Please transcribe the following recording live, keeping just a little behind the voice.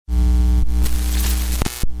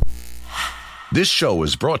This show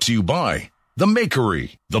is brought to you by The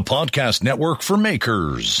Makery, the podcast network for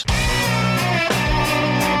makers. You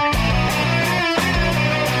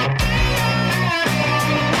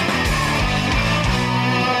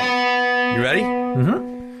ready?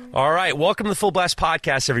 Mm-hmm. All right. Welcome to the Full Blast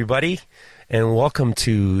Podcast, everybody. And welcome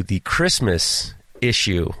to the Christmas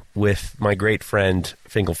issue with my great friend,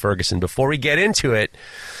 Finkel Ferguson. Before we get into it,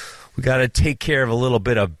 we got to take care of a little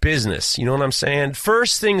bit of business. You know what I'm saying?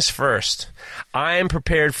 First things first. I am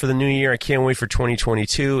prepared for the new year. I can't wait for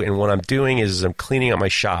 2022. And what I'm doing is I'm cleaning up my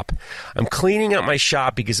shop. I'm cleaning up my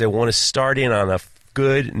shop because I want to start in on a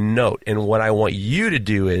good note. And what I want you to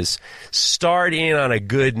do is start in on a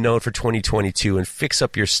good note for 2022 and fix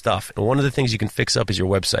up your stuff. And one of the things you can fix up is your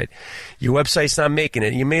website. Your website's not making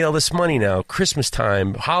it. You made all this money now, Christmas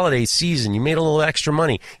time, holiday season, you made a little extra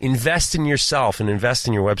money. Invest in yourself and invest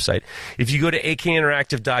in your website. If you go to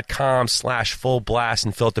akinteractive.com/fullblast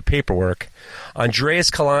and fill out the paperwork, Andreas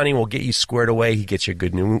Kalani will get you squared away. He gets you a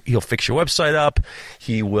good he'll fix your website up.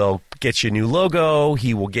 He will get you a new logo.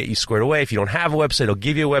 He will get you squared away. If you don't have a website, he'll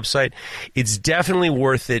give you a website. It's definitely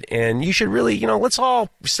worth it, and you should really, let's all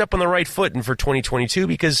step on the right foot for 2022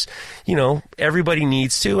 because, everybody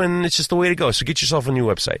needs to, and it's just the way to go. So get yourself a new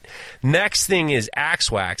website. Next thing is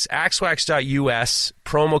Axwax. Axwax.us,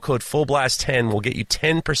 promo code FULLBLAST10 will get you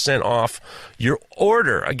 10% off your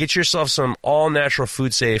order. Get yourself some all-natural,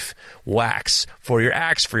 food-safe wax for your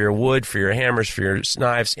axe, for your wood, for your hammers, for your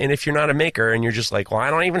knives. And if you're not a maker and you're just like, well,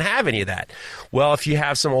 I don't even have any of that. Well, if you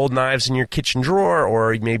have some old knives in your kitchen drawer,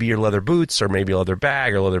 or maybe your leather boots, or maybe a leather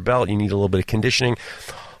bag or leather belt, you need a little bit of conditioning,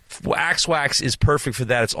 Axe Wax is perfect for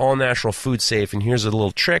that. It's all natural, food safe. And here's a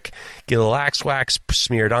little trick. Get a little Axe Wax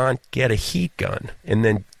smeared on, get a heat gun, and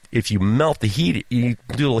then if you melt the heat, you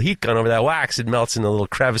do a little heat gun over that wax, it melts in the little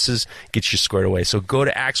crevices, gets you squared away. So go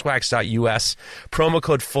to axwax.us, promo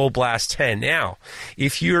code FULLBLAST10. Now,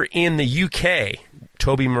 if you're in the UK,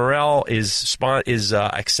 Toby Morrell is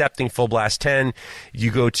accepting Full Blast 10.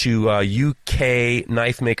 You go to UK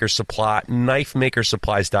Knife Maker Supply,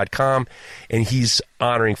 knifemakersupplies.com, and he's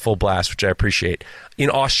honoring Full Blast, which I appreciate. In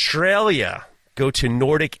Australia, go to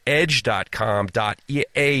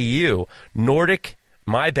nordicedge.com.au.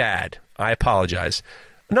 My bad. I apologize.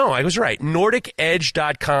 No, I was right.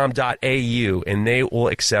 nordicedge.com.au, and they will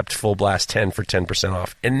accept Full Blast 10 for 10%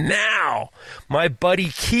 off. And now, my buddy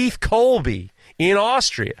Keith Colby in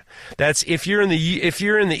Austria. That's if you're in the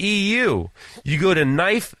EU, you go to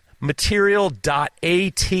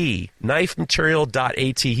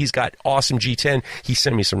knifematerial.at. He's got awesome G10. He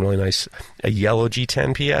sent me some really nice a yellow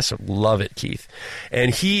G10 PS. I love it, Keith.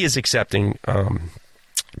 And he is accepting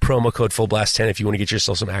promo code FULLBLAST10 if you want to get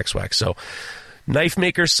yourself some Axe Wax. So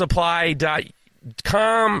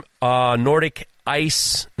knifemakersupply.com, Nordic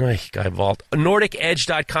Ice,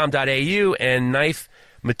 nordicedge.com.au, and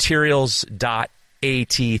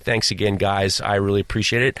knifematerials.at. Thanks again, guys. I really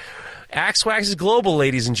appreciate it. Axe Wax is global,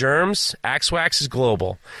 ladies and germs. Axe Wax is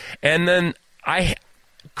global. And then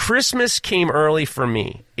Christmas came early for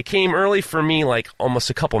me. It came early for me like almost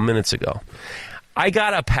a couple minutes ago. I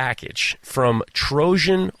got a package from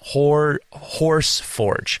Trojan Horse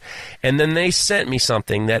Forge, and then they sent me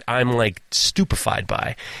something that I'm like stupefied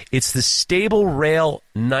by. It's the Stable Rail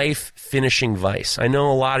Knife Finishing Vise. I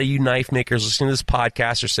know a lot of you knife makers listening to this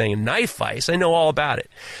podcast are saying, knife vise? I know all about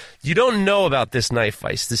it. You don't know about this knife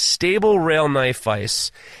vise. The Stable Rail Knife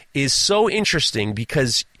Vise is so interesting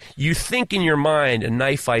because you think in your mind a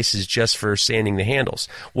knife vise is just for sanding the handles.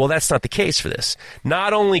 Well, that's not the case for this.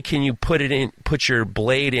 Not only can you put your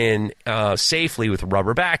blade in safely with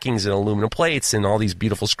rubber backings and aluminum plates and all these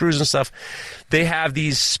beautiful screws and stuff, they have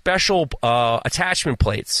these special attachment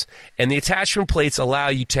plates, and the attachment plates allow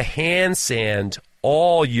you to hand sand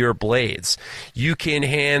all your blades. You can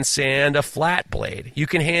hand sand a flat blade. You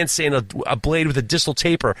can hand sand a blade with a distal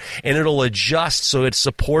taper, and it'll adjust so it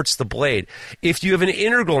supports the blade. If you have an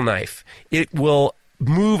integral knife, it will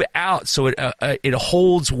move out so it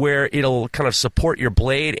holds where it'll kind of support your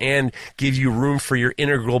blade and give you room for your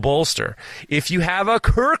integral bolster. If you have a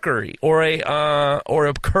Kirkery or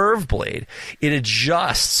a curved blade, it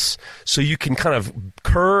adjusts so you can kind of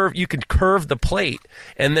curve the plate,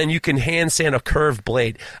 and then you can hand sand a curved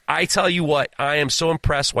blade. I tell you what, I am so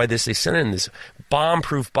impressed by this. They sent in this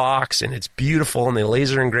bomb-proof box, and it's beautiful, and they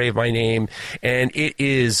laser engrave my name, and it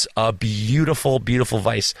is a beautiful, beautiful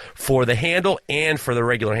vise for the handle and for the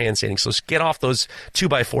regular hand sanding. So get off those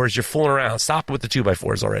 2x4s. You're fooling around. Stop with the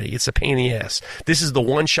 2x4s already. It's a pain in the ass. This is the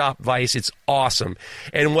one-shop vise. It's awesome.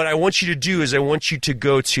 And what I want you to do is I want you to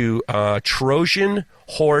go to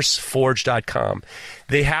TrojanHorseForge.com.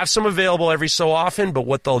 They have some available every so often, but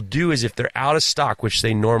what they'll do is if they're out of stock, which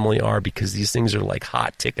they normally are because these things are like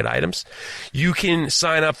hot ticket items, you can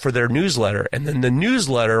sign up for their newsletter, and then the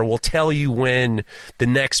newsletter will tell you when the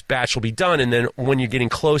next batch will be done, and then when you're getting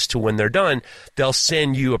close to when they're done, they'll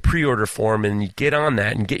send you a pre-order form, and you get on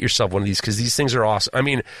that and get yourself one of these because these things are awesome. I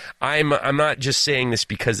mean, I'm not just saying this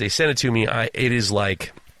because they sent it to me. It is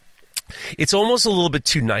like, it's almost a little bit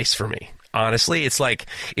too nice for me. Honestly, it's like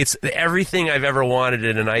it's everything I've ever wanted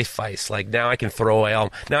in a knife vise. Like now I can throw away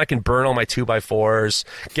now I can burn all my 2x4s,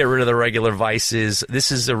 get rid of the regular vices.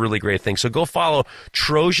 This is a really great thing. So go follow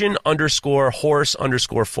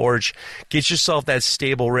Trojan_horse_forge. Get yourself that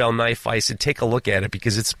stable rail knife vise and take a look at it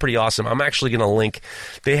because it's pretty awesome. I'm actually going to link.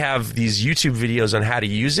 They have these YouTube videos on how to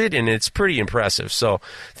use it, and it's pretty impressive. So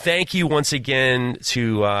thank you once again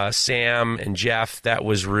to Sam and Jeff. That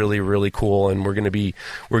was really, really cool, and we're going to be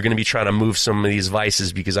trying to move some of these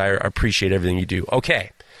vices because I appreciate everything you do.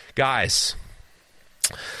 Okay, guys.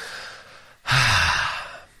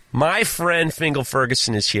 My friend Fingal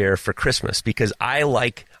Ferguson is here for Christmas because I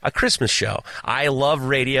like a Christmas show. I love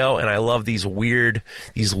radio and I love these weird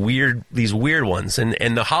ones.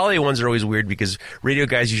 And the holiday ones are always weird because radio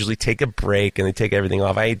guys usually take a break and they take everything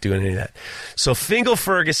off. I ain't doing any of that. So Fingal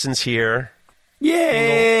Ferguson's here.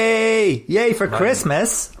 Yay! Yay for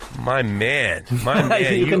Christmas. My man.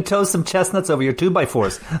 You can toast some chestnuts over your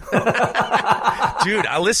 2x4s. Dude,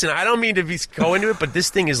 listen, I don't mean to go into it, but this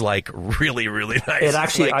thing is like really, really nice. It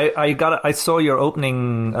actually, I saw your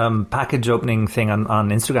opening package opening thing on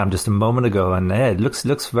Instagram just a moment ago, and it looks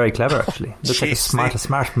very clever actually. It looks like a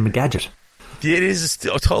smart gadget. It is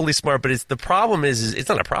totally smart, but the problem is it's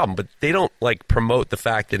not a problem, but they don't like promote the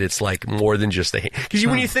fact that it's like more than just a hand. Because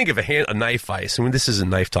when you think of a knife vise, and this is a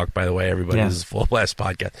knife talk, by the way, everybody, This is a Full Blast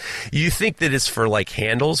podcast. You think that it's for like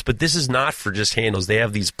handles, but this is not for just handles. They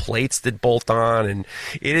have these plates that bolt on, and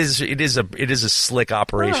it is a slick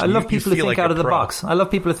operation. Yeah, I love people to think out of the box. I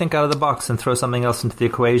love people to think out of the box and throw something else into the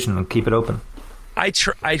equation and keep it open.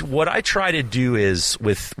 What I try to do is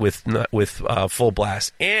with Full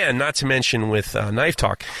Blast, and not to mention with Knife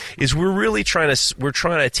Talk, is we're trying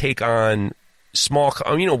to take on small.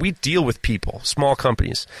 We deal with people, small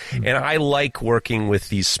companies, and I like working with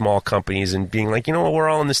these small companies and being like, we're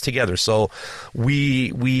all in this together. So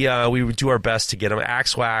we would do our best to get them.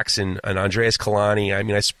 Axe Wax and Andreas Kalani. I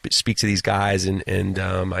mean, I speak to these guys, and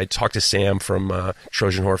I talk to Sam from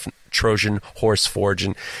Trojan Horse Forge,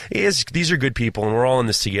 and these are good people, and we're all in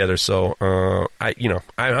this together. So I'm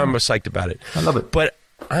psyched about it. I love it, but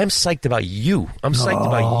I'm psyched about you. I'm psyched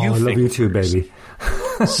about you. I love you too, baby.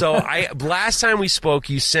 So last time we spoke,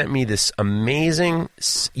 you sent me this amazing.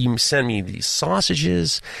 You sent me these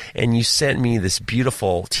sausages, and you sent me this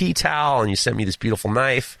beautiful tea towel, and you sent me this beautiful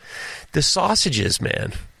knife. The sausages,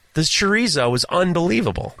 man, the chorizo was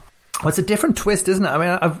unbelievable. Well, it's a different twist, isn't it? I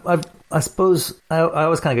mean, I suppose I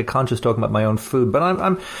always kind of get conscious talking about my own food, but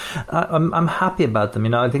I'm happy about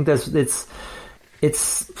them. I think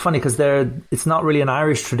it's funny because it's not really an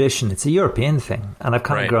Irish tradition; it's a European thing, and I've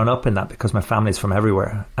kind of grown up in that because my family's from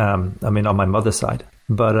everywhere. On my mother's side,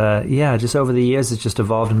 but just over the years, it's just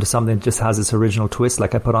evolved into something that just has its original twist,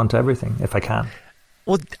 like I put onto everything, if I can.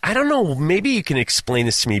 Well, I don't know. Maybe you can explain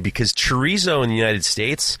this to me because chorizo in the United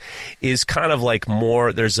States is kind of like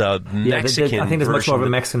more. There's a Mexican. I think there's much more of a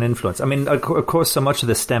Mexican influence. I mean, of course, so much of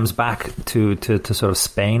this stems back to sort of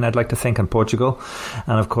Spain, I'd like to think, and Portugal,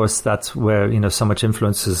 and of course that's where so much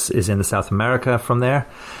influence is in the South America from there.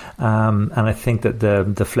 And I think that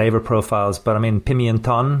the flavor profiles, but I mean,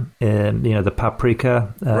 pimenton, the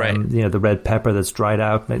paprika, the red pepper that's dried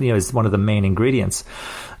out, is one of the main ingredients.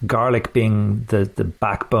 Garlic being the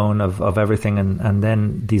backbone of everything, and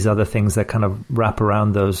then these other things that kind of wrap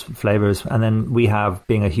around those flavors. And then we have,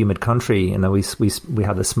 being a humid country, we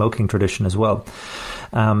have the smoking tradition as well.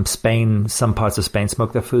 Spain, some parts of Spain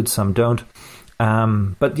smoke their food, some don't.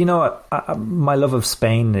 But my love of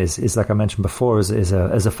Spain is like I mentioned before, is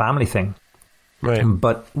a family thing. Right.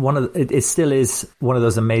 But it still is one of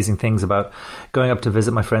those amazing things about going up to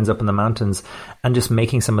visit my friends up in the mountains and just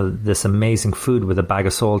making some of this amazing food with a bag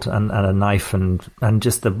of salt and a knife and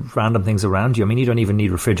just the random things around you. I mean, you don't even need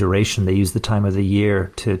refrigeration. They use the time of the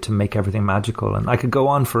year to make everything magical. And I could go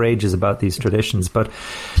on for ages about these traditions, but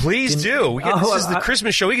please do. This is the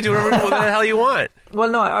Christmas show. We can do whatever the hell you want. Well,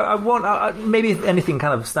 no, I won't. Maybe if anything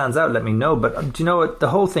kind of stands out, let me know. But do you know what? The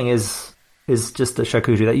whole thing is just the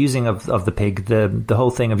charcuterie, that using of the pig, the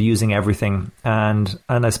whole thing of using everything, and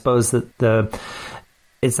I suppose that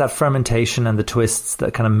it's that fermentation and the twists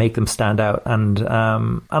that kind of make them stand out. And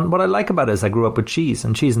what I like about it is I grew up with cheese,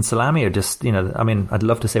 and cheese and salami are just, you know, I mean, I'd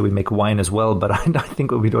love to say we make wine as well, but I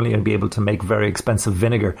think we'd only be able to make very expensive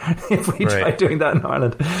vinegar if we tried doing that in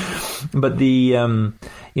Ireland. But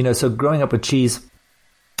you know, so growing up with cheese,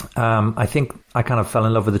 I think I kind of fell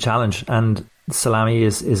in love with the challenge, and salami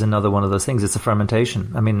is another one of those things. It's a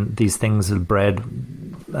fermentation. I mean, these things, bread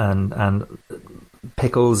and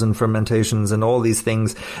pickles and fermentations and all these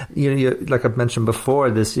things, you like I've mentioned before,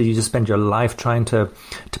 you just spend your life trying to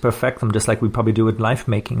perfect them, just like we probably do with life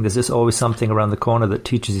making. There's just always something around the corner that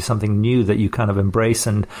teaches you something new that you kind of embrace,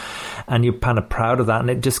 and you're kind of proud of that,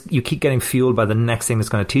 and you keep getting fueled by the next thing that's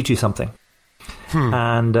going to teach you something.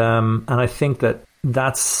 And I think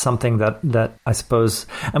that's something that I suppose,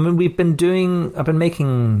 I mean, I've been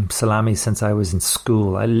making salami since I was in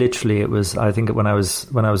school. I think when I was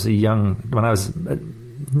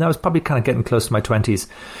probably kind of getting close to my 20s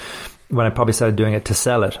when I probably started doing it to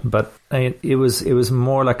sell it. But it was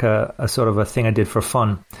more like a sort of a thing I did for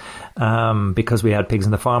fun, because we had pigs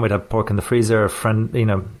in the farm, we'd have pork in the freezer. A friend, you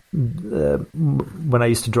know, when I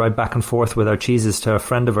used to drive back and forth with our cheeses to a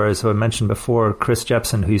friend of ours who I mentioned before, Chris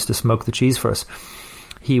Jepson, who used to smoke the cheese for us,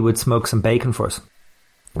 he would smoke some bacon for us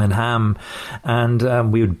and ham,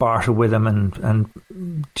 and we would barter with him. And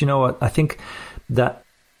do you know what? I think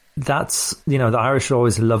that's, you know, the Irish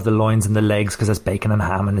always love the loins and the legs because that's bacon and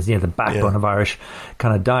ham, and is, you know, the backbone of Irish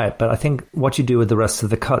kind of diet. But I think what you do with the rest of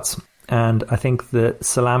the cuts, and I think the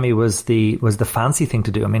salami was the fancy thing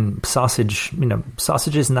to do. I mean, sausage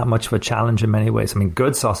isn't that much of a challenge in many ways. I mean,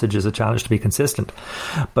 good sausage is a challenge to be consistent,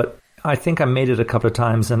 but I think I made it a couple of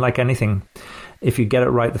times, and like anything, if you get it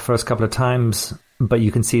right the first couple of times, but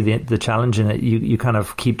you can see the challenge in it, you kind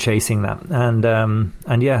of keep chasing that.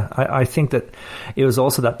 And yeah, I think that it was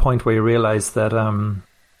also that point where you realize that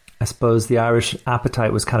I suppose the Irish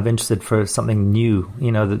appetite was kind of interested for something new.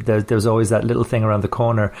 You know, that there was always that little thing around the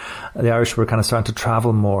corner. The Irish were kind of starting to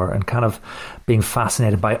travel more and kind of being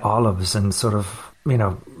fascinated by olives, and sort of, you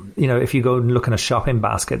know, if you go and look in a shopping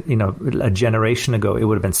basket, you know, a generation ago, it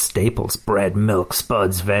would have been staples: bread, milk,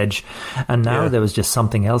 spuds, veg. And now there was just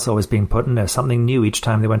something else always being put in there, something new each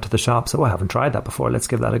time they went to the shop. So, I haven't tried that before. Let's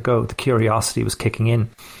give that a go. The curiosity was kicking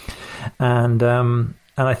in.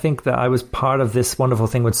 And I think that I was part of this wonderful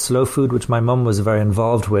thing with slow food, which my mum was very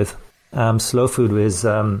involved with. Slow food is,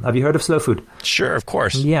 have you heard of slow food? Sure, of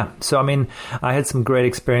course. Yeah. So, I mean, I had some great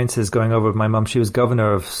experiences going over with my mum. She was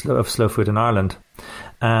governor of slow food in Ireland.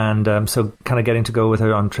 And so kind of getting to go with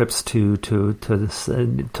her on trips to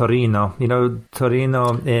Torino. You know,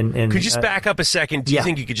 Torino in Could you just back up a second? Do you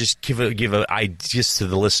think you could just give just to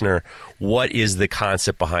the listener, what is the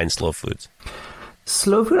concept behind slow foods?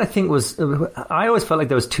 Slow food, I think, I always felt like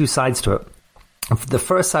there was two sides to it. The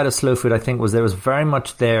first side of slow food, I think, was there was very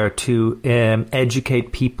much there to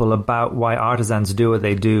educate people about why artisans do what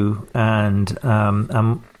they do, and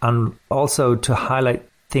also to highlight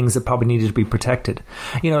things that probably needed to be protected.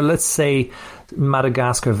 You know, let's say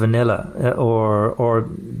Madagascar vanilla, or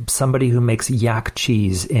somebody who makes yak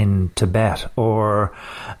cheese in Tibet, or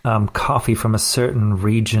coffee from a certain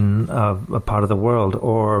region of a part of the world,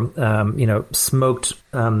 or you know, smoked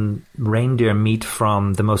reindeer meat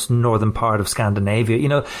from the most northern part of Scandinavia. You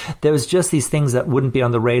know, there's just these things that wouldn't be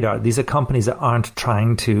on the radar. These are companies that aren't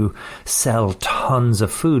trying to sell tons of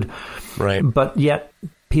food, right? But yet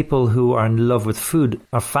people who are in love with food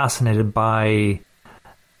are fascinated by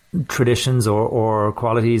traditions or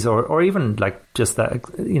qualities, or even like just that,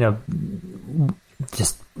 you know,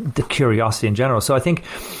 just the curiosity in general. So I think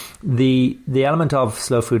the element of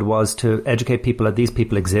slow food was to educate people that these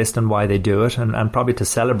people exist and why they do it, and probably to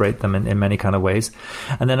celebrate them in many kind of ways.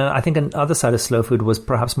 And then I think another side of slow food was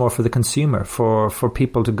perhaps more for the consumer, for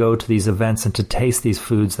people to go to these events and to taste these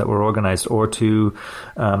foods that were organized, or to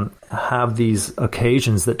have these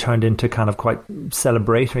occasions that turned into kind of quite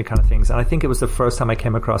celebratory kind of things. And I think it was the first time I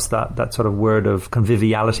came across that sort of word of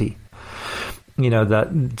conviviality. You know,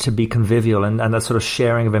 that to be convivial and that sort of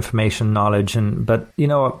sharing of information, knowledge. But you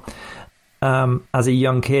know, as a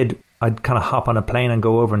young kid, I'd kind of hop on a plane and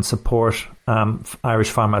go over and support Irish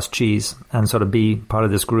Farmhouse Cheese, and sort of be part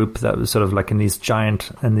of this group that was sort of like in these giant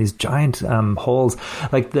halls,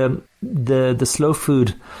 like the slow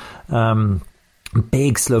food.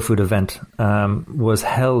 Big slow food event was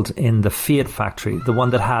held in the Fiat factory, the one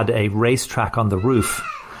that had a racetrack on the roof.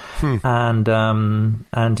 And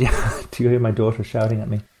yeah, do you hear my daughter shouting at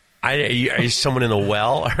me? Are you someone in a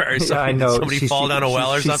well? Or something? Yeah, I know. Did somebody fall down a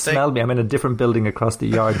well or something? She smelled me. I'm in a different building across the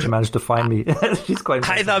yard. She managed to find me. She's quite...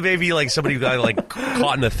 I thought maybe like somebody got like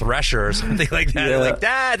caught in a thresher or something like that. Yeah. Like,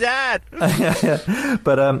 Dad. Yeah.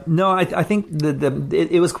 But no, I think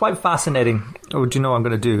it was quite fascinating. Oh, do you know what I'm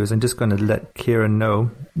going to do? Is I'm just going to let Kieran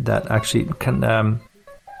know that actually can...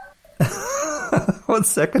 1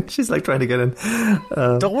 second. She's like trying to get in.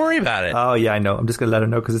 Don't worry about it. Oh, yeah, I know. I'm just going to let her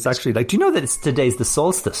know because it's actually like, do you know that today's the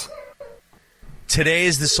solstice? Today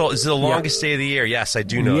is the longest day of the year. Yes, I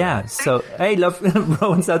do know. Yeah. So, hey, love,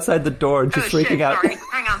 Rowan's outside the door and she's freaking out. Sorry.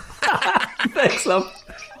 Hang on. Thanks, love.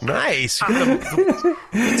 Nice.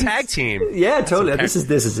 The tag team. Yeah, totally. This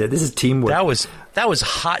is it. This is teamwork. That was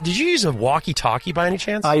hot. Did you use a walkie-talkie by any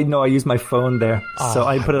chance? I know. I used my phone there, so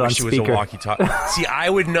I put it on wish speaker. It was a walkie-talkie. See, I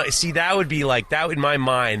would know. See, that would be like that in my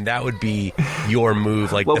mind. That would be your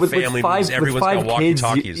move. Like the family moves. Everyone's got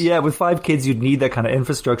walkie-talkies. With 5 kids, you'd need that kind of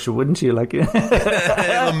infrastructure, wouldn't you? Like the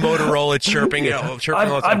Motorola chirping.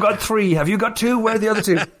 I've got 3. Have you got 2? Where are the other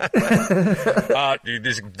 2?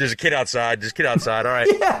 There's a kid outside. There's a kid outside. All right.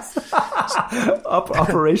 Yes.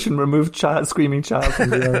 Operation remove screaming child from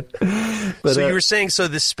the yard. But, so you were saying, so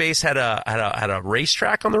this space had a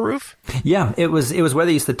racetrack on the roof? Yeah, it was where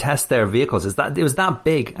they used to test their vehicles. It was that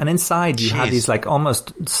big, and inside you had these like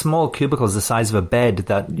almost small cubicles the size of a bed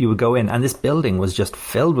that you would go in, and this building was just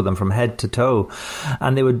filled with them from head to toe.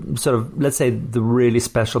 And they would sort of, let's say, the really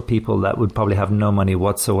special people that would probably have no money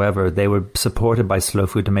whatsoever, they were supported by Slow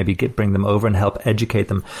Food to maybe bring them over and help educate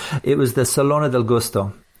them. It was the Salone del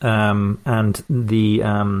Gusto. And the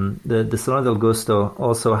Salone del Gusto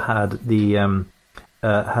also had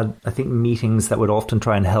had, I think, meetings that would often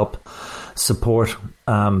try and help support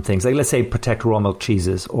things like, let's say, protect raw milk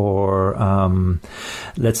cheeses, or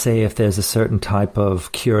let's say if there's a certain type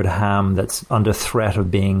of cured ham that's under threat of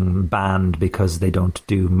being banned because they don't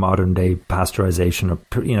do modern day pasteurization,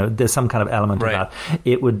 or there's some kind of element of that.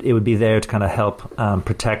 It would be there to kind of help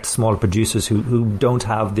protect smaller producers who don't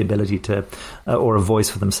have the ability to or a voice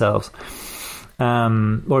for themselves.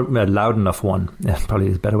 Or a loud enough one, probably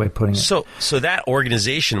is a better way of putting it. So that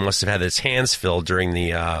organization must have had its hands filled during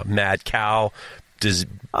the Mad Cow.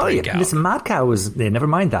 Listen, Mad Cow was. Never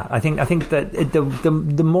mind that. I think that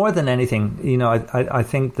the more than anything, I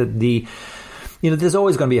think that there's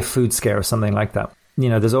always going to be a food scare or something like that.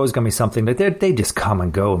 There's always going to be something that they just come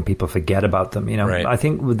and go and people forget about them. Right. I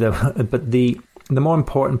think the more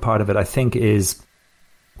important part of it, I think, is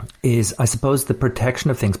I suppose the protection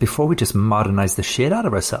of things before we just modernize the shit out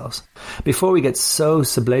of ourselves, before we get so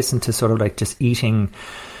sublacent to sort of like just eating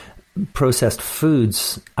processed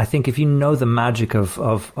foods. I think if you know the magic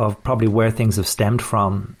of probably where things have stemmed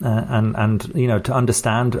from, and to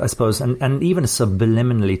understand, I suppose, and even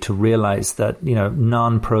subliminally to realize that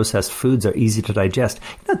non-processed foods are easy to digest.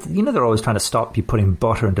 They're always trying to stop you putting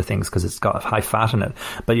butter into things because it's got high fat in it,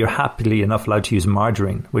 but you're happily enough allowed to use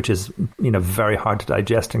margarine, which is very hard to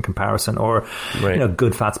digest in comparison, or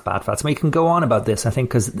good fats, bad fats. I mean, you can go on about this, I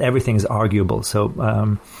think, because everything is arguable.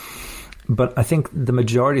 So but I think the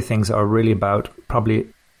majority of things are really about probably,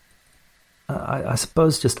 I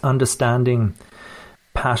suppose, just understanding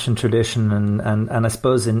passion, tradition, and I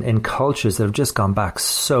suppose in cultures that have just gone back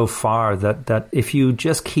so far that if you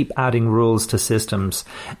just keep adding rules to systems,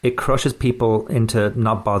 it crushes people into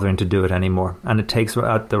not bothering to do it anymore, and it takes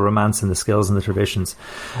out the romance and the skills and the traditions.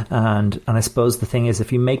 And I suppose the thing is,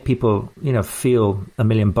 if you make people feel $1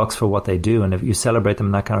 million for what they do, and if you celebrate them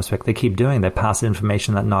in that kind of respect, they keep doing. They pass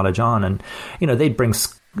information, that knowledge on, and they bring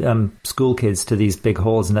school kids to these big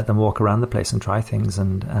halls and let them walk around the place and try things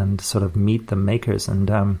and sort of meet the makers,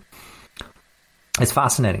 and it's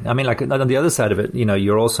fascinating. I mean, like on the other side of it,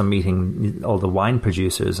 you're also meeting all the wine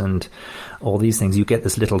producers and all these things. You get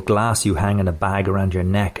this little glass you hang in a bag around your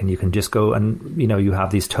neck, and you can just go and you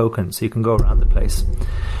have these tokens, so you can go around the place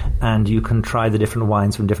and you can try the different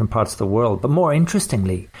wines from different parts of the world. But more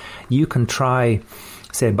interestingly, you can try,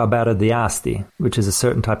 say, Barbera d'Asti, which is a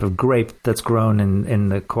certain type of grape that's grown in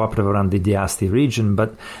the cooperative around the d'Asti region,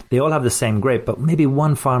 but they all have the same grape, but maybe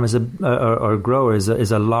one farm is or grower is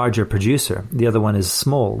a larger producer. The other one is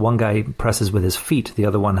small. One guy presses with his feet. The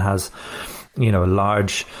other one has,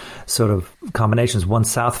 large sort of combinations.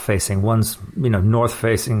 One's south facing, one's, north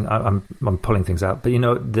facing. I'm pulling things out, but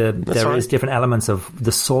there is different elements of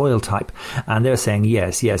the soil type, and they're saying,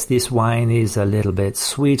 yes, this wine is a little bit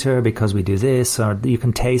sweeter because we do this, or you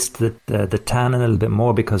can taste the tannin a little bit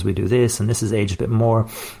more because we do this, and this is aged a bit more.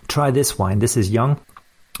 Try this wine. This is young,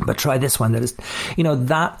 but try this one that is,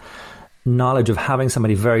 that knowledge of having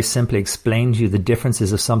somebody very simply explain to you the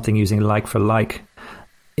differences of something using like for like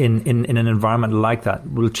in an environment like that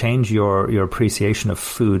will change your appreciation of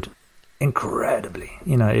food incredibly.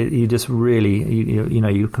 You just really,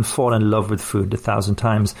 you can fall in love with food 1,000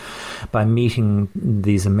 times by meeting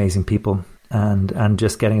these amazing people and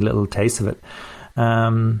just getting a little taste of it.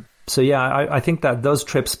 So yeah, I think that those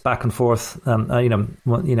trips back and forth,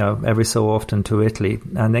 every so often to Italy,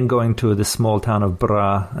 and then going to the small town of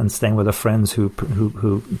Bra and staying with our friends who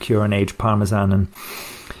cure and age Parmesan, and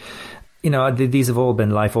these have all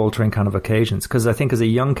been life-altering kind of occasions. Because I think as a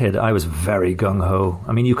young kid, I was very gung-ho.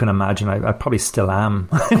 I mean, you can imagine, I probably still am.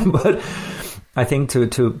 But I think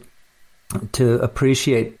to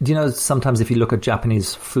appreciate, sometimes if you look at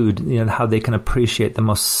Japanese food, how they can appreciate the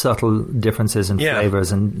most subtle differences in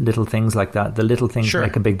flavors and little things like that. The little things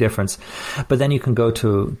make a big difference. But then you can go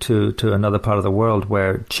to another part of the world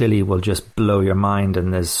where chili will just blow your mind,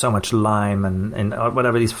 and there's so much lime and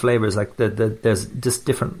whatever these flavors, like there's just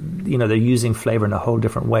different, they're using flavor in a whole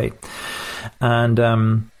different way.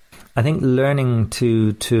 And I think learning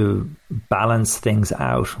to balance things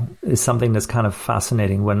out is something that's kind of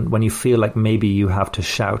fascinating when you feel like maybe you have to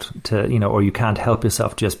shout or you can't help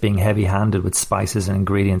yourself just being heavy-handed with spices and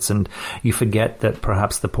ingredients, and you forget that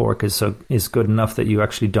perhaps the pork is good enough that you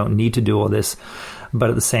actually don't need to do all this. But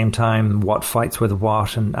at the same time, what fights with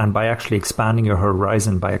what, and by actually expanding your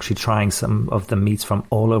horizon, by actually trying some of the meats from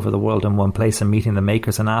all over the world in one place and meeting the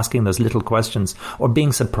makers and asking those little questions, or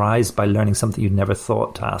being surprised by learning something you'd never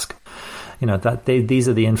thought to ask. These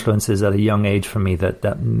are the influences at a young age for me that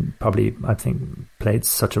probably, I think, played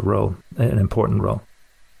such a role, an important role.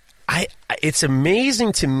 It's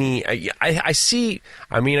amazing to me. I see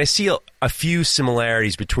a few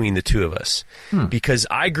similarities between the two of us, because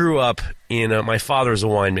I grew up my father was a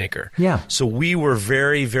winemaker. Yeah. So we were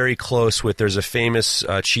very, very close with, there's a famous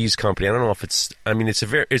cheese company. I don't know if it's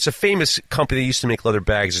a famous company that used to make leather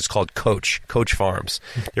bags. It's called Coach Farms.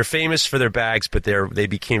 They're famous for their bags, but they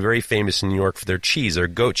became very famous in New York for their cheese, their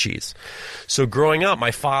goat cheese. So growing up,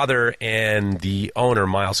 my father and the owner,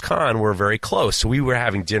 Miles Kahn, were very close. So we were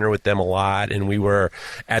having dinner with them a lot, and we were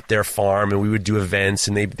at their farm, and we would do events,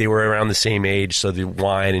 and they were around the same age. So the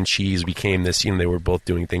wine and cheese became this, they were both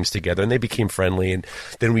doing things together, and they became friendly, and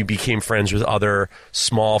then we became friends with other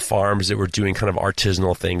small farms that were doing kind of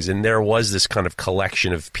artisanal things, and there was this kind of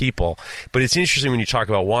collection of people. But it's interesting when you talk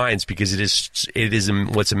about wines, because it is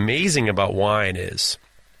what's amazing about wine is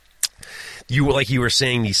you were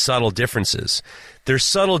saying, these subtle differences. There's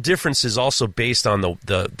subtle differences also based on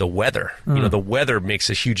the weather. The weather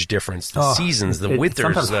makes a huge difference. The seasons, the winters. It's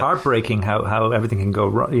sometimes heartbreaking how everything can go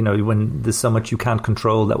wrong. When there's so much you can't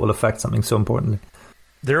control that will affect something so importantly.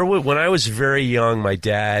 When I was very young, my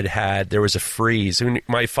dad there was a freeze.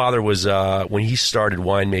 My father was, when he started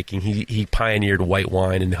winemaking, he pioneered white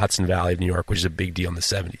wine in the Hudson Valley of New York, which is a big deal in the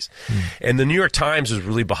 70s. And the New York Times was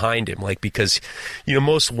really behind him, because,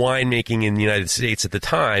 most winemaking in the United States at the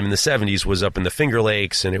time, in the 70s, was up in the Finger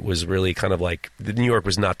Lakes, and it was really kind of like, New York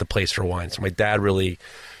was not the place for wine. So my dad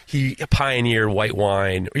he pioneered white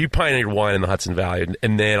wine, or he pioneered wine in the Hudson Valley,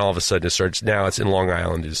 and then all of a sudden now it's in Long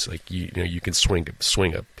Island. Is like you can swing a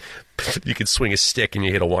stick and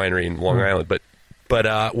you hit a winery in Long Island. But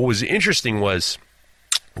what was interesting was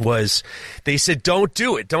they said, don't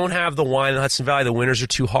do it. Don't have the wine in the Hudson Valley. The winters are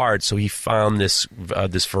too hard. So he found this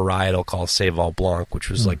varietal called Seyval Blanc, which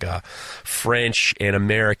was like a French and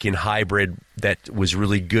American hybrid that was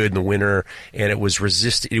really good in the winter, and it was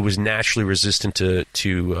naturally resistant to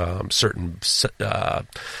certain. It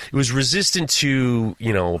was resistant to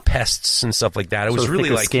pests and stuff like that. It was really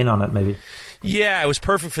like skin on it, maybe. Yeah, it was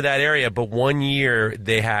perfect for that area. But one year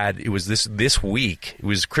it was this week. It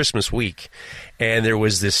was Christmas week, and there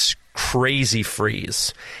was this crazy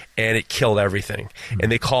freeze, and it killed everything.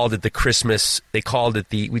 And they called it my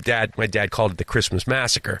dad called it the Christmas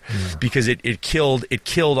massacre, because it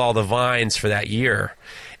killed all the vines for that year.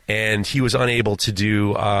 And he was unable to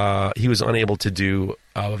do a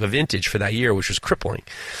vintage for that year, which was crippling.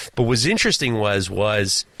 But what's interesting was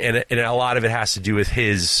and a lot of it has to do with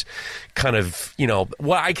his kind of,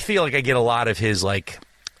 I feel like I get a lot of his kind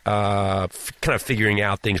of figuring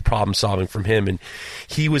out things, problem solving from him. And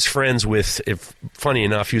he was friends with, funny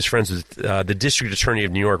enough, the district attorney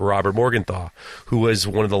of New York, Robert Morgenthau, who was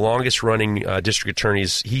one of the longest running district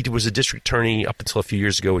attorneys. He was a district attorney up until a few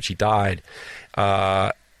years ago, which he died.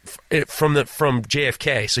 From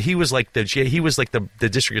JFK, so he was like the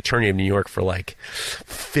district attorney of New York for 40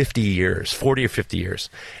 or 50 years,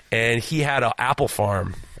 and he had an apple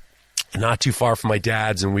farm not too far from my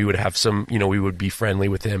dad's, and we would have we would be friendly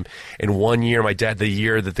with him. And one year, the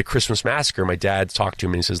year that the Christmas massacre, my dad talked to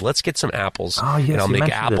him and he says, "Let's get some apples, and I'll make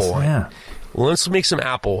apple wine." Yeah. well, let's make some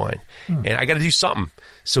apple wine. And I got to do something.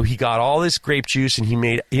 So he got all this grape juice and he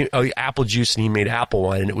made apple juice and he made apple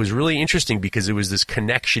wine. And it was really interesting because it was this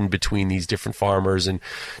connection between these different farmers and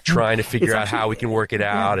trying to figure out how we can work it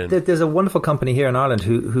out. Yeah, and there's a wonderful company here in Ireland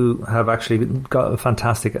who have actually got a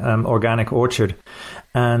fantastic organic orchard.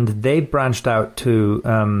 And they branched out to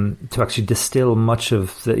actually distill much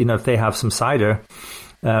of the, if they have some cider,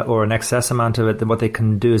 or an excess amount of it, then what they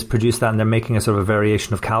can do is produce that, and they're making a sort of a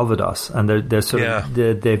variation of Calvados, and they're sort of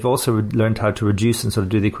they've also learned how to reduce and sort of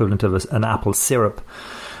do the equivalent of an apple syrup,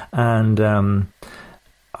 and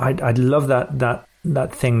I'd love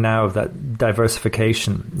that thing now of that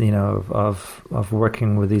diversification, of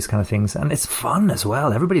working with these kind of things, and it's fun as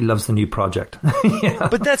well. Everybody loves the new project.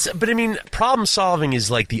 But I mean, problem solving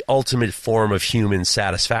is like the ultimate form of human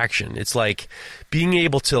satisfaction. It's like being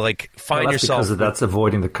able to like find yourself. Because that's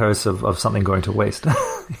avoiding the curse of something going to waste.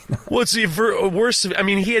 Well, it's the worst. I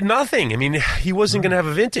mean, he had nothing. I mean, he wasn't going to have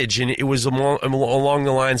a vintage, and it was along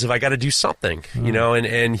the lines of I got to do something,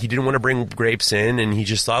 and he didn't want to bring grapes in, and he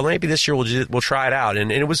just thought maybe this year we'll try it out,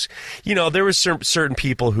 and it was, there was certain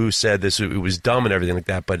people who said this it was dumb and everything like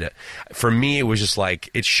that, but for me it was just like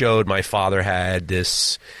it showed my father had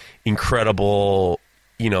this incredible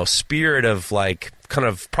spirit of like kind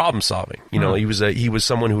of problem solving. He was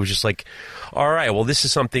someone who was just like, all right, well, this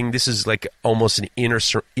is like almost an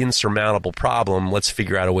insurmountable problem. Let's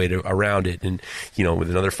figure out a way around it. And, with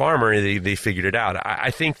another farmer, they figured it out.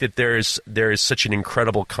 I think that there is such an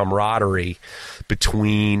incredible camaraderie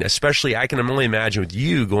between, especially, I can only imagine with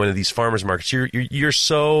you going to these farmers markets. You're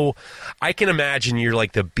so, I can imagine you're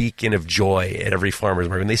like the beacon of joy at every farmer's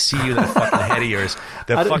market. When they see you, that fucking head of yours,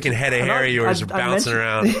 that fucking head of hair of yours bouncing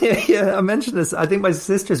around. Yeah, I mentioned this. I think my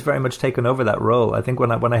sister's very much taken over that role. I think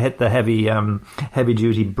when I hit the heavy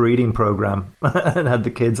duty breeding program and had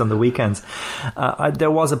the kids on the weekends,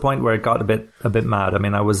 there was a point where it got a bit mad. I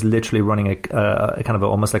mean, I was literally running a kind of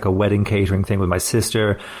almost like a wedding catering thing with my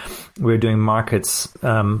sister. We were doing markets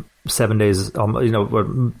 7 days,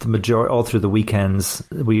 the majority all through the weekends.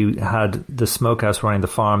 We had the smokehouse running the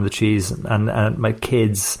farm, the cheese, and my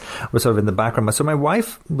kids were sort of in the background. So my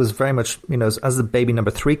wife was very much, as the baby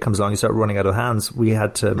number 3 comes along, you start running out of hands. We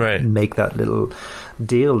had to make that little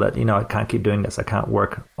deal that, I can't keep doing this. I can't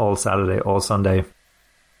work all Saturday, all Sunday,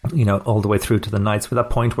 all the way through to the nights, to that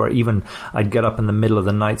point where even I'd get up in the middle of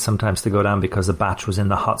the night sometimes to go down because the batch was in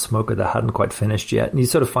the hot smoker that hadn't quite finished yet. And you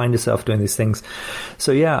sort of find yourself doing these things.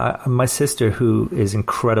 So my sister, who is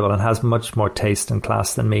incredible and has much more taste and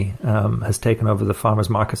class than me, has taken over the farmers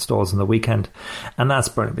market stalls on the weekend. And that's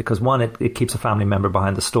brilliant because one, it keeps a family member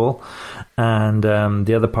behind the stall. And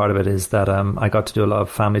the other part of it is that I got to do a lot of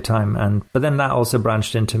family time. But then that also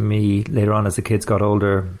branched into me later on as the kids got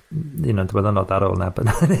older, well, they're not that old now,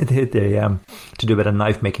 but to do a bit of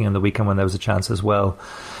knife making on the weekend when there was a chance as well.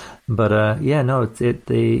 But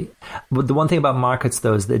the one thing about markets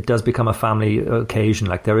though is that it does become a family occasion.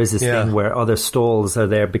 Like there is this thing where other stalls are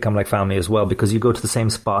there, become like family as well, because you go to the same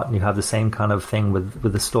spot and you have the same kind of thing with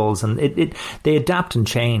the stalls, and they adapt and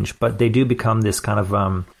change, but they do become this kind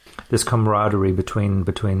of this camaraderie between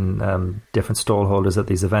different stall holders at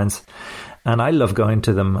these events, and I love going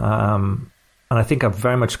to them. And I think I'm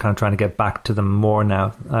very much kind of trying to get back to them more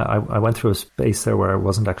now. I went through a space there where I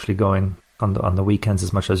wasn't actually going on the weekends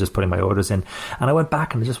as much as just putting my orders in, and I went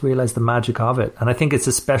back and I just realized the magic of it. And I think it's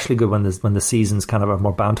especially good when the seasons kind of are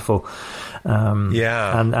more bountiful. And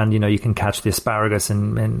you can catch the asparagus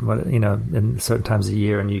in certain times of the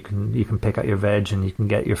year, and you can pick out your veg and you can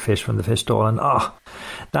get your fish from the fish stall, and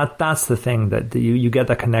that's the thing that you get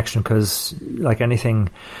that connection, because like anything,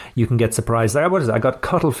 you can get surprised. I got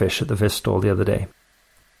cuttlefish at the fish stall the other day.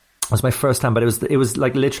 It was my first time, but it was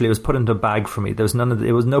like literally it was put into a bag for me. There was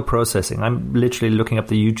it was no processing. I'm literally looking up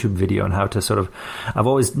the YouTube video on how to sort of. I've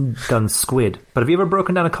always done squid, but have you ever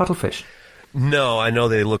broken down a cuttlefish? No, I know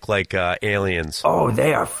they look like aliens. Oh,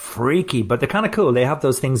 they are freaky, but they're kind of cool. They have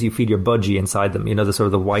those things you feed your budgie inside them. The sort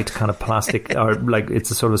of the white kind of plastic, or like it's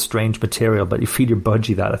a sort of strange material, but you feed your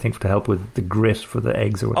budgie that, I think, to help with the grit for the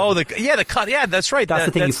eggs or whatever. Oh, that's right. That's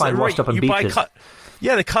the thing you find washed up on beaches.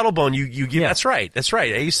 Yeah, the cuttlebone you give. Yeah. That's right.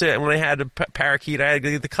 I used to, when I had a parakeet, I had to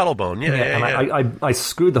get the cuttlebone. I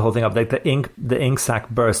screwed the whole thing up. Like the ink sac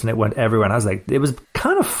burst and it went everywhere. And I was like, it was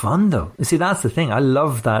kind of fun though. You see, that's the thing. I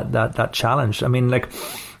love that challenge. I mean, like,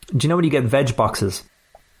 do you know when you get veg boxes?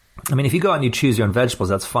 I mean, if you go out and you choose your own vegetables,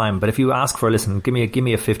 that's fine. But if you ask for, listen, give me a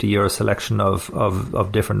 €50 selection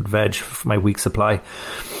of different veg for my week's supply.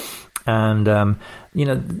 And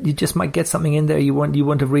you just might get something in there you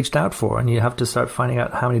wouldn't have reached out for, and you have to start finding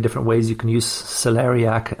out how many different ways you can use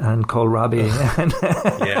celeriac and kohlrabi.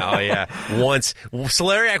 Once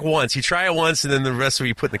celeriac, once you try it once, and then the rest of it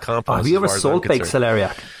you put in the compost. Have you ever salt baked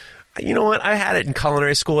celeriac? You know what? I had it in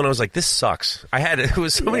culinary school, and I was like, "This sucks." It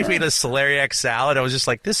was somebody made a celeriac salad. I was just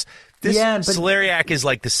like, "This celeriac is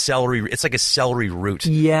like the celery. It's like a celery root."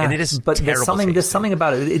 Yeah, and it is but terrible there's something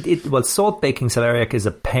about it. Well, salt baking celeriac is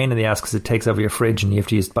a pain in the ass because it takes over your fridge, and you have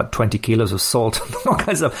to use about 20 kilos of salt, all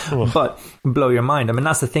kinds of stuff. But blow your mind. I mean,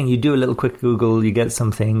 that's the thing. You do a little quick Google, you get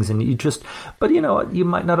some things, and but you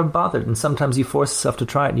might not have bothered. And sometimes you force yourself to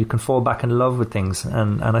try it, and you can fall back in love with things.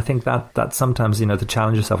 And I think that sometimes to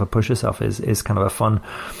challenge yourself or push yourself is kind of a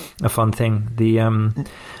fun thing.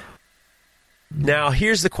 Now,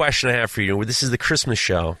 here's the question I have for you. This is the Christmas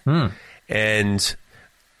show, and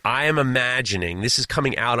I am imagining, this is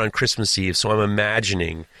coming out on Christmas Eve, so I'm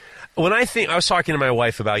imagining, when I was talking to my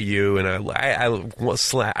wife about you, and I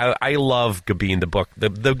love Gabin, the book.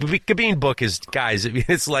 The Gabin book is, guys,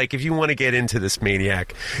 it's like, if you want to get into this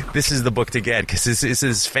maniac, this is the book to get, because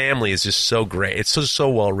his family is just so great. It's so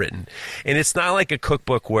well written. And it's not like a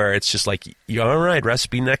cookbook where it's just like, all right,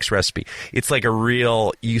 recipe, next recipe. It's like a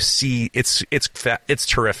real, you see, it's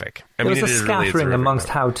terrific. There was a scattering amongst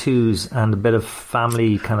how-tos and a bit of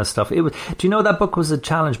family kind of stuff. Do you know that book was a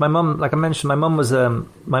challenge? My mum, like I mentioned, my mum's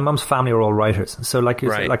family are all writers. So like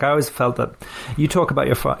I always felt that you talk about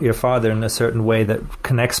your father in a certain way that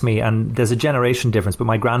connects me, and there's a generation difference. But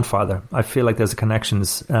my grandfather, I feel like there's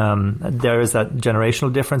connections. There is that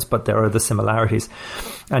generational difference, but there are the similarities.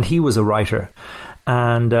 And he was a writer.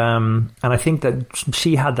 And I think that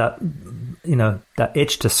she had that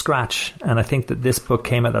itch to scratch, and I think that this book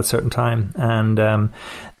came at that certain time, and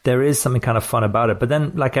there is something kind of fun about it. But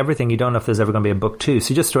then, like everything, you don't know if there's ever going to be a book 2, so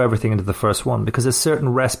you just throw everything into the first one, because there's certain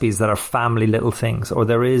recipes that are family little things, or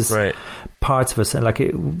there is parts of us, like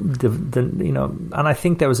and I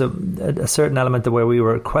think there was a certain element where we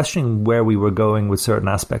were questioning where we were going with certain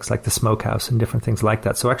aspects, like the smokehouse and different things like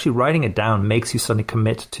that. So actually writing it down makes you suddenly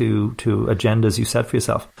commit to agendas you set for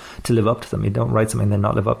yourself to live up to them. You don't write something and then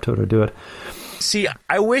not live up to it or do it. See,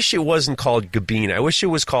 I wish it wasn't called Gabin. I wish it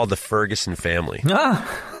was called the Ferguson family.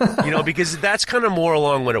 Because that's kind of more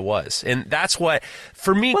along what it was, and that's what,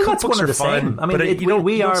 for me, cookbooks are fun. Same. I mean,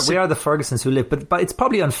 we are the Fergusons who live, but it's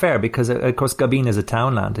probably unfair because, of course, Gabin is a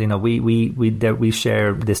townland. We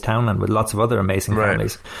share this townland with lots of other amazing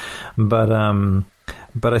families,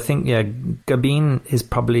 But I think, Gabin is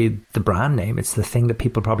probably the brand name. It's the thing that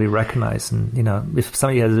people probably recognize. And, if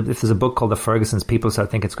there's a book called The Fergusons, people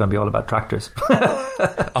start thinking it's going to be all about tractors.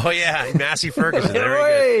 Oh, yeah. Massey Ferguson.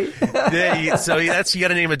 Very good. So you got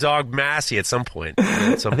to name a dog Massey at some point.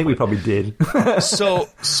 I think we probably did. So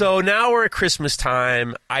now we're at Christmas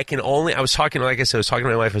time. I was talking to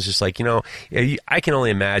my wife. I was just like, I can only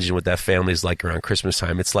imagine what that family is like around Christmas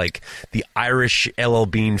time. It's like the Irish LL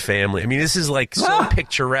Bean family. I mean, this is like so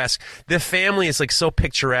picturesque. The family is like so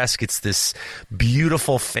picturesque. It's this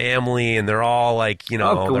beautiful family, and they're all like, they're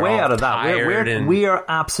way all out of that. We are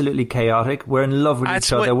absolutely chaotic. We're in love with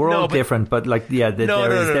each other. We're all different, but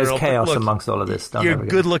there's chaos amongst all of this stuff. You're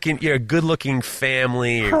a good-looking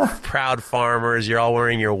family. You're proud farmers. You're all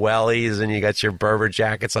wearing your wellies, and you got your Berber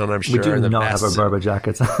jackets on, I'm sure. We do not have our Berber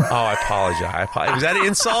jackets. I apologize. Was that an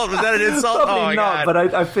insult? Probably not, God.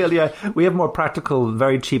 But I feel, we have more practical,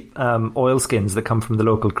 very cheap oilskins that come from the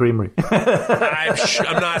local creamery.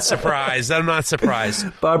 I'm not surprised.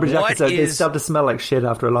 Berber jackets, they start to smell like shit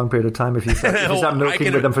after a long period of time if you start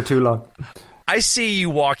milking with them for too long. I see you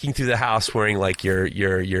walking through the house wearing like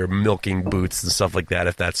your milking boots and stuff like that,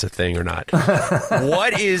 if that's a thing or not.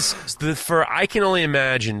 What is I can only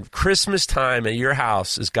imagine Christmas time at your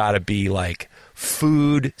house has got to be like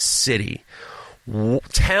Food City.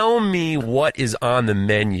 Tell me what is on the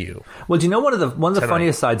menu. Well, do you know one of the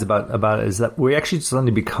funniest sides about it is that we actually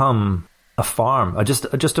suddenly become a farm, just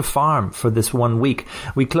a farm for this 1 week.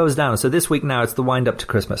 We closed down, so this week now it's the wind up to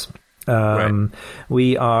Christmas.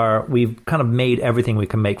 We've kind of made everything we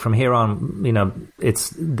can make from here on. It's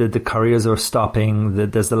the couriers are stopping.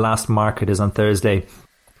 There's the last market is on Thursday.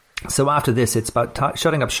 So after this, it's about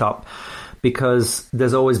shutting up shop. Because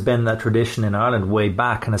there's always been that tradition in Ireland way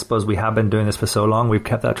back, and I suppose we have been doing this for so long, we've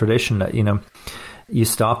kept that tradition that, you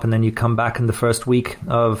stop and then you come back in the first week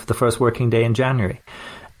of the first working day in January.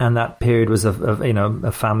 And that period was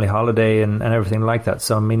a family holiday and everything like that.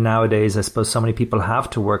 So, I mean, nowadays, I suppose so many people have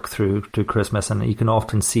to work through Christmas, and you can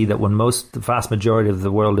often see that when the vast majority of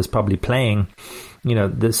the world is probably playing,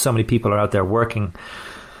 there's so many people are out there working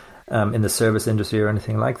in the service industry or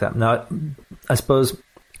anything like that. Now, I suppose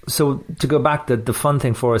So to go back, the fun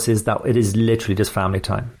thing for us is that it is literally just family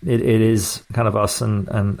time. It is kind of us and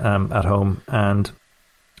at home. And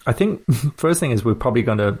I think first thing is we're probably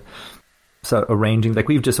going to start arranging, like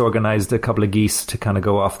we've just organized a couple of geese to kind of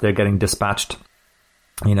go off. They're getting dispatched.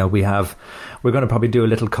 You know, we're going to probably do a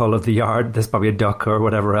little cull of the yard. There's probably a duck or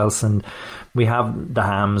whatever else. And we have the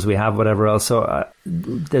hams, we have whatever else. So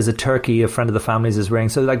there's a turkey, a friend of the family's is rearing.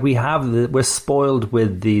 So like we're spoiled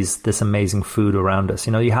with this amazing food around us.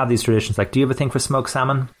 You know, you have these traditions. Like, do you ever think for smoked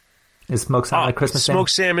salmon? Is smoked salmon a Christmas thing? Smoked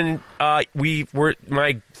salmon,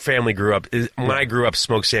 my family grew up, when I grew up,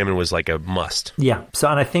 smoked salmon was like a must. Yeah. So,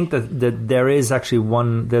 and I think that there is actually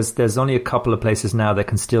there's only a couple of places now that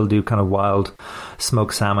can still do kind of wild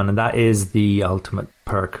smoked salmon, and that is the ultimate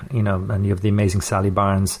perk, you know, and you have the amazing Sally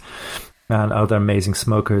Barnes and other amazing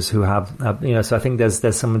smokers who have, you know, so I think there's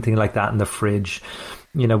something like that in the fridge.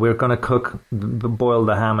 You know, we're going to boil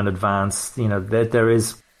the ham in advance. You know, there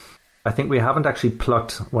is, I think we haven't actually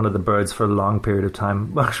plucked one of the birds for a long period of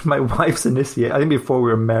time. My wife's initiated, I think before we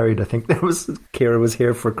were married, I think Kira was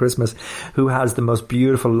here for Christmas, who has the most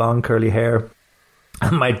beautiful long curly hair.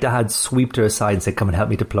 And my dad swept her aside and said, come and help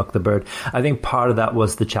me to pluck the bird. I think part of that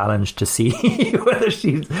was the challenge to see whether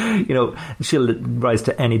she'll rise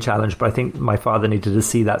to any challenge. But I think my father needed to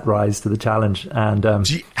see that rise to the challenge. And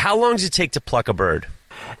how long does it take to pluck a bird?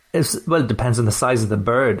 It depends on the size of the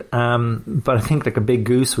bird. But I think like a big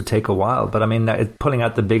goose would take a while. But I mean, pulling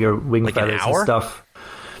out the bigger wing feathers and stuff.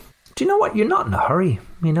 Do you know what? You're not in a hurry,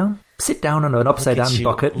 you know? Sit down on an upside down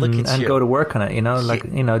bucket and go to work on it, you know? Like,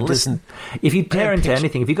 you know, listen, if you tear into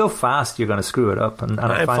anything, if you go fast, you're going to screw it up. And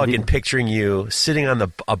I'm fucking picturing you sitting on the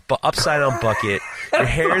upside down bucket, your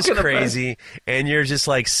hair's crazy, and you're just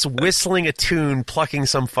like whistling a tune, plucking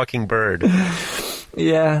some fucking bird.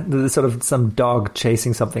 Yeah, there's sort of some dog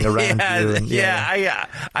chasing something around you. And,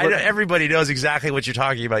 I know, everybody knows exactly what you're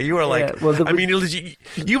talking about. You are like,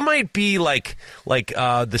 you might be like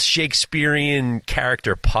the Shakespearean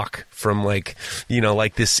character Puck from like, you know,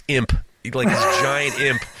 like this imp, like this giant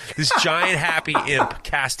imp, this giant happy imp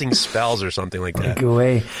casting spells or something like that. Go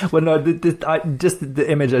away. Well, no, just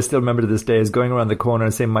the image I still remember to this day is going around the corner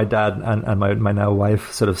and seeing my dad and my now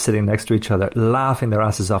wife sort of sitting next to each other, laughing their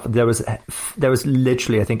asses off. There was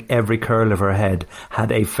literally, I think, every curl of her head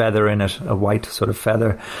had a feather in it, a white sort of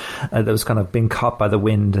feather that was kind of being caught by the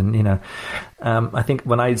wind. And, you know, I think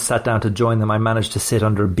when I sat down to join them, I managed to sit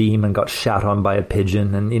under a beam and got shat on by a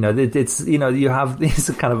pigeon. And, you know, it's, you know, you have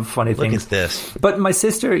these kind of funny things. Look at this. But my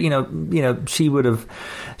sister, you know, she would have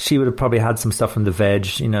probably had some stuff from the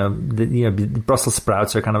veg. You know, Brussels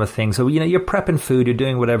sprouts are kind of a thing. So, you know, you're prepping food, you're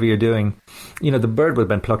doing whatever you're doing. You know, the bird would have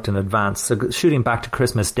been plucked in advance. So shooting back to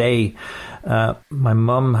Christmas Day, my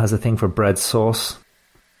mum has a thing for bread sauce.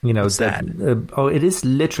 You know, what's that? It is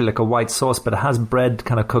literally like a white sauce, but it has bread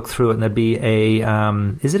kind of cooked through it, and there'd be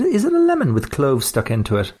is it a lemon with cloves stuck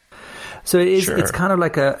into it? So it is. Sure. It's kind of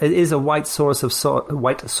like it is a white sauce of sorts.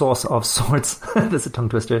 That's a tongue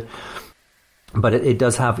twister. But it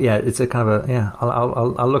does have, it's a kind of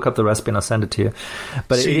I'll look up the recipe and I'll send it to you.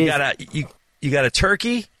 But so you got a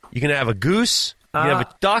turkey. You can have a goose. You have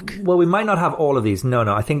a duck? Well, we might not have all of these. No.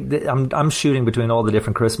 I think I'm shooting between all the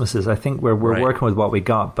different Christmases. I think we're working with what we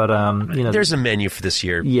got. But you know, there's a menu for this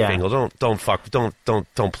year. Yeah, Fingal. Don't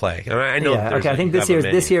play. I know. Yeah. Okay. I think this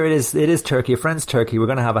year it is turkey. A friend's turkey. We're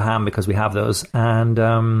going to have a ham because we have those, and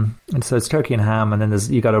so it's turkey and ham, and then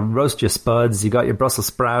you got to roast your spuds. You got your Brussels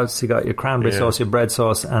sprouts. You got your cranberry sauce, your bread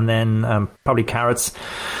sauce, and then probably carrots.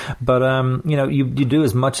 But you know, you do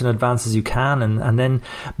as much in advance as you can, and then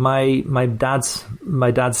my dad's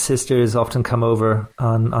sisters often come over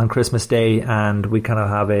on Christmas Day, and we kind of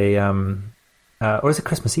have or is it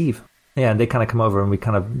Christmas Eve? Yeah, and they kind of come over,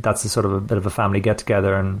 and that's a sort of a bit of a family get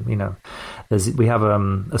together, and you know, we have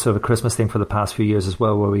a sort of a Christmas thing for the past few years as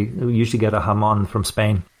well, where we usually get a jamon from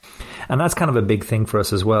Spain. And that's kind of a big thing for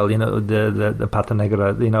us as well. You know, the pata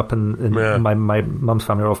negra, you know, up in my mum's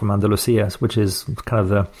family are all from Andalusia, which is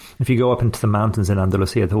kind of if you go up into the mountains in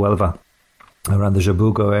Andalusia, the Huelva, around the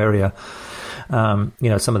Jabugo area, you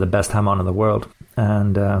know, some of the best jamon in the world.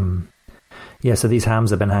 And so these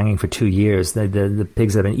hams have been hanging for 2 years. The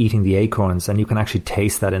pigs have been eating the acorns, and you can actually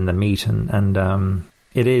taste that in the meat. And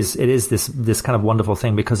it is this kind of wonderful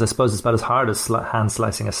thing, because I suppose it's about as hard as hand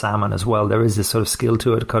slicing a salmon as well. There is this sort of skill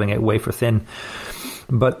to it, cutting it wafer thin.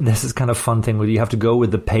 But this is kind of fun thing where you have to go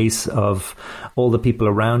with the pace of all the people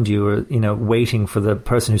around you, or, you know, waiting for the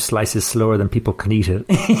person who slices slower than people can eat it.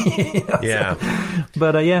 You know, yeah. So,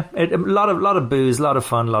 but a lot of booze, a lot of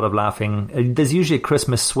fun, a lot of laughing. There's usually a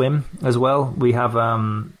Christmas swim as well. We have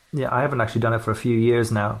Yeah, I haven't actually done it for a few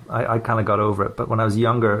years now. I kind of got over it. But when I was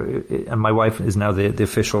younger, and my wife is now the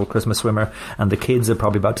official Christmas swimmer, and the kids are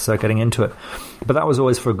probably about to start getting into it. But that was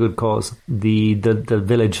always for a good cause. The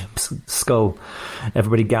village Schull,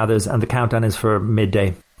 everybody gathers, and the countdown is for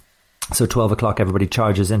midday. So 12 o'clock, everybody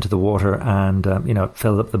charges into the water and,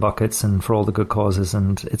 fill up the buckets and for all the good causes.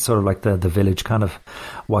 And it's sort of like the village kind of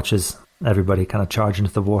watches everybody kind of charge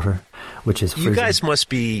into the water, which is freezing. You guys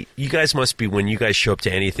must be, when you guys show up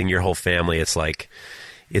to anything, your whole family, it's like,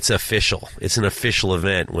 it's official. It's an official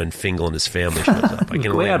event when Fingal and his family shows up. I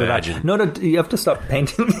can only imagine. No, you have to stop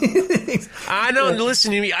painting things. I know.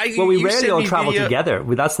 Listen to me. We rarely all travel together.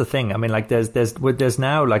 That's the thing. I mean, like, there's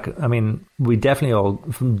now, like, I mean, we definitely all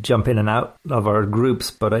jump in and out of our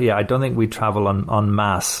groups, but I don't think we travel en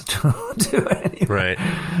masse to anywhere. Right.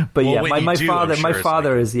 But my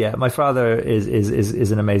father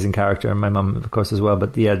is an amazing character, and my mum, of course, as well.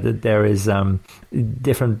 But there is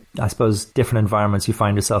different environments you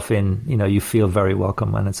find yourself in. You feel very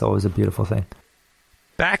welcome, and it's always a beautiful thing.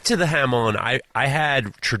 Back to the jamon. I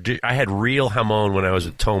had real jamon when I was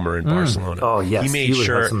with Tomer in Barcelona. Oh yes, he made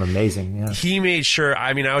sure some amazing. Yeah. He made sure.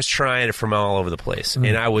 I mean, I was trying it from all over the place,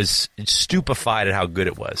 and I was stupefied at how good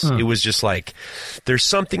it was. It was just like, there's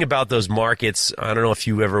something about those markets. I don't know if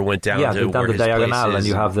you ever went down to down where the his Diagonal, place is. and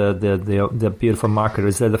you have the beautiful market.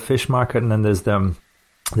 Is there the fish market, and then there's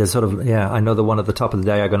sort of I know the one at the top of the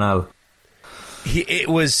Diagonal.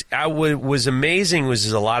 Was amazing.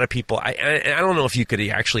 Was a lot of people. I don't know if you could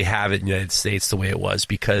actually have it in the United States the way it was,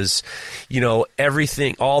 because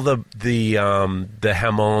everything, all the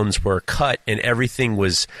jamons were cut, and everything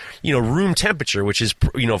was room temperature, which is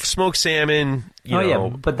smoked salmon.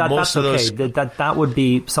 But that's okay. That would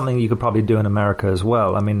be something you could probably do in America as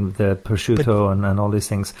well. I mean, the prosciutto and all these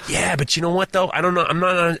things. Yeah, but you know what though? I don't know. I'm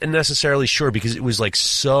not necessarily sure, because it was like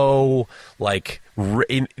so like.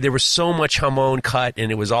 There was so much jamon cut,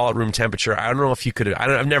 and it was all at room temperature. I don't know if you could.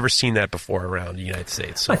 I've never seen that before around the United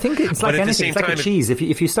States. So. I think it's like anything. It's like a cheese.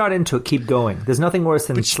 If you start into it, keep going. There's nothing worse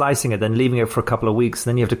than slicing it, then leaving it for a couple of weeks.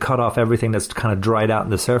 Then you have to cut off everything that's kind of dried out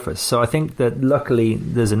in the surface. So I think that luckily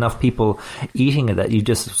there's enough people eating it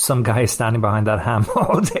that some guy is standing behind that ham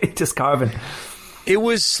all day just carving. It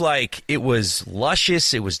was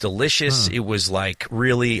luscious. It was delicious. It was like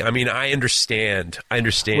really. I mean, I understand. Well,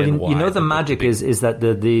 why. The magic is that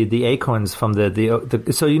the acorns from the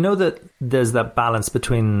so that there's that balance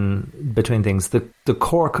between things. The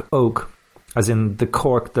cork oak, as in the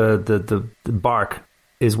cork, the bark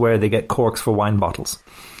is where they get corks for wine bottles.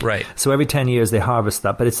 Right. So every 10 years they harvest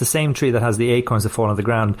that, but it's the same tree that has the acorns that fall on the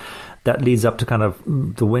ground that leads up to kind of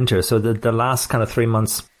the winter. So the last kind of 3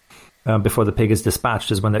 months. Before the pig is dispatched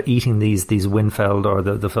is when they're eating these Winfeld or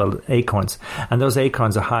the felled acorns. And those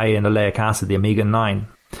acorns are high in oleic acid, the omega-9,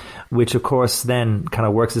 which of course then kind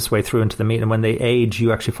of works its way through into the meat. And when they age,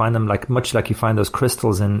 you actually find them much like you find those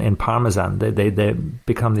crystals in Parmesan. They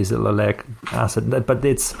become these little oleic acid. But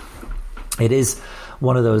it is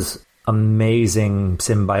one of those amazing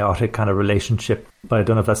symbiotic kind of relationship, but I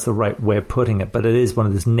don't know if that's the right way of putting it, but it is one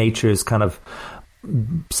of this nature's kind of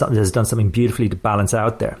something has done something beautifully to balance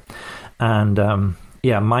out there. And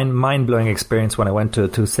mind-blowing experience when I went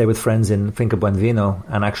to stay with friends in Finca Buenvino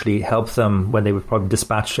and actually help them when they would probably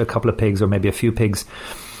dispatch a couple of pigs or maybe a few pigs,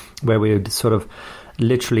 where we would sort of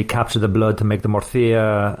literally capture the blood to make the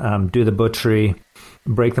morcilla, do the butchery,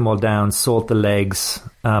 break them all down, salt the legs,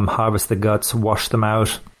 harvest the guts, wash them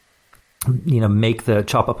out,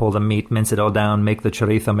 chop up all the meat, mince it all down, make the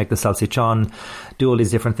chorizo, make the salchichon, do all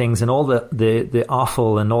these different things, and all the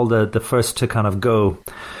offal and all the first to kind of go,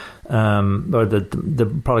 or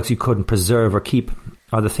the products you couldn't preserve or keep,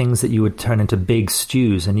 are the things that you would turn into big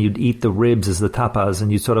stews, and you'd eat the ribs as the tapas,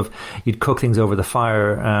 and you'd cook things over the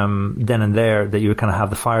fire then and there, that you would kind of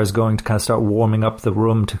have the fires going to kind of start warming up the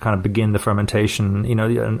room to kind of begin the fermentation,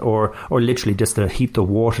 or literally just to heat the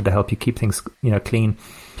water to help you keep things clean.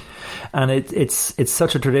 And it's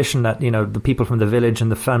such a tradition that the people from the village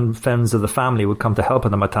and the femmes of the family would come to help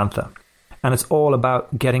at the matanza. And it's all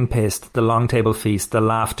about getting pissed, the long table feast, the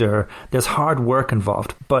laughter. There's hard work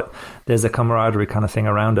involved, but there's a camaraderie kind of thing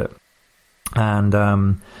around it. And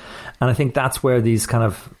I think that's where these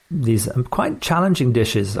quite challenging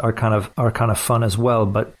dishes are kind of fun as well.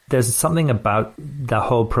 But there's something about the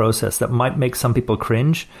whole process that might make some people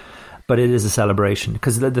cringe, but it is a celebration,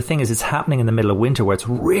 because the thing is, it's happening in the middle of winter where it's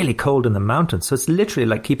really cold in the mountains. So it's literally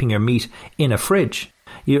like keeping your meat in a fridge.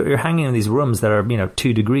 You're hanging in these rooms that are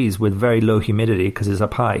 2 degrees with very low humidity because it's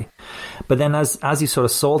up high. But then as you sort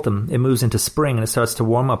of salt them, it moves into spring and it starts to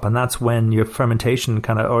warm up, and that's when your fermentation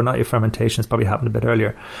it's probably happened a bit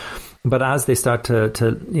earlier. But as they start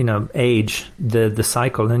to age, the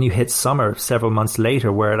cycle, and then you hit summer several months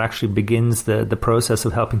later, where it actually begins the process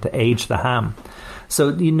of helping to age the ham. So,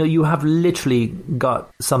 you have literally got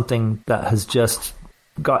something that has just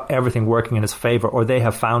got everything working in its favor, or they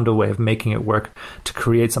have found a way of making it work to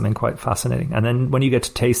create something quite fascinating. And then when you get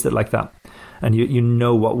to taste it like that, and you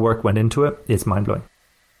know what work went into it, it's mind-blowing.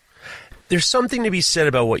 There's something to be said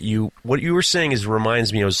about what you were saying.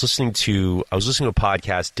 Reminds me. I was listening to a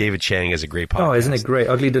podcast. David Chang has a great podcast. Oh, isn't it great?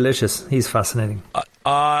 Ugly Delicious. He's fascinating.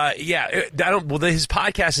 Yeah. His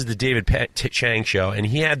podcast is the David Chang Show, and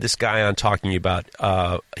he had this guy on talking about.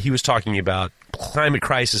 He was talking about climate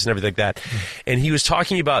crisis and everything like that, and he was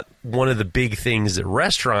talking about one of the big things that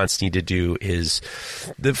restaurants need to do is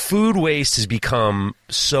the food waste has become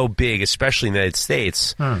so big, especially in the United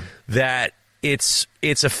States, that it's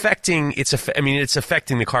affecting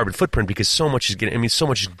the carbon footprint, because so much is so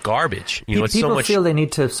much is garbage. People feel they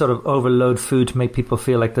need to sort of overload food to make people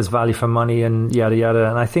feel like there's value for money and yada yada.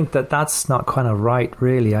 And I think that's not kind of right,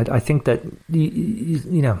 really. I think that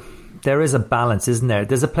there is a balance, isn't there?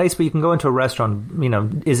 There's a place where you can go into a restaurant.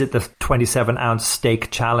 Is it the 27-ounce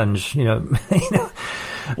steak challenge?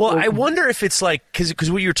 Well, I wonder if it's like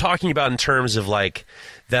because what you're talking about in terms of like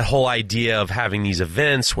that whole idea of having these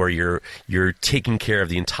events where you're taking care of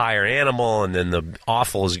the entire animal, and then the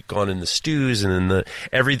offal is gone in the stews, and then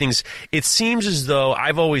everything's. It seems as though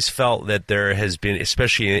I've always felt that there has been,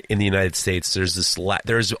 especially in the United States,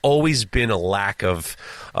 there's always been a lack of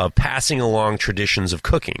passing along traditions of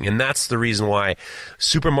cooking, and that's the reason why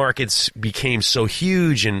supermarkets became so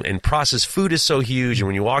huge, and processed food is so huge. And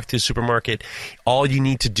when you walk through a supermarket, all you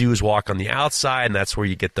need to do is walk on the outside, and that's where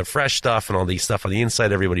you get the fresh stuff, and all the stuff on the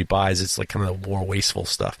inside everybody buys. It's like kind of the more wasteful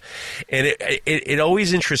stuff. And it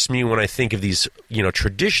always interests me when I think of these,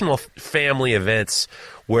 traditional family events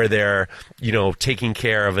where they're, taking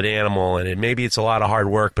care of an animal, and maybe it's a lot of hard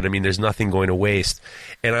work, but I mean, there's nothing going to waste.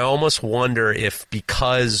 And I almost wonder if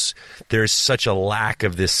because there's such a lack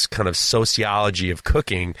of this kind of sociology of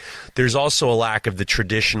cooking, there's also a lack of the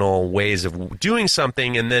traditional ways of doing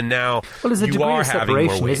something, and then now there's a degree of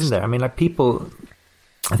separation, isn't there? I mean,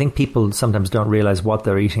 I think people sometimes don't realize what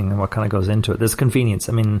they're eating and what kind of goes into it. There's convenience.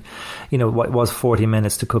 I mean, what was 40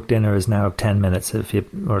 minutes to cook dinner is now 10 minutes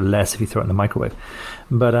or less if you throw it in the microwave.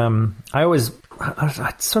 But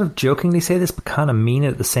I sort of jokingly say this, but kind of mean it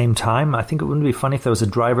at the same time. I think it wouldn't be funny if there was a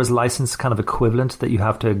driver's license kind of equivalent that you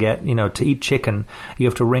have to get, to eat chicken. You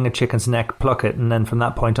have to wring a chicken's neck, pluck it, and then from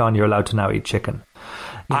that point on, you're allowed to now eat chicken.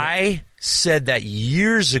 I said that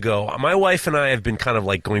years ago. My wife and I have been kind of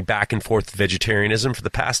like going back and forth with vegetarianism for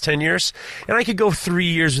the past 10 years. And I could go 3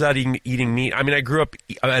 years without eating meat. I mean, I grew up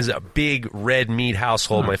as a big red meat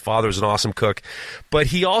household. My father was an awesome cook. But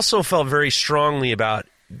he also felt very strongly about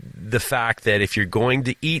the fact that if you're going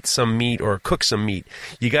to eat some meat or cook some meat,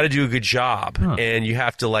 you got to do a good job, and you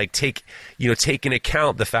have to like take into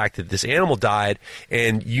account the fact that this animal died,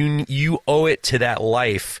 and you owe it to that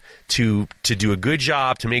life to do a good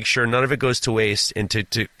job, to make sure none of it goes to waste, and to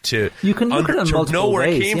you can look at it in multiple know where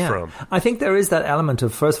ways, it came from. I think there is that element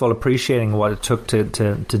of, first of all, appreciating what it took to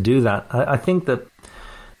do that. I think that,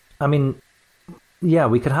 I mean, yeah,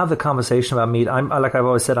 we could have the conversation about meat. Like I've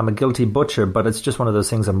always said, I'm a guilty butcher, but it's just one of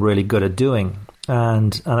those things I'm really good at doing.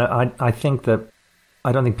 And I think that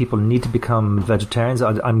I don't think people need to become vegetarians.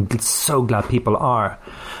 I'm so glad people are.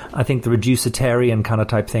 I think the reducitarian kind of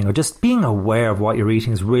type thing, or just being aware of what you're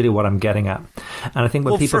eating, is really what I'm getting at. And I think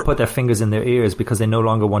when people put their fingers in their ears because they no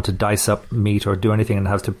longer want to dice up meat or do anything and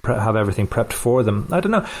have to have everything prepped for them, I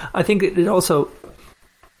don't know. I think it also...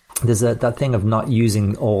 There's that thing of not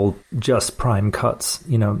using all just prime cuts,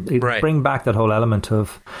 Right. Bring back that whole element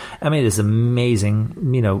of, I mean, it's amazing,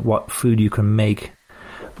 what food you can make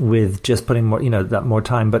with just putting more, that more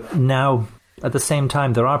time. But now, at the same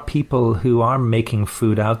time, there are people who are making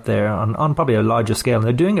food out there on probably a larger scale, and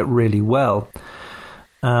they're doing it really well.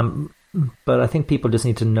 But I think people just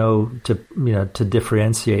need to know to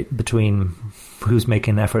differentiate between who's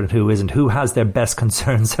making an effort and who isn't, who has their best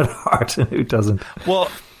concerns at heart and who doesn't.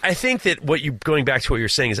 Well, I think that going back to what you're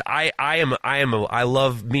saying is I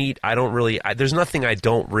love meat. I don't really, there's nothing I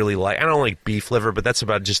don't really like. I don't like beef liver, but that's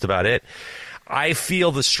just about it. I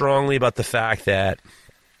feel strongly about the fact that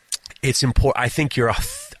it's important. I think you're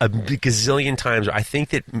a gazillion times. I think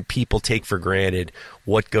that people take for granted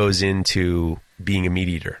what goes into being a meat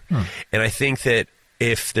eater. And I think that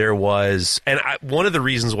if there was, and one of the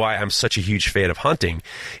reasons why I'm such a huge fan of hunting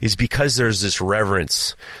is because there's this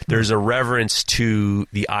reverence. There's a reverence to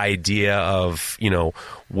the idea of,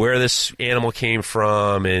 where this animal came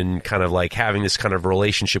from, and kind of like having this kind of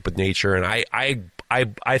relationship with nature. And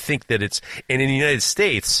I think that and in the United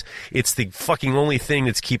States, it's the fucking only thing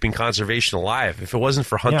that's keeping conservation alive. If it wasn't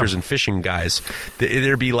for hunters and fishing guys,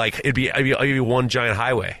 it'd be one giant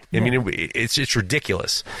highway. I mean, it's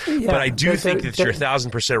ridiculous. Yeah, but I do think that you're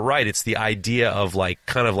 1,000% right. It's the idea of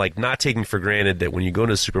kind of not taking for granted that when you go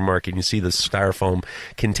to the supermarket and you see the styrofoam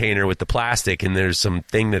container with the plastic and there's some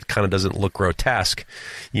thing that kind of doesn't look grotesque.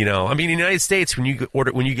 You know, I mean, in the United States, when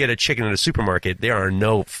you get a chicken at a supermarket, there are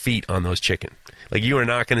no feet on those chicken. Like, you are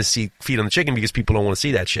not going to see feet on the chicken because people don't want to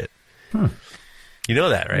see that shit. You know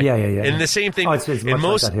that, right? Yeah. And the same thing it's much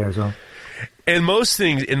like that here as well. And most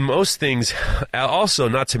things, also,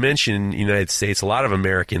 not to mention, United States, a lot of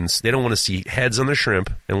Americans, they don't want to see heads on the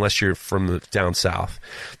shrimp unless you're from the down south.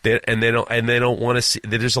 They don't want to see.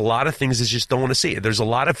 There's a lot of things they just don't want to see. There's a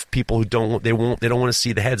lot of people who don't want to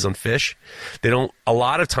see the heads on fish. They don't. A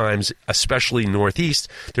lot of times, especially Northeast,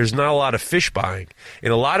 there's not a lot of fish buying,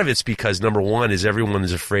 and a lot of it's because number one is everyone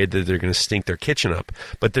is afraid that they're going to stink their kitchen up.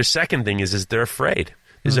 But their second thing is they're afraid.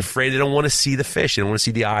 They're afraid. They don't want to see the fish. They don't want to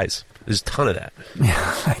see the eyes. There's a ton of that. Yeah,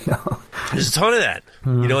 I know. There's a ton of that.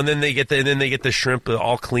 You know, and then they get the shrimp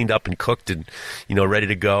all cleaned up and cooked and, you know, ready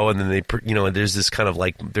to go. And then there's this kind of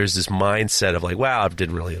there's this mindset of wow, I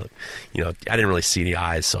didn't really see the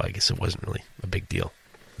eyes, so I guess it wasn't really a big deal.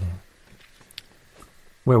 Yeah.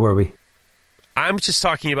 Where were we? I'm just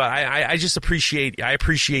talking about. I appreciate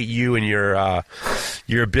you and your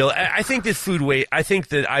ability. I think that food waste.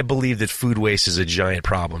 I believe that food waste is a giant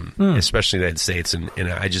problem, especially in the United States. And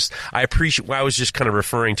I appreciate. I was just kind of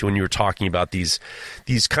referring to when you were talking about these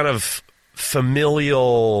kind of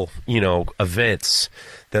familial, events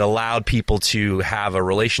that allowed people to have a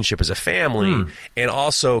relationship as a family and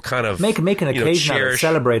also kind of make an occasion out of it,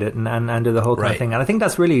 celebrate it and do the whole kind of thing. And I think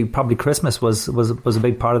that's really probably Christmas was a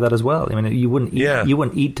big part of that as well. I mean, you wouldn't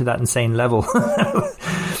eat to that insane level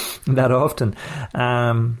that often.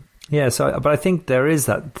 But I think there is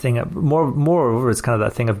that thing. Moreover, it's kind of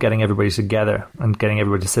that thing of getting everybody together and getting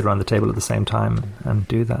everybody to sit around the table at the same time and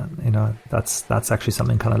do that. You know, that's actually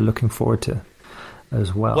something kind of looking forward to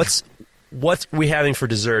as well. What we having for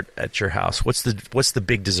dessert at your house? What's the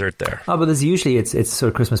big dessert there? Oh, but there's usually it's sort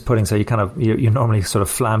of Christmas pudding. So you're normally sort of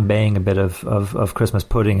flambeing a bit of Christmas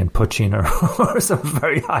pudding and poutine or some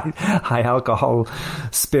very high alcohol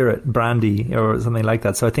spirit, brandy or something like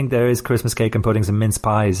that. So I think there is Christmas cake and puddings and mince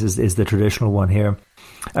pies is the traditional one here.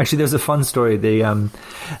 Actually, there's a fun story.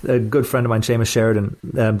 A good friend of mine, Seamus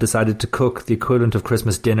Sheridan, decided to cook the equivalent of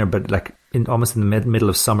Christmas dinner, but almost in the middle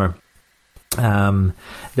of summer.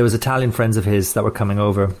 There was Italian friends of his that were coming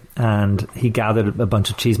over, and he gathered a bunch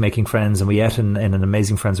of cheese making friends, and we ate in an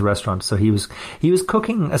amazing friends restaurant. So he was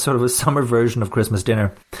cooking a sort of a summer version of Christmas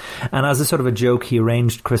dinner, and as a sort of a joke, he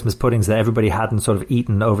arranged Christmas puddings that everybody hadn't sort of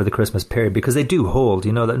eaten over the Christmas period, because they do hold.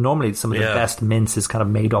 You know that normally some of the best mince is kind of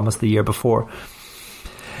made almost the year before,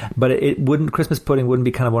 but Christmas pudding wouldn't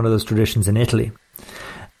be kind of one of those traditions in Italy.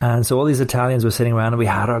 And so all these Italians were sitting around, and we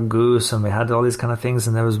had our goose, and we had all these kind of things,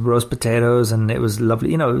 and there was roast potatoes, and it was lovely.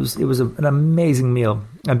 You know, it was an amazing meal.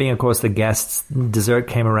 And being, of course, the guests, dessert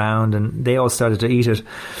came around, and they all started to eat it.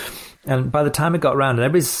 And by the time it got around, and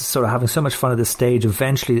everybody's sort of having so much fun at this stage,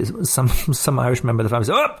 eventually some Irish member of the family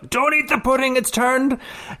said, "Oh, don't eat the pudding, it's turned."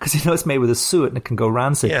 Because, it's made with a suet and it can go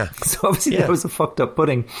rancid. Yeah. So obviously there was a fucked up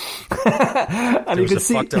pudding. And you could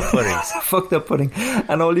see fucked up pudding. A fucked up pudding.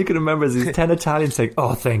 And all you can remember is these 10 Italians saying,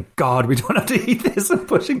 "Oh, thank God, we don't have to eat this," and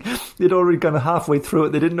pushing. They'd already gone halfway through it.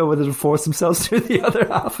 They didn't know whether to force themselves through the other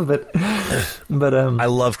half of it. But I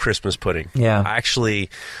love Christmas pudding. Yeah.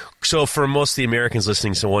 So for most of the Americans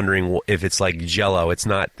listening, so wondering if it's like Jell-O, it's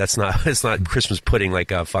not not Christmas pudding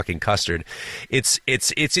like a fucking custard. It's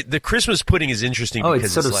the Christmas pudding is interesting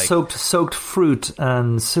because it's sort of soaked fruit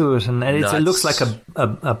and suet, and it looks like a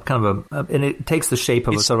kind of and it takes the shape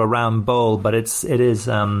of a sort of a round bowl, but it is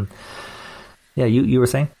you were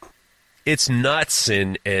saying? It's nuts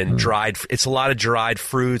and dried. It's a lot of dried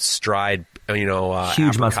fruits, dried.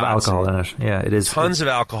 Huge amounts of alcohol in it. Yeah, it is tons of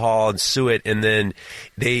alcohol and suet, and then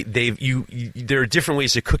there are different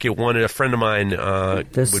ways to cook it. A friend of mine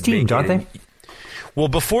they're steamed, aren't they? Well,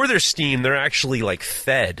 before they're steamed, they're actually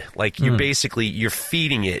fed. You're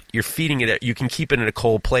feeding it. You're feeding it. You can keep it in a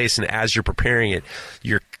cold place, and as you're preparing it,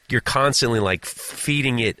 you're constantly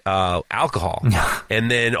feeding it alcohol,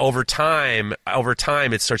 and then over time,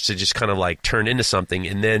 it starts to just kind of turn into something,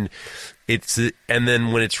 and then. And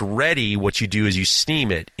then when it's ready, what you do is you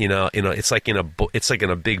steam it. It's like in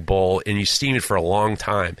a big bowl, and you steam it for a long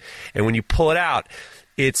time. And when you pull it out,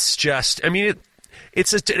 it's just. I mean, it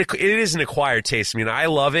is an acquired taste. I mean, I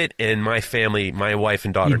love it, and my family, my wife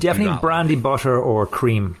and daughter. You definitely need brandy, butter, or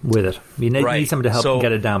cream with it. You need someone to help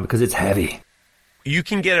get it down because it's heavy. You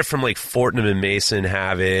can get it from like Fortnum and Mason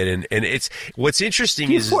have it, and it's what's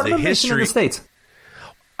interesting is Fortnum the and Mason in history. the States?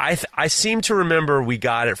 I seem to remember we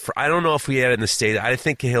got it. I don't know if we had it in the States. I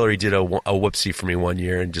think Hillary did a whoopsie for me one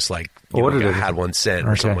year and just like had one sent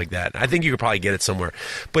or something like that. I think you could probably get it somewhere,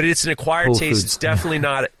 but it's an acquired Whole taste. Foods. It's definitely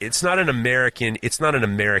not. It's not an American. It's not an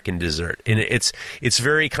American dessert, and it's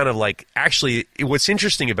very kind of like. Actually, what's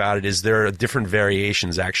interesting about it is there are different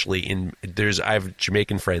variations. Actually, I have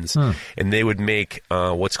Jamaican friends, and they would make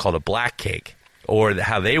what's called a black cake. Or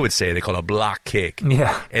how they would say it, they call it a block cake.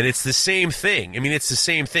 Yeah. And it's the same thing. I mean, it's the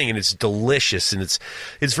same thing, and it's delicious, and it's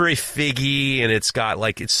very figgy, and it's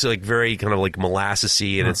like very kind of like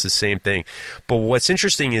molassesy, and it's the same thing. But what's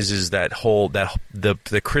interesting is that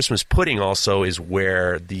the Christmas pudding also is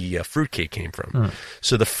where the fruitcake came from.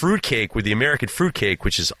 So the fruitcake with the American fruitcake,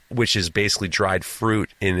 which is basically dried fruit,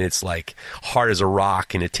 and it's like hard as a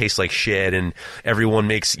rock, and it tastes like shit, and everyone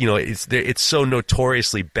makes it's so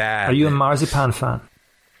notoriously bad. Are you a marzipan fan?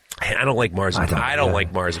 I don't like marzipan. I don't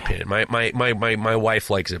like marzipan. My wife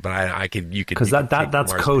likes it, but you could because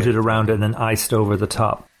that's coated around it and then iced over the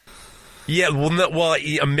top. Yeah,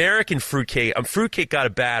 American fruitcake. Fruitcake got a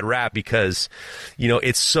bad rap because,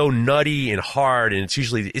 it's so nutty and hard, and it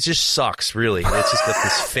just sucks, really. And it's just got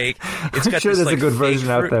this fake. It's got I'm sure this, there's a good version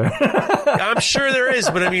out there. I'm sure there is,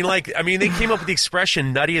 but they came up with the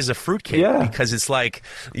expression "nutty as a fruitcake" because it's like,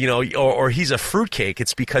 or he's a fruitcake.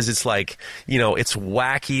 It's because it's like, it's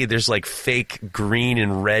wacky. There's like fake green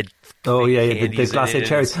and red. Oh yeah, the glacé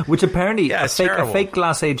cherries, which apparently a fake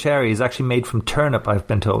glacé cherry is actually made from turnip. I've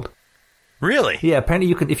been told. Really? Yeah, apparently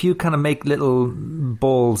you can, if you kind of make little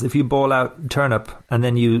balls, if you ball out turnip and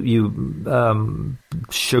then you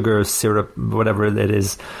sugar, syrup, whatever it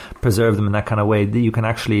is, preserve them in that kind of way, you can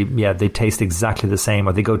actually, they taste exactly the same,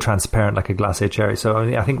 or they go transparent like a glacé cherry. So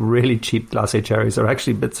I think really cheap glacé cherries are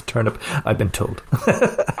actually bits of turnip, I've been told.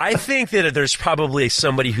 I think that there's probably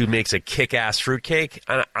somebody who makes a kick-ass fruitcake,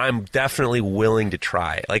 and I'm definitely willing to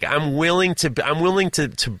try it. Like I'm willing to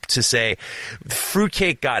say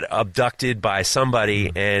fruitcake got abducted by somebody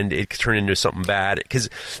and it turned into something bad, because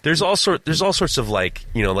there's all sorts of like,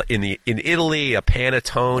 in Italy a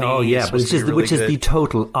panettone. Oh yeah, which is the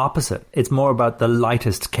total opposite. It's more about the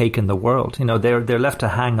lightest cake in the world. They're left to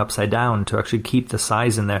hang upside down to actually keep the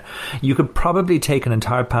size in there. You could probably take an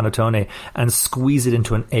entire panettone and squeeze it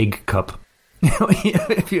into an egg cup.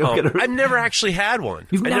 I've never actually had one.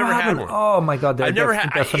 You've never had one? Oh my god,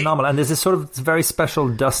 they're phenomenal. And there's this sort of very special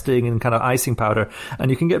dusting and kind of icing powder,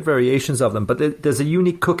 and you can get variations of them. But there's a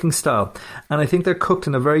unique cooking style, and I think they're cooked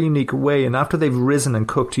in a very unique way. And after they've risen and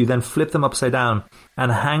cooked, you then flip them upside down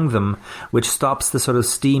and hang them, which stops the sort of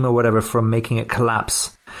steam or whatever from making it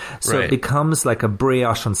collapse. So It becomes like a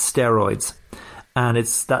brioche on steroids, and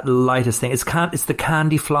it's that lightest thing. It's the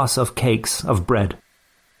candy floss of cakes, of bread.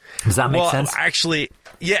 Does that make sense? Actually,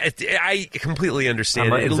 yeah, I completely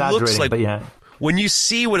understand. It looks like, but yeah. When you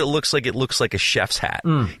see what it looks like a chef's hat.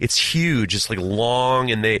 It's huge. It's like long,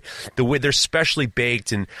 and the way they're specially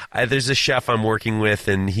baked. And there's a chef I'm working with,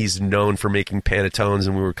 and he's known for making panettones,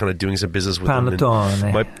 and we were kind of doing some business with him.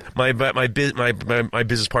 My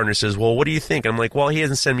business partner says, "Well, what do you think?" I'm like, "Well, he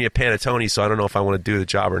hasn't sent me a panettone, so I don't know if I want to do the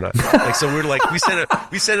job or not." So we're like, we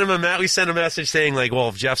sent him a message saying like, "Well,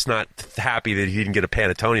 if Jeff's not happy that he didn't get a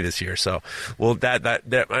panettone this year, so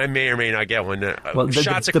that I may or may not get one."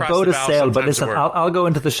 Shots across the boat is sailed, but listen. work. I'll go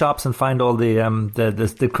into the shops and find all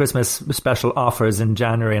the Christmas special offers in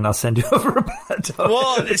January, and I'll send you over a panettone.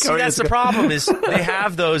 Well, see, that's the problem is they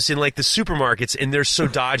have those in like the supermarkets, and they're so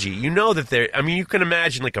dodgy. You know that they're. I mean, you can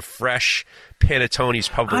imagine like a fresh panettone is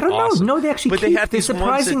probably I don't awesome. know. No, they actually keep. They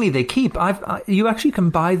surprisingly they keep. You actually can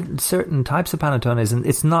buy certain types of panettones, and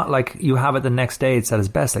it's not like you have it the next day. It's at its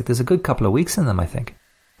best. Like there's a good couple of weeks in them, I think.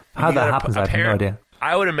 How that happens, I have no idea.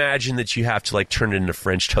 I would imagine that you have to like turn it into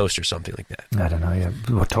French toast or something like that. I don't know. Yeah,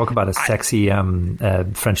 we'll talk about a sexy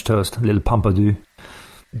French toast, a little pompadour.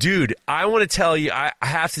 Dude, I want to tell you. I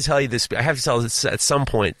have to tell you this. I have to tell this at some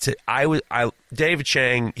point. David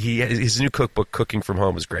Chang. His new cookbook, Cooking from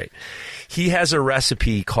Home, is great. He has a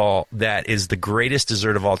recipe that is the greatest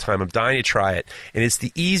dessert of all time. I'm dying to try it, and it's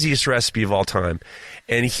the easiest recipe of all time.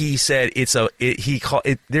 And he said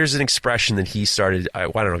there's an expression that he started. I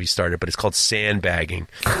don't know if he started, but it's called sandbagging.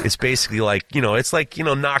 It's basically like it's like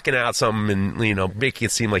knocking out something and making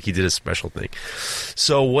it seem like he did a special thing.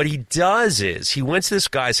 So what he does is he went to this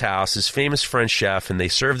guy's house, this famous French chef, and they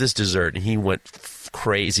served this dessert, and he went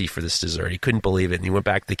crazy for this dessert. He couldn't believe it, and he went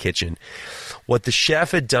back to the kitchen. What the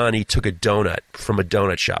chef had done, he took a donut from a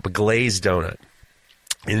donut shop, a glazed donut,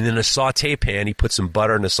 and in a saute pan, he put some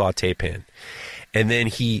butter in a saute pan, and then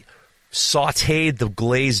he sauteed the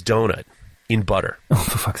glazed donut in butter. Oh,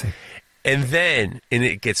 for fuck's sake. And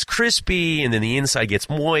it gets crispy, and then the inside gets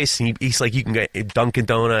moist. And he's like, you can get Dunkin'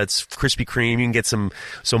 Donuts, Krispy Kreme. You can get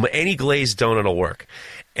so any glazed donut will work.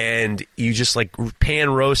 And you just like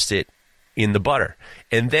pan roast it in the butter,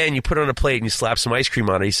 and then you put it on a plate and you slap some ice cream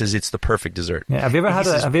on it. He says it's the perfect dessert. Yeah, have you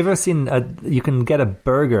ever seen? You can get a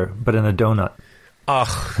burger, but in a donut.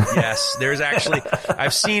 Oh, yes. There's actually,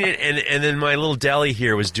 I've seen it, and then my little deli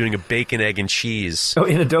here was doing a bacon, egg, and cheese. Oh,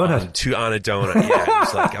 in a donut? On a donut,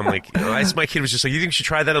 yeah. I'm like, my kid was just like, you think you should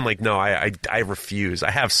try that? I'm like, no, I refuse.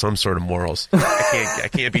 I have some sort of morals. I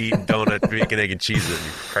can't be eating donut, bacon, egg, and cheese,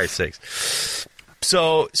 for Christ's sakes.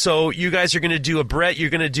 So you guys are going to do a Brett.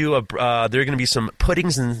 You're going to do there are going to be some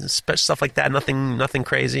puddings and stuff like that. Nothing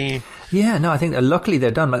crazy. Yeah, no. I think luckily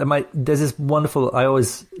they're done. There's this wonderful. I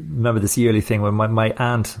always remember this yearly thing where my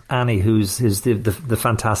aunt Annie, who's the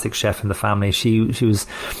fantastic chef in the family. She was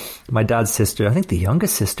my dad's sister. I think the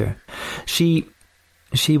youngest sister.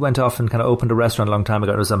 She went off and kind of opened a restaurant a long time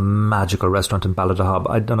ago. It was a magical restaurant in Ballydehob.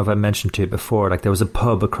 I don't know if I mentioned to you before, like there was a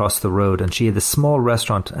pub across the road, and she had this small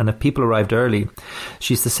restaurant, and if people arrived early,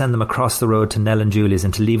 she used to send them across the road to Nell and Julie's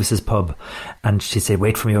and to Levis's pub, and she'd say,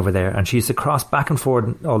 wait for me over there. And she used to cross back and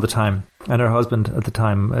forth all the time. And her husband at the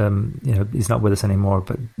time, he's not with us anymore,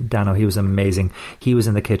 but Dano, he was amazing. He was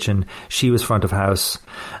in the kitchen. She was front of house.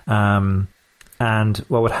 And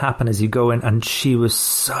what would happen is you go in, and she was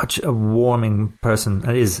such a warming person,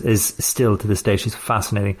 and is still to this day. She's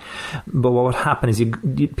fascinating. But what would happen is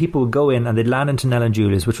people would go in and they'd land into Nell and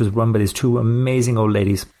Julie's, which was run by these two amazing old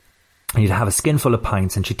ladies. And you'd have a skin full of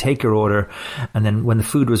pints, and she'd take your order, and then when the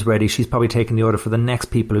food was ready, she's probably taking the order for the next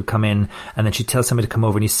people who'd come in, and then she'd tell somebody to come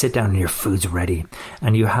over, and you sit down and your food's ready.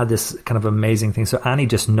 And you had this kind of amazing thing. So Annie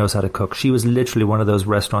just knows how to cook. She was literally one of those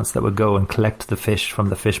restaurants that would go and collect the fish from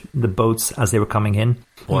the boats as they were coming in.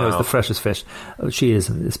 Wow. It was the freshest fish. She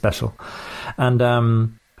is special.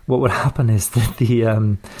 And what would happen is that the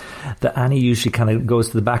Annie usually kind of goes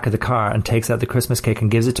to the back of the car and takes out the Christmas cake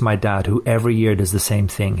and gives it to my dad, who every year does the same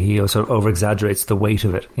thing. He sort of over-exaggerates the weight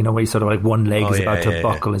of it. You know, where you sort of like one leg is about to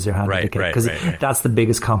buckle as you're handing the cake. Because that's the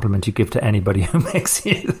biggest compliment you give to anybody who makes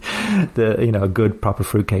you a good, proper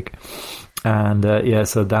fruitcake. And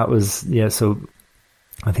so that was, so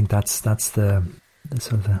I think that's the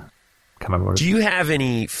sort of the... can't remember what Do you have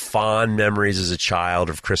any fond memories as a child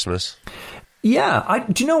of Christmas? Yeah,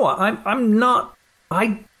 do you know what? I'm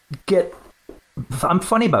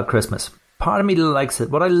funny about Christmas. Part of me likes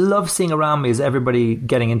it. What I love seeing around me is everybody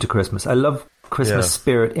getting into Christmas. I love Christmas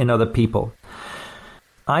spirit in other people.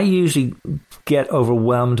 I usually get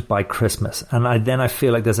overwhelmed by Christmas, and I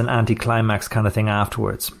feel like there's an anticlimax kind of thing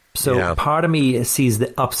afterwards. So part of me sees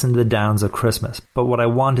the ups and the downs of Christmas, but what I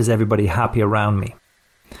want is everybody happy around me.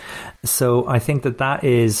 So I think that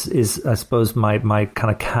is I suppose my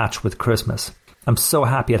kind of catch with Christmas. I'm so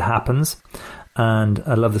happy it happens, and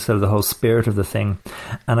I love the whole spirit of the thing.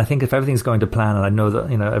 And I think if everything's going to plan, and I know that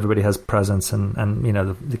everybody has presents and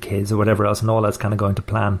the kids or whatever else, and all that's kind of going to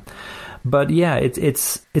plan. But yeah,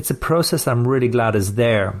 it's a process that I'm really glad is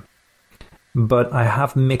there. But I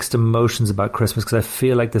have mixed emotions about Christmas because I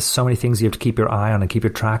feel like there's so many things you have to keep your eye on and keep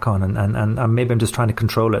your track on, and maybe I'm just trying to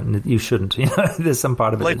control it, and you shouldn't. There's some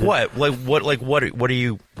part of it. Like what? What are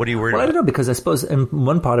you worried about? I don't know, because I suppose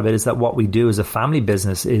one part of it is that what we do as a family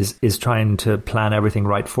business is trying to plan everything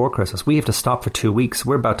right for Christmas. We have to stop for 2 weeks.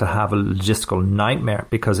 We're about to have a logistical nightmare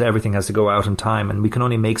because everything has to go out in time, and we can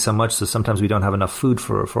only make so much. So sometimes we don't have enough food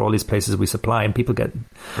for all these places we supply, and people get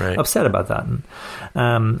upset about that.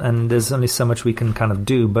 And there's only so much we can kind of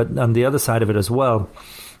do. But on the other side of it as well,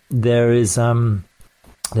 there is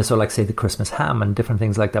there's sort of like, say, the Christmas ham and different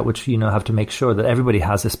things like that, which have to make sure that everybody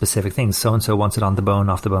has a specific thing. So and so wants it on the bone,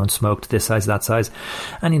 off the bone, smoked, this size, that size.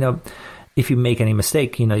 And if you make any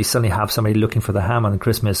mistake, you suddenly have somebody looking for the ham on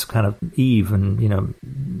Christmas kind of Eve, and you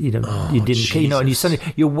didn't, and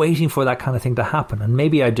you're waiting for that kind of thing to happen. And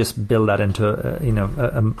maybe I just build that into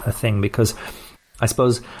a thing, because I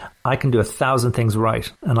suppose I can do 1,000 things right,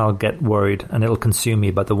 and I'll get worried, and it'll consume me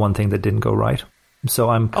about the one thing that didn't go right.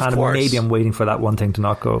 So I'm kind of maybe I'm waiting for that one thing to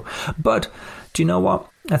not go. But do you know what?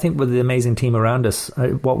 I think with the amazing team around us,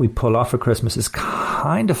 what we pull off for Christmas is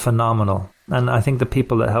kind of phenomenal. And I think the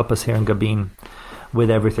people that help us here in Gabin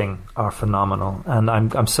with everything are phenomenal. And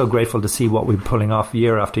I'm so grateful to see what we're pulling off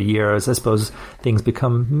year after year, as I suppose things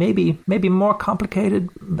become maybe more complicated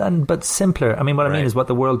but simpler. I mean, what I mean is what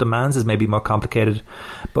the world demands is maybe more complicated,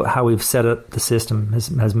 but how we've set up the system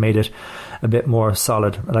has made it a bit more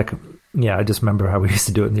solid. Like, yeah, I just remember how we used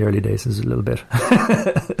to do it in the early days. It was a little bit.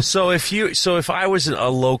 So if I was a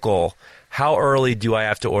local, how early do I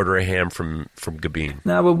have to order a ham from Gabin?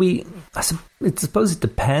 No, well, I suppose it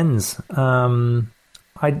depends. I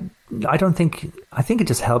think it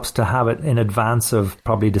just helps to have it in advance of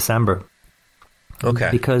probably December. Okay.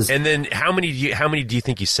 Because, and then how many do you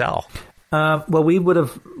think you sell? Well, we would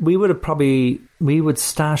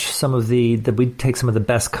stash some of we'd take some of the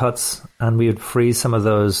best cuts and we would freeze some of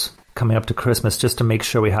those coming up to Christmas just to make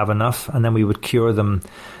sure we have enough, and then we would cure them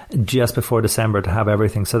just before December to have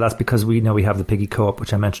everything. So that's because we know we have the Piggy Co-op,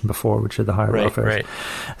 which I mentioned before, which are the higher welfare. Right.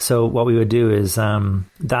 So what we would do is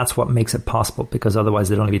that's what makes it possible, because otherwise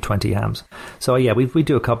there'd only be 20 hams. So yeah, we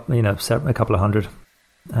do a couple of hundred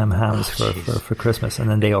hams for Christmas, and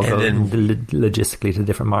then they all go logistically to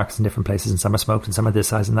different markets in different places, and some are smoked and some are this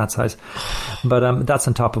size and that size. But that's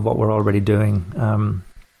on top of what we're already doing.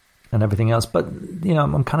 And everything else. But,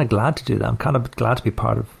 I'm kind of glad to do that. I'm kind of glad to be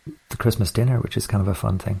part of the Christmas dinner, which is kind of a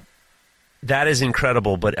fun thing. That is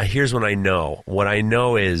incredible. But here's what I know. What I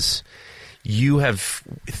know is you have,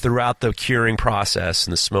 throughout the curing process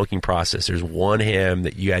and the smoking process, there's one ham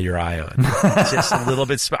that you had your eye on. It's just a little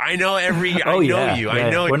bit. I know I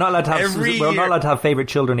know we're not allowed to have favorite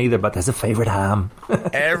children either, but there's a favorite ham.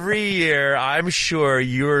 Every year, I'm sure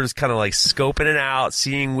you're kind of like scoping it out,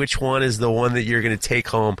 seeing which one is the one that you're going to take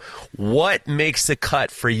home. What makes the cut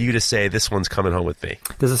for you to say this one's coming home with me?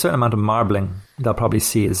 There's a certain amount of marbling they'll probably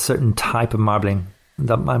see. It's a certain type of marbling.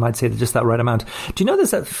 That I might say just that right amount. Do you know there's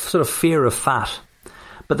that sort of fear of fat?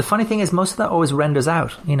 But the funny thing is, most of that always renders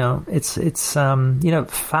out. It's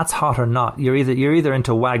fat's hot or not. You're either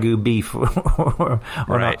into Wagyu beef or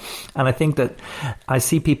right. not. And I think that I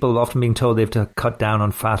see people often being told they have to cut down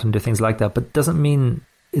on fat and do things like that, but it doesn't mean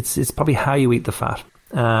it's probably how you eat the fat.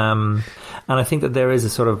 And I think that there is a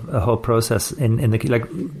sort of a whole process in the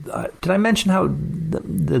did I mention how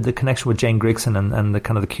the connection with Jane Grigson and the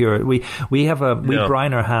kind of the cure? We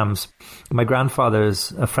brine our hams. A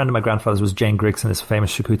friend of my grandfather's was Jane Grigson, this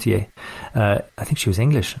famous charcutier. I think she was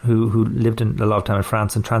English, who lived a lot of time in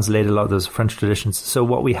France and translated a lot of those French traditions. So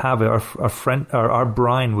what we have, our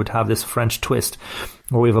brine would have this French twist,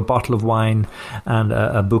 where we have a bottle of wine and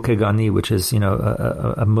a bouquet garni, which is,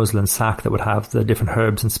 a muslin sack that would have the different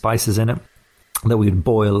herbs and spices in it, that we would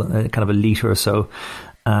boil kind of a litre or so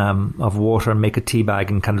of water and make a tea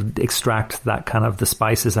bag and kind of extract that kind of the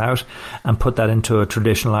spices out and put that into a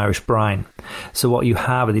traditional Irish brine. So what you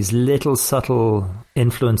have are these little subtle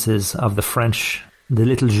influences of the French, the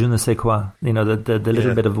little je ne sais quoi, the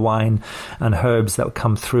little bit of wine and herbs that would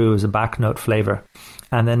come through as a back note flavour.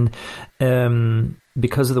 And then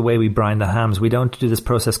because of the way we brine the hams, we don't do this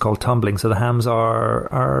process called tumbling. So the hams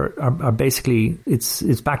are basically, it's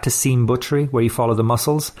back to seam butchery, where you follow the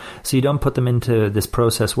muscles. So you don't put them into this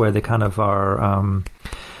process where they kind of are,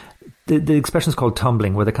 the expression is called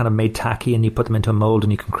tumbling, where they're kind of made tacky and you put them into a mold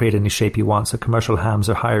and you can create any shape you want. So commercial hams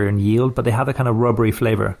are higher in yield, but they have a kind of rubbery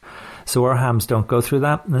flavour. So our hams don't go through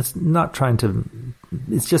that. And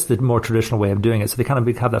it's just the more traditional way of doing it. So they kind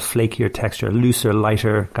of have that flakier texture, looser,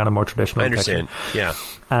 lighter, kind of more traditional texture. I understand, yeah.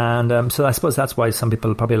 And so I suppose that's why some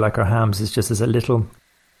people probably like our hams, is just as a little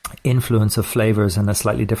influence of flavors and a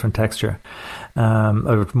slightly different texture,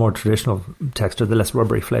 or more traditional texture, the less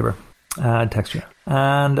rubbery flavor texture.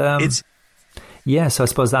 And so I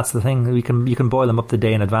suppose that's the thing. You can boil them up the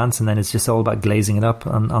day in advance, and then it's just all about glazing it up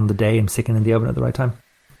on the day and sticking it in the oven at the right time.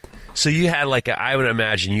 So you had I would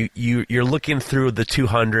imagine you're looking through the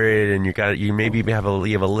 200, and you have a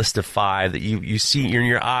list of 5 that you see in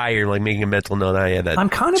your eye. You're like making a mental note. I'm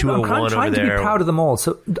trying to be proud of them all.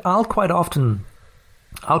 So I'll quite often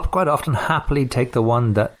happily take the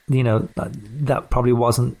one that that probably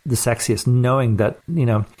wasn't the sexiest, knowing that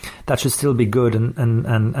that should still be good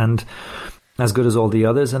and as good as all the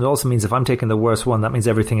others. And it also means if I'm taking the worst one, that means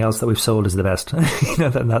everything else that we've sold is the best.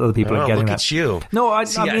 that other people are getting look that. At you. No, I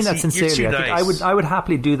mean that sincerely. I think I would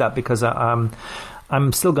happily do that, because I'm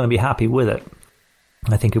still going to be happy with it.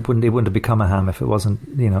 I think it wouldn't have become a ham if it wasn't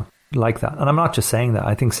like that. And I'm not just saying that.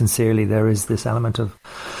 I think sincerely there is this element of,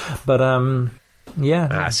 but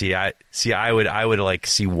yeah. I would like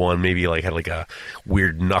see one maybe like had like a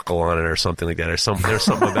weird knuckle on it or something like that, or something. There's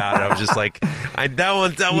something about it. I was just like, you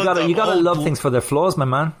gotta love things for their flaws, my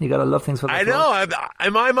man. You gotta love things for their flaws. I know.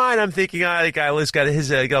 In my mind, I'm thinking, the guy got a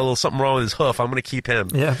little something wrong with his hoof. I'm gonna keep him.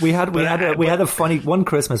 Yeah, we had a funny one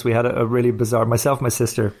Christmas. We had a really bizarre. Myself, my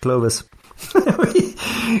sister Clovis,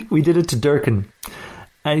 we did it to Durkin.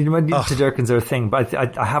 And turduckens are a thing, but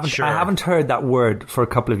I haven't heard that word for a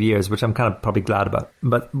couple of years, which I'm kind of probably glad about.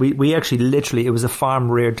 But we actually literally, it was a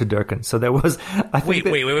farm reared turducken. So there was. Wait.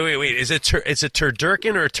 Is it it's a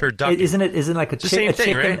turducken or a turducken? Isn't it like a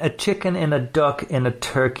chicken, right? A chicken in a duck in a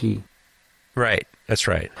turkey? Right. That's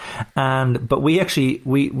right. But we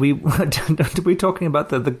we're talking about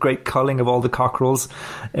the great culling of all the cockerels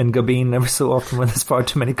in Gabine. Every so often, when there's far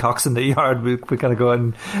too many cocks in the yard, we kind of go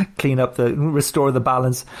and clean up restore the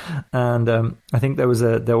balance. And I think there was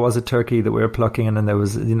a turkey that we were plucking, and then there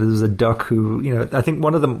was a duck who, I think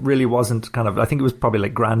one of them really wasn't kind of. I think it was probably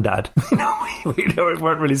like granddad. We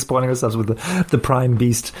weren't really spoiling ourselves with the prime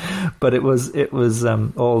beast, but it was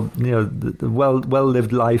all the well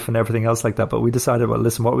lived life and everything else like that. But we decided, well,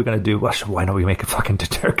 listen, what are we going to do? Well, why don't we make a fucking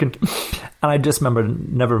turducken? And I just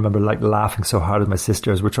never remember like laughing so hard with my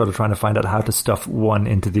sister as we're trying to find out how to stuff one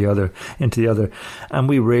into the other. And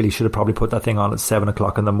we really should have probably put that thing on at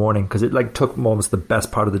 7:00 in the morning, because it like took almost the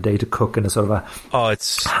best part of the day to cook in a sort of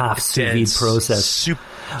it's half sous vide process.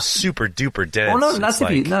 Super duper dense. Oh no, that's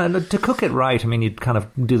to cook it right. I mean, you'd kind of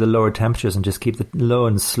do the lower temperatures and just keep it low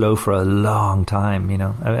and slow for a long time.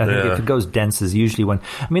 I think if it goes dense is usually when.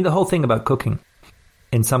 I mean, the whole thing about cooking,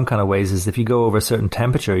 in some kind of ways, is if you go over a certain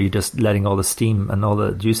temperature, you're just letting all the steam and all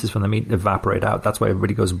the juices from the meat evaporate out. That's why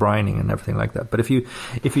everybody goes brining and everything like that. But if you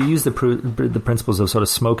use the principles of sort of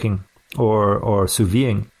smoking or sous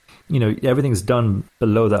videing, everything's done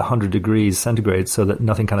below that 100 degrees centigrade so that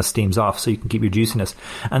nothing kind of steams off, so you can keep your juiciness,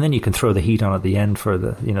 and then you can throw the heat on at the end for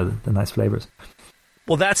the the nice flavors.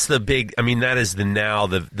 Well, that's the big. I mean, that is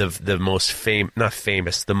the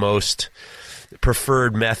most the most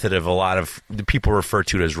preferred method of a lot of the people refer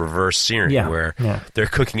to it as reverse searing, where they're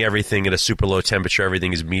cooking everything at a super low temperature.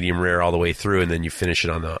 Everything is medium rare all the way through, and then you finish it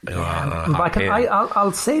on the hot pan.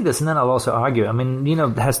 I'll say this, and then I'll also argue. I mean,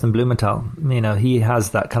 Heston Blumenthal, he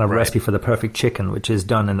has that kind of recipe for the perfect chicken, which is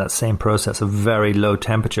done in that same process of very low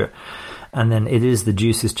temperature. And then it is the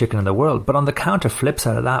juiciest chicken in the world. But on the counter flip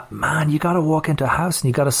side of that, man, you got to walk into a house and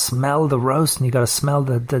you got to smell the roast, and you got to smell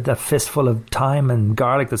the fistful of thyme and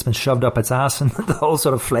garlic that's been shoved up its ass, and the whole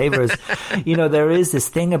sort of flavors. There is this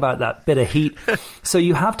thing about that bit of heat. So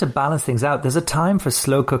you have to balance things out. There's a time for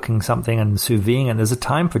slow cooking something and sous videing, and there's a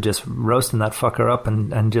time for just roasting that fucker up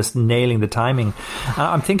and just nailing the timing.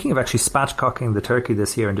 I'm thinking of actually spatchcocking the turkey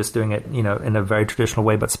this year and just doing it, in a very traditional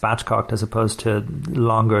way, but spatchcocked as opposed to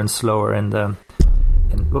longer and slower in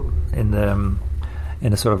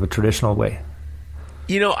a sort of a traditional way.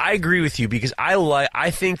 I agree with you, because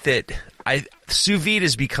I think that sous vide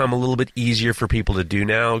has become a little bit easier for people to do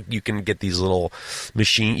now. You can get these little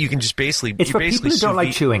machines. You can just basically. It's for people who don't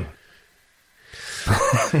like chewing.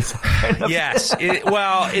 Yes.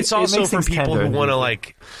 It's also for people who want to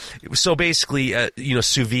like. So basically,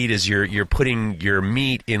 sous vide is you're putting your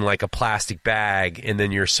meat in like a plastic bag, and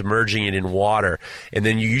then you're submerging it in water, and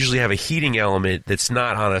then you usually have a heating element that's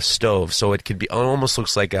not on a stove, so it could be almost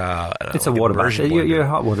looks like it's a water bath. You're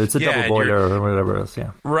hot water. It's a double boiler or whatever else.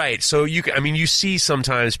 Yeah. Right. So you see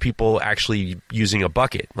sometimes people actually using a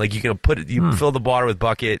bucket. Like you can fill the water with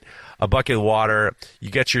a bucket of water.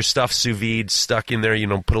 You get your stuff sous vide stuck in there.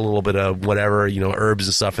 Put a little bit of whatever, herbs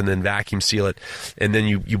and stuff, and then vacuum seal it, and then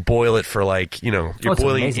you boil it for like, you're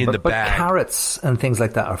boiling amazing, in the bag. But carrots and things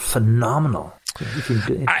like that are phenomenal.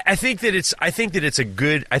 I think that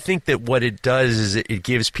what it does is it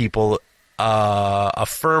gives people a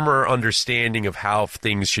firmer understanding of how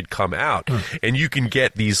things should come out, and you can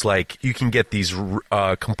get these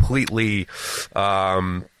completely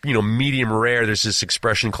medium rare. There's this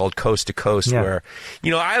expression called coast to coast, where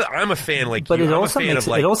I'm a fan. But it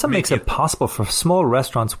also makes it possible for small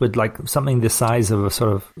restaurants with like something the size of a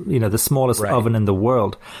sort of the smallest oven in the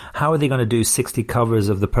world. How are they going to do 60 covers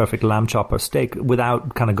of the perfect lamb chop or steak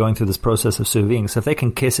without kind of going through this process of sous videing? So if they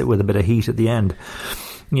can kiss it with a bit of heat at the end.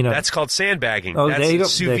 That's called sandbagging. Oh, there you go.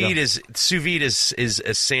 Sous vide is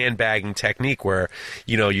a sandbagging technique where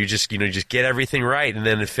you just get everything right and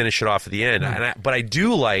then finish it off at the end. But I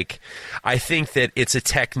think that it's a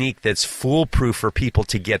technique that's foolproof for people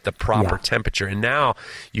to get the proper temperature. And now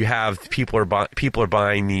you have people are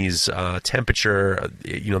buying these temperature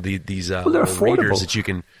these they're affordable. readers that you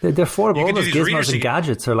can. They're affordable. All those gizmos and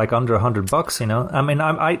gadgets are like under $100. I mean,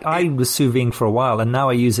 I was sous videing for a while, and now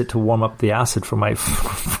I use it to warm up the acid for my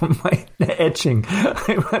etching.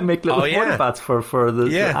 I make little water baths for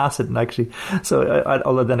the acid, and actually. So,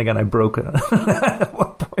 although then again, I broke it. At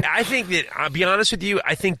one point. I think that, I'll be honest with you,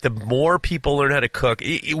 I think the more people learn how to cook,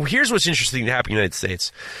 here's what's interesting to happen in the United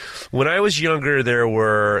States. When I was younger, there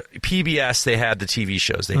were PBS, they had the TV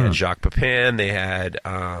shows. They had Jacques Pepin, they had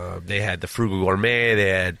the Frugal Gourmet, they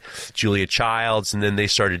had Julia Childs, and then they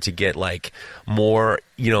started to get like more,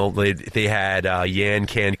 they had Yan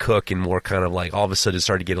Can Cook, and more kind of like all of a sudden it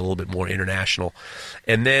started to get a little bit more international.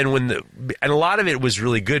 And then and a lot of it was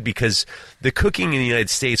really good because the cooking in the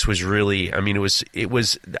United States was really, I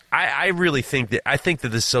really think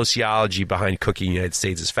that the sociology behind cooking in the United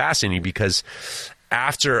States is fascinating because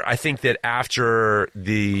after when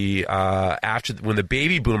the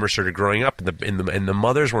baby boomers started growing up and the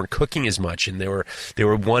mothers weren't cooking as much and they were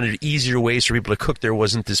wanted easier ways for people to cook, there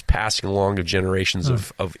wasn't this passing along of generations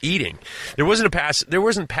of eating. There wasn't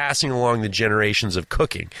passing along the generations of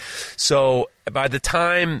cooking. So by the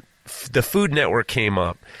time the Food Network came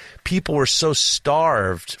up, people were so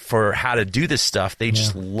starved for how to do this stuff, they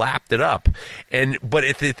just lapped it up. But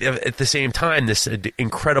at the same time, this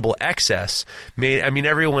incredible excess made,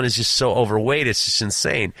 everyone is just so overweight, it's just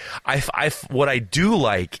insane. What I do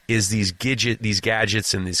like is these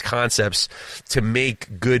gadgets and these concepts to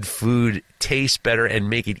make good food taste better and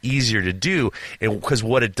make it easier to do. And because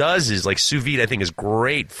what it does is, like, sous vide, I think, is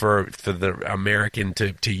great for the American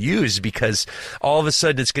to use, because all of a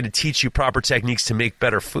sudden it's going to teach you proper techniques to make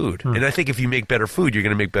better food. And I think if you make better food, you're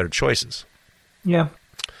going to make better choices. Yeah.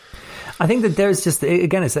 I think that there's just,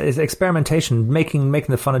 again, it's experimentation, making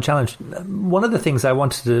the fun a challenge. One of the things I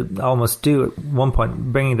wanted to almost do at one point,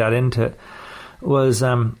 bringing that into it, was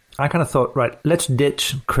I kind of thought, right, let's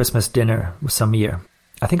ditch Christmas dinner some year.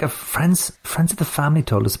 I think our friends of the family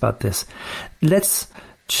told us about this. Let's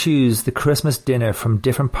choose the Christmas dinner from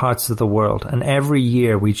different parts of the world, and every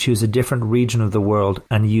year we choose a different region of the world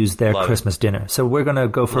and use their Christmas dinner. So we're going to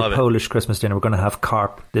go for a Polish Christmas dinner. We're going to have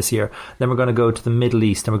carp this year. Then we're going to go to the Middle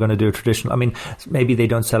East and we're going to do a traditional. Maybe they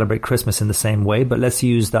don't celebrate Christmas in the same way, but let's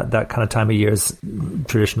use that kind of time of year as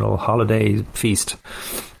traditional holiday feast.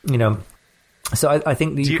 So I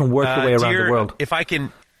think that you can work your way around the world. If I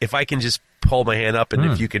can just hold my hand up, and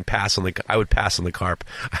if you could pass on I would pass on the carp.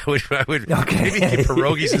 I would okay. Maybe get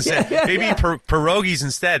pierogies instead. Maybe pierogies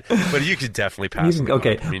instead. But you could definitely pass on the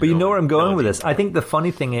carp. But you know where I'm going with this. I think the funny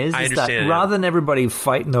thing is that rather than everybody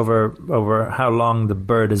fighting over how long the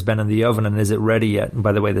bird has been in the oven and is it ready yet. And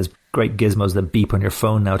by the way, there's great gizmos that beep on your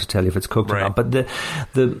phone now to tell you if it's cooked or not. But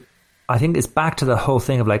I think it's back to the whole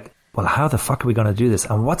thing of like, well, how the fuck are we going to do this?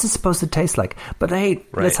 And what's it supposed to taste like? But hey,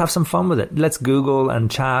 let's have some fun with it. Let's Google and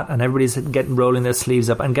chat, and everybody's rolling their sleeves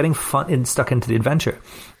up and getting stuck into the adventure.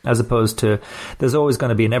 As opposed to, there's always going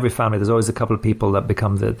to be, in every family, there's always a couple of people that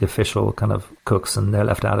become the official kind of cooks, and they're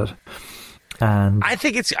left at it. And I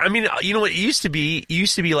think it's, you know what, it used to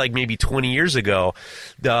be like maybe 20 years ago,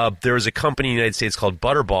 there was a company in the United States called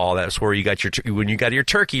Butterball. That's where you got when you got your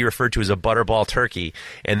turkey referred to as a Butterball turkey,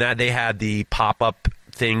 and that they had the pop-up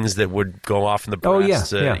things that would go off in the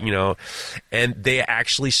breast, and they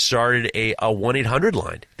actually started a 1-800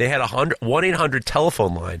 line. They had a 1-800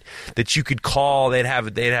 telephone line that you could call. They'd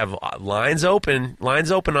have lines open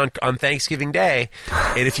on Thanksgiving Day,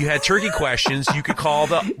 and if you had turkey questions, you could call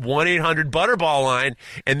the 1-800 Butterball line,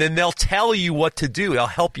 and then they'll tell you what to do. They'll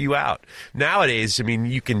help you out. Nowadays,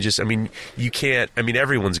 you can just, you can't.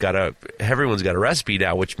 Everyone's got a recipe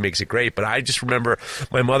now, which makes it great. But I just remember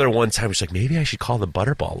my mother one time was like, maybe I should call the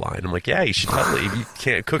Butterball line. I'm like, yeah, you should totally. If you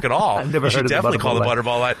can't cook at all, I've never you should heard definitely of call the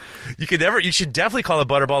Butterball line. You should definitely call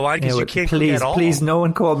the Butterball line because you can't cook at all. Please, no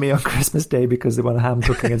one called me on Christmas Day because they want to have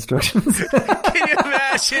cooking instructions. Can you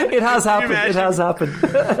imagine? It has happened. It has happened.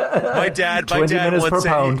 My dad 20 minutes per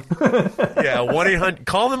pound. Yeah, 1-800.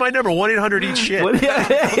 Call them my number. 1-800 eat shit.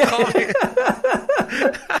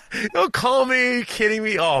 Don't call me. Are you kidding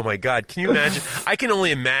me? Oh my God! Can you imagine? I can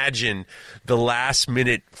only imagine the last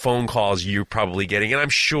minute phone calls you're probably getting, and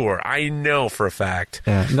I know for a fact.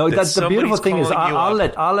 Yeah. No, that's the beautiful thing is I'll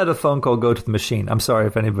let a phone call go to the machine. I'm sorry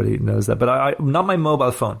if anybody knows that, but I not my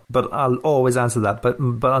mobile phone, but I'll always answer that. But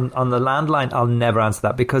on the landline, I'll never answer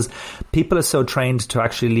that because people are so trained to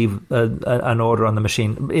actually leave an order on the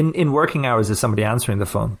machine. In working hours, is somebody answering the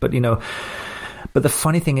phone, but the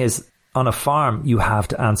funny thing is, on a farm, you have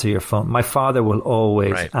to answer your phone. My father will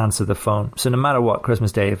always answer the phone. So no matter what,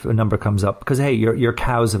 Christmas Day, if a number comes up, because hey, your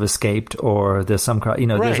cows have escaped, or there's some,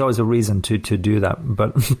 there's always a reason to do that.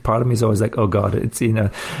 But part of me is always like, oh God, it's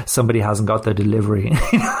somebody hasn't got their delivery.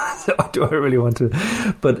 So do I really want to?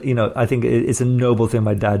 But I think it's a noble thing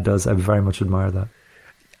my dad does. I very much admire that.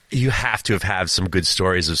 You have to have had some good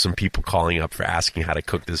stories of some people calling up for asking how to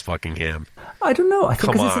cook this fucking ham. I don't know. I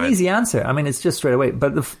think because it's an easy answer. It's just straight away.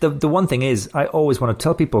 But the one thing is, I always want to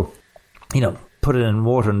tell people, put it in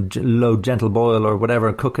water and low gentle boil or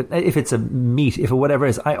whatever, cook it. If it's a meat, if it whatever it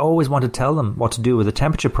is, I always want to tell them what to do with a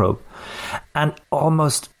temperature probe. And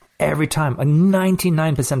almost every time,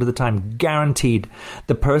 99% of the time, guaranteed,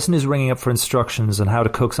 the person who's ringing up for instructions on how to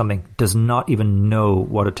cook something does not even know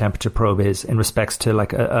what a temperature probe is in respects to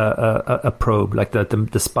like a probe, like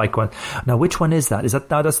the spike one. Now, which one is that?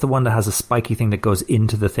 That's the one that has a spiky thing that goes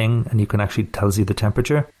into the thing and you can actually tells you the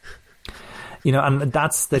temperature? You know, and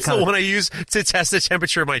that's the kind the of one I use to test the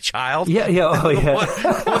temperature of my child. Yeah. Oh, yeah.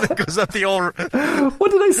 The one that goes up the old.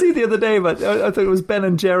 What did I see the other day? But I thought it was Ben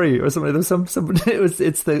and Jerry or something. There's some.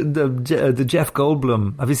 It's the Jeff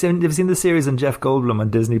Goldblum. Have you seen the series on Jeff Goldblum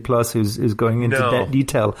on Disney Plus? Who's going into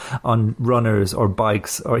detail on runners or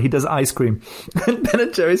bikes, or he does ice cream. And Ben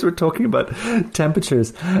and Jerry's were talking about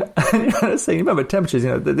temperatures. And I was saying, remember temperatures?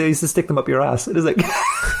 You know, they used to stick them up your ass. It is like.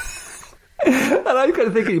 And I kind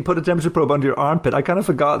of think you put a temperature probe under your armpit. I kind of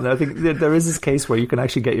forgotten. I think there is this case where you can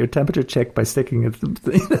actually get your temperature checked by sticking it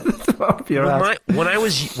up your ass. When I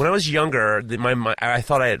was younger, I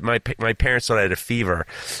thought my parents thought I had a fever,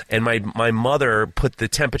 and my mother put the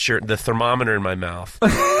thermometer in my mouth,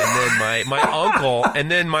 and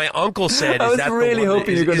then my uncle said, "I was really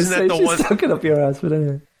hoping you were going to say she stuck it up your ass," but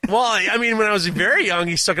anyway. Well, I mean, when I was very young,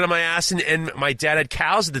 he stuck it on my ass, and my dad had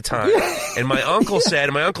cows at the time, and my uncle said,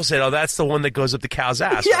 "Oh, that's the one that goes up the cow's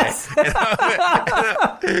ass." Yes. Right?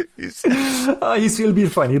 He'll be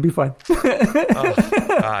fine. He'll be fine. Oh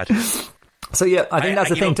God. So yeah, I think that's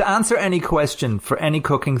the thing. To answer any question for any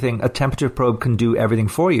cooking thing, a temperature probe can do everything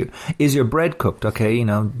for you. Is your bread cooked? Okay, you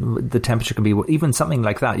know, the temperature can be even something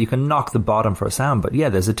like that. You can knock the bottom for a sound, but yeah,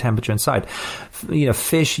 there's a temperature inside. You know,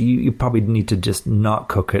 fish, you probably need to just not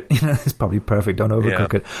cook it. You know, it's probably perfect. Don't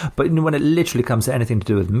overcook it. But when it literally comes to anything to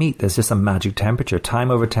do with meat, there's just a magic temperature,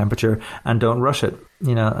 time over temperature, and don't rush it.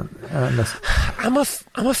 You know, I'm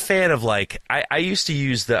a fan of like I used to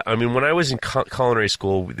use when I was in culinary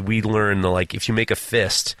school, we learned like if you make a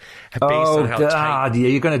fist based on how tight. Yeah,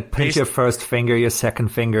 you're going to pinch your first finger, your second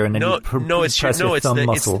finger, and then press your thumb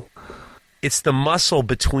muscle. It's the muscle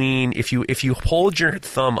between if you hold your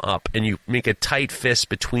thumb up and you make a tight fist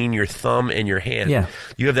between your thumb and your hand,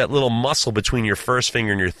 you have that little muscle between your first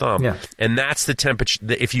finger and your thumb, and that's the temperature.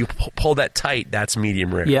 If you pull that tight, that's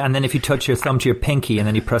medium rare. Yeah, and then if you touch your thumb to your pinky and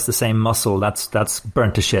then you press the same muscle, that's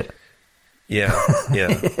burnt to shit. Yeah.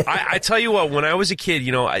 I tell you what, when I was a kid,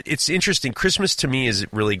 you know, it's interesting. Christmas to me is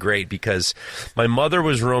really great because my mother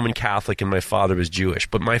was Roman Catholic and my father was Jewish,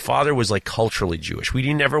 but my father was like culturally Jewish. We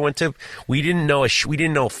didn't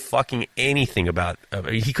know fucking anything about.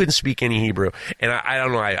 He couldn't speak any Hebrew, and I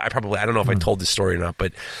don't know. I don't know if I told this story or not,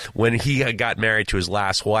 but when he got married to his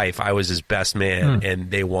last wife, I was his best man,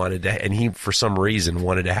 and he for some reason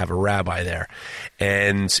wanted to have a rabbi there,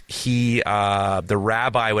 and the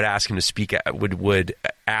rabbi would ask him to speak. Would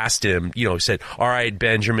asked him, you know, said, "All right,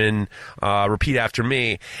 Benjamin, repeat after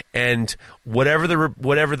me." And whatever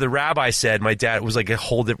the rabbi said, my dad was like,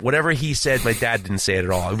 whatever he said, my dad didn't say it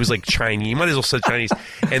at all. It was like Chinese. He might as well say Chinese.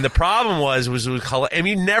 And the problem was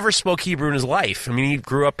he never spoke Hebrew in his life. I mean, he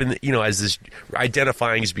grew up as this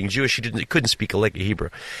identifying as being Jewish. He couldn't speak a lick of Hebrew,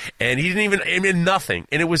 and he didn't even nothing.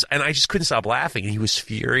 And I just couldn't stop laughing. And he was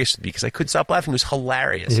furious with me because I couldn't stop laughing. It was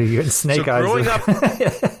hilarious. You're getting snake eyes. Growing up,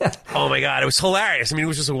 oh my God, it was hilarious. I mean, it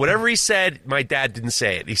was just whatever he said, my dad didn't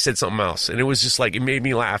say it. He said something else, and it was just like it made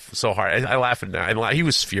me laugh so hard. I laugh at now. He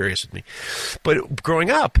was furious with me. But growing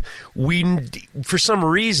up, for some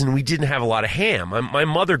reason, we didn't have a lot of ham. My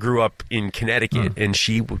mother grew up in Connecticut, and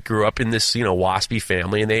she grew up in this, waspy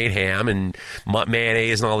family, and they ate ham and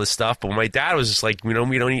mayonnaise and all this stuff. But my dad was just like, we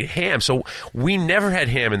don't eat ham. So we never had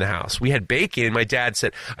ham in the house. We had bacon. My dad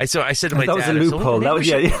said, I said to my dad, that was a loophole. That was,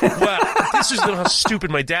 well, this was how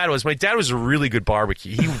stupid my dad was. My dad was a really good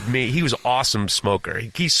barbecue. He was an awesome smoker.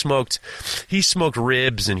 He smoked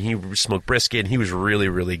ribs and he smoked brisket. And he was really,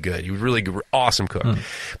 really good. He was really good, awesome cook.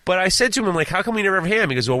 But I said to him, I'm like, how come we never have ham?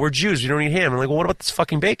 He goes, well, we're Jews. We don't eat ham. I'm like, well, what about this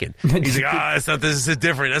fucking bacon? He's like, that's not. This is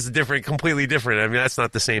different. That's different, completely different. I mean, that's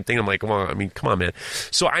not the same thing. I'm like, come on, man.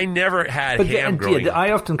 So I never had ham growing up.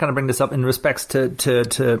 I often kind of bring this up in respects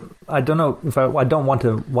to I don't know if I don't want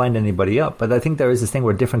to wind anybody up, but I think there is this thing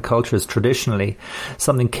where different cultures traditionally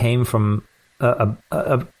something came from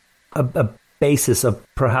a basis of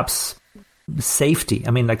perhaps safety.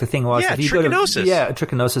 I mean, like the thing was, trichinosis.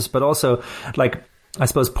 Trichinosis, but also like I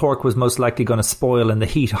suppose pork was most likely going to spoil in the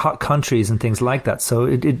heat, hot countries and things like that. So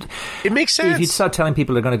it makes sense. If you start telling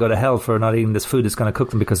people they're going to go to hell for not eating this food, it's going to cook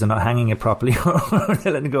them because they're not hanging it properly or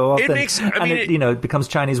they're letting it go off. It becomes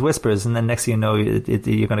Chinese whispers, and then next thing you know,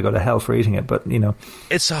 you're going to go to hell for eating it. But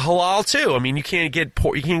it's halal too. I mean, you can't get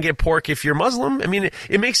pork. You can't get pork if you're Muslim. I mean,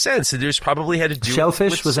 it makes sense. There's probably had to do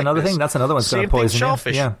shellfish was another thing. That's another one's going to poison you.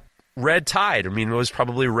 Shellfish. Yeah. Red tide. I mean, it was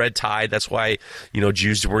probably red tide. That's why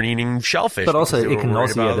Jews weren't eating shellfish. But also, it can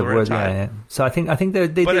also the word. Yeah. So I think they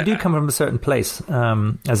do come from a certain place, as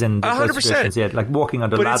in 100%. Yeah, like walking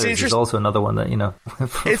under ladders is also another one that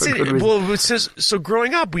So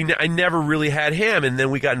growing up, I never really had ham, and then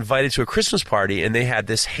we got invited to a Christmas party, and they had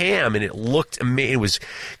this ham, and it looked amazing. It was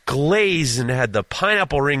glazed and it had the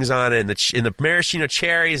pineapple rings on it, and the maraschino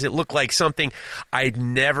cherries. It looked like something I'd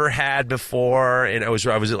never had before, and I was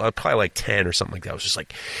probably like 10 or something like that. I was just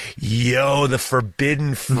like, yo, the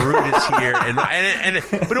forbidden fruit is here.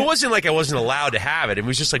 But it wasn't like I wasn't allowed to have it. It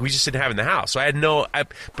was just like we just didn't have it in the house. So I had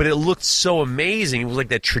but it looked so amazing. It was like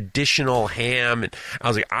that traditional ham. And I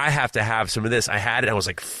was like, I have to have some of this. I had it. And I was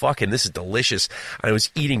like, fucking, this is delicious. And I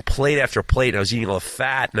was eating plate after plate. And I was eating all the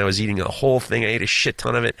fat. And I was eating the whole thing. I ate a shit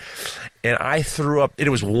ton of it. And I threw up. It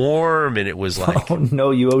was warm, and it was like... Oh,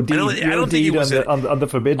 no, you OD'd. I don't think it was on the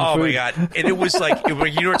forbidden food. Oh, my God. And it was like... you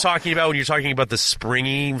know what talking about when you're talking about the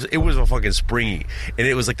springy? It was a fucking springy. And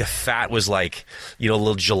it was like the fat was like, a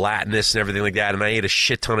little gelatinous and everything like that. And I ate a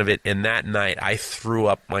shit ton of it. And that night, I threw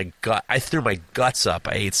up my gut. I threw my guts up.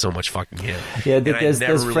 I ate so much fucking ham. Yeah, there's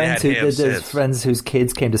friends whose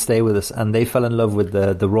kids came to stay with us, and they fell in love with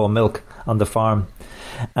the raw milk on the farm.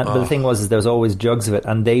 But the thing was, there was always jugs of it,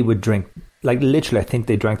 and they would drink, like literally, I think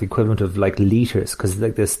they drank the equivalent of like liters, because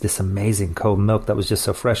like this amazing cold milk that was just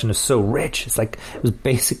so fresh and it was so rich. It's like it was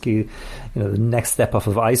basically, the next step off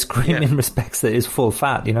of ice cream in respects that is full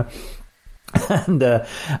fat, And I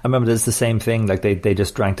remember there's the same thing. Like they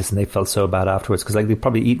just drank this and they felt so bad afterwards because like they'd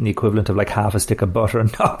probably eaten the equivalent of like half a stick of butter on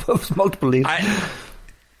top of multiple liters.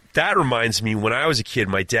 That reminds me, when I was a kid,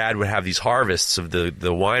 my dad would have these harvests of the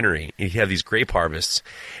winery. He'd have these grape harvests.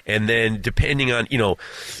 And then depending on,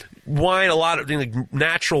 wine, a lot of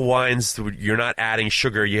natural wines, you're not adding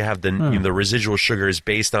sugar. You have the residual sugar is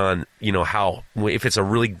based on, how, if it's a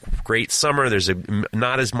really great summer, there's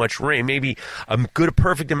not as much rain, maybe a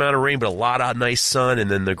perfect amount of rain, but a lot of nice sun.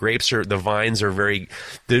 And then the vines are very,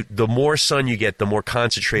 the more sun you get, the more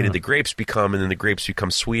concentrated the grapes become. And then the grapes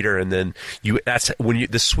become sweeter. And then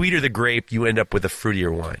the sweeter the grape, you end up with a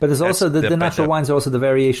fruitier wine. But there's also the natural wines are also the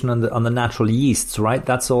variation on the natural yeasts, right?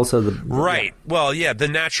 That's also right. Yeah. Well, yeah, the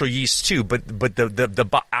natural yeast too, but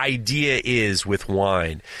the idea is with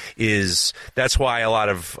wine is that's why a lot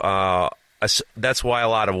of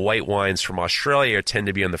white wines from Australia tend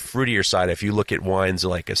to be on the fruitier side. If you look at wines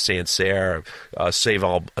like a Sancerre, or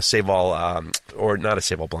not a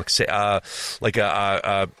Seyval Blanc, like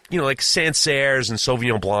Sancerres and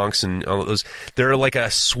Sauvignon Blancs and all those, they're like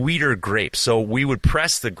a sweeter grape. So we would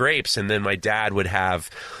press the grapes, and then my dad would have,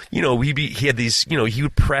 he had these, he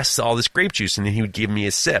would press all this grape juice, and then he would give me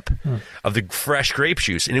a sip of the fresh grape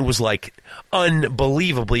juice, and it was like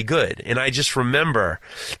unbelievably good. And I just remember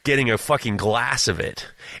getting a fucking glass of it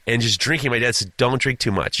and just drinking. My dad said, "Don't drink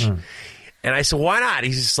too much." And I said, "Why not?"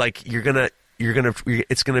 He's just like,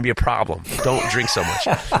 it's gonna be a problem. Don't drink so much.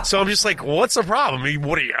 So I'm just like, what's the problem? I mean,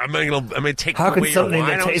 what are you? I'm gonna take How away could something your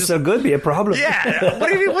wine? that tastes so good be a problem? Yeah. What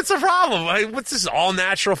do you mean? What's the problem? What's this all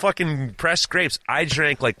natural fucking pressed grapes? I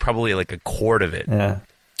drank probably a quart of it. Yeah.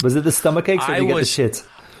 Was it the stomach aches or did you get the shits?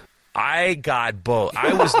 I got both.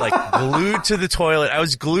 I was glued to the toilet. I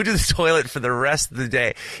was glued to the toilet for the rest of the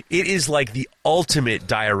day. It is like the ultimate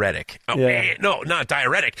diuretic. Oh, man. No, not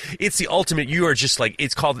diuretic. It's the ultimate. You are just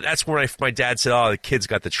it's called, that's where my dad said, "Oh, the kid's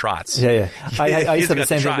got the trots." Yeah. I used to have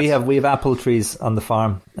the same thing. We have apple trees on the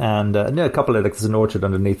farm, and a couple of, there's an orchard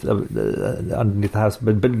underneath the house,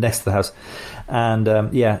 but next to the house. And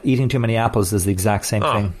eating too many apples is the exact same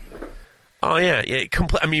thing. Oh yeah.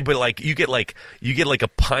 I mean, but you get a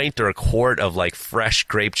pint or a quart of fresh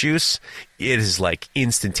grape juice. It is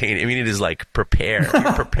instantaneous. I mean, it is prepare.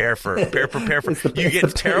 You prepare for. You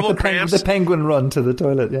get terrible cramps. The penguin run to the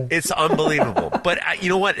toilet. Yeah, it's unbelievable. But you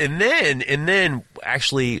know what? And then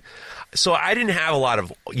actually, so I didn't have a lot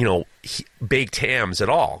of baked hams at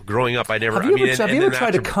all growing up. I never. Have you ever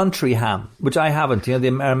tried a country ham? Which I haven't. The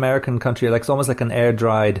American country, it's almost like an air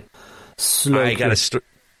dried. Slow. I got to.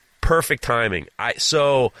 Perfect timing.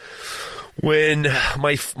 When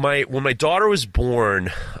my daughter was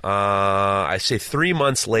born, I say 3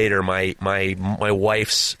 months later, my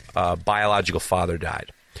wife's biological father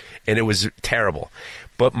died, and it was terrible.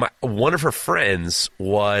 But one of her friends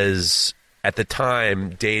was at the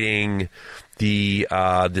time dating the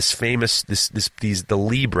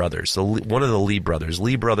Lee brothers, one of the Lee brothers.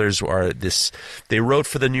 Lee brothers are this. They wrote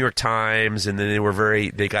for the New York Times, and then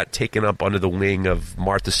they got taken up under the wing of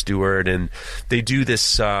Martha Stewart, and they do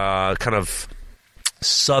this kind of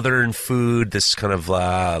Southern food, this kind of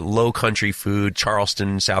low country food,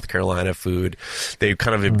 Charleston, South Carolina food. They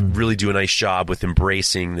kind of really do a nice job with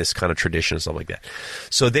embracing this kind of tradition and stuff like that.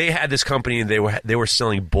 So they had this company, and they were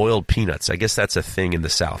selling boiled peanuts. I guess that's a thing in the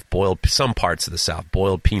South. Some parts of the South,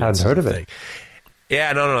 boiled peanuts. I hadn't heard of it.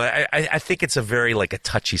 Yeah, no. I think it's a very like a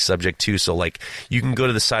touchy subject too. So like you can go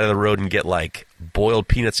to the side of the road and get like boiled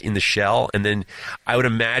peanuts in the shell, and then I would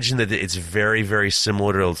imagine that it's very, very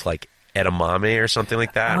similar to like edamame or something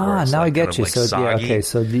like that. Now like I get you. Like so soggy. Yeah, okay.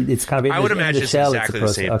 So it's kind of. I would imagine the shell, it's exactly the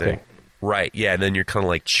same thing. Right? Yeah. And then you're kind of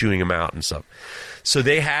like chewing them out and stuff. So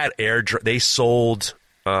they had they sold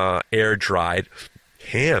air dried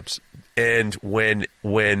hams, and when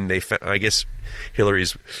they I guess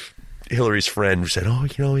Hillary's friend said, "Oh,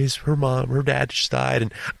 her dad just died,"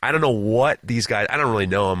 and I don't know what these guys. I don't really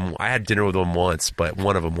know them. I had dinner with them once, but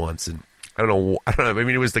one of them once, and I don't know. I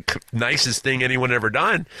mean, it was the nicest thing anyone had ever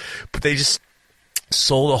done, but they just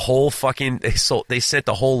sold a whole fucking. They sent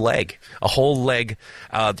a whole leg,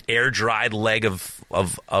 air dried leg of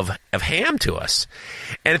ham to us.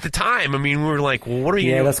 And at the time, I mean, we were like, "Well, what are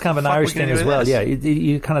you?" Yeah, that's kind of an Irish thing as well. Yeah,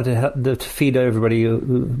 you kind of to feed everybody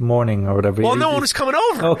morning or whatever. Well, no one was coming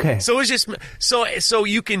over. Okay, so it was just so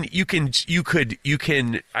you can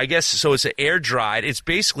I guess so. It's an air dried. It's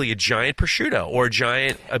basically a giant prosciutto or a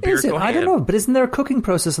giant Iberico ham. I don't know, but isn't there a cooking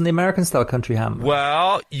process on the American style country ham?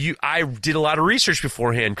 Well, I did a lot of research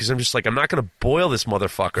beforehand because I'm just like, I'm not going to boil this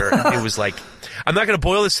motherfucker. It was like, I'm not going to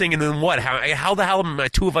boil this thing, and then what? How the hell am the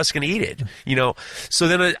two of us going to eat it? So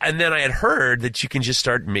then I had heard that you can just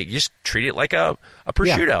just treat it like a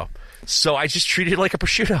prosciutto. Yeah. So I just treated it like a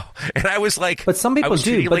prosciutto, and I was like, but some people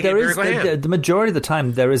do. But there is the majority of the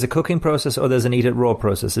time there is a cooking process or there's an eat it raw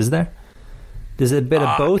process. Is there? There's a bit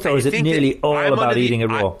of both, or is it nearly all about eating it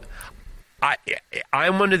raw?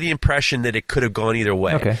 I'm under the impression that it could have gone either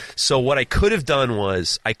way. Okay. So what I could have done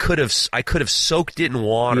was I could have soaked it in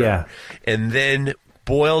water and then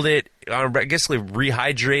boiled it. I guess like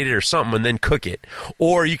rehydrate it or something and then cook it.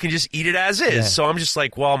 Or you can just eat it as is. Yeah. So I'm just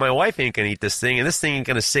like, well, my wife ain't going to eat this thing, and this thing ain't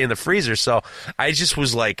going to stay in the freezer. So I just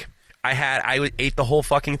was like, I ate the whole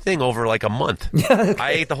fucking thing over like a month. Okay.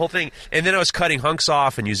 I ate the whole thing, and then I was cutting hunks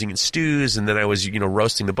off and using it in stews, and then I was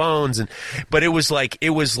roasting the bones, but it was like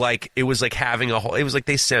having a whole. It was like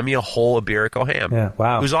they sent me a whole Iberico ham. Yeah,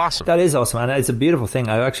 wow, it was awesome. That is awesome, and it's a beautiful thing.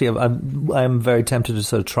 I'm very tempted to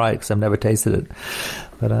sort of try it because I've never tasted it,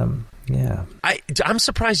 but yeah. I'm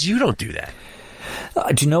surprised you don't do that.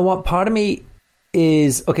 Do you know what? Part of me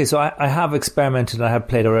is okay. So I have experimented and I have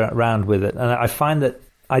played around with it, and I find that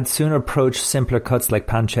I'd sooner approach simpler cuts like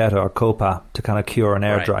pancetta or copa to kind of cure and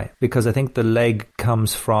air dry, because I think the leg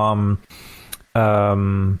comes from.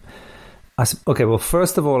 Well,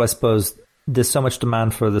 first of all, I suppose there's so much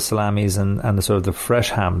demand for the salamis and the sort of the fresh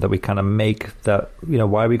ham that we kind of make that,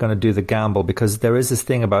 why are we going to do the gamble? Because there is this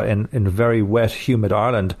thing about in very wet, humid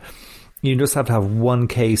Ireland, you just have to have one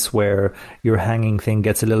case where your hanging thing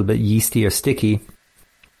gets a little bit yeasty or sticky,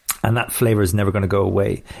 and that flavor is never going to go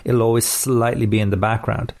away. It'll always slightly be in the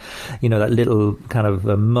background, that little kind of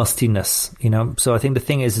mustiness, So I think the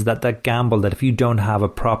thing is that gamble that if you don't have a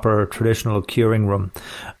proper traditional curing room,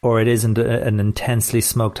 or it isn't an intensely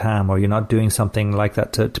smoked ham, or you're not doing something like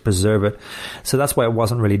that to preserve it. So that's why it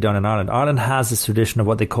wasn't really done in Ireland. Ireland has this tradition of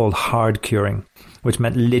what they call hard curing, which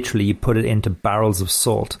meant literally you put it into barrels of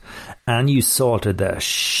salt and you salted the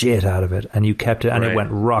shit out of it, and you kept it, and it went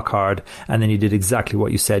rock hard. And then you did exactly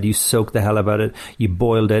what you said. You soaked the hell about it. You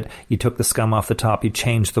boiled it. You took the scum off the top. You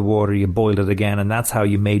changed the water. You boiled it again. And that's how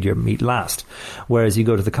you made your meat last. Whereas you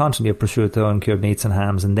go to the continent, you have prosciutto and cured meats and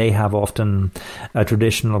hams, and they have often a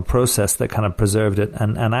traditional process that kind of preserved it.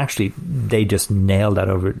 And actually, they just nailed that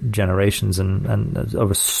over generations and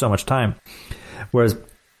over so much time. Whereas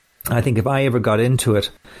I think if I ever got into it,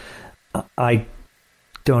 I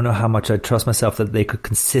don't know how much I trust myself that they could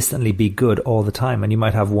consistently be good all the time. And you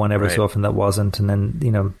might have one every so often that wasn't. And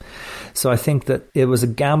then, so I think that it was a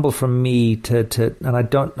gamble for me and I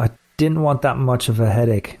didn't want that much of a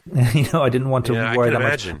headache. I didn't want to worry that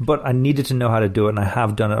much, but I needed to know how to do it. And I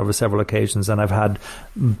have done it over several occasions, and I've had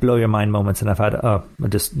blow your mind moments, and I've had, I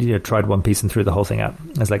just tried one piece and threw the whole thing out.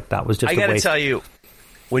 I was like, that was just a waste. I got to tell you,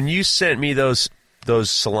 when you sent me those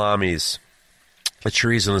salamis, the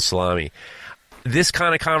chorizo and the salami, this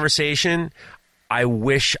kind of conversation, I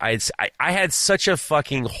wish I had such a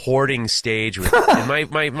fucking hoarding stage with it. And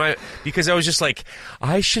my because I was just like,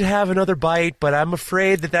 I should have another bite, but I'm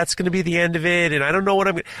afraid that that's going to be the end of it, and I don't know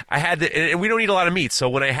what I had to, and we don't eat a lot of meat, so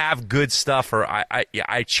when I have good stuff, or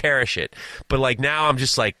I cherish it. But like now, I'm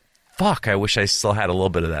just like, fuck, I wish I still had a little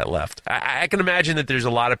bit of that left. I can imagine that there's a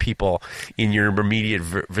lot of people in your immediate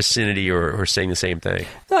vicinity who are saying the same thing.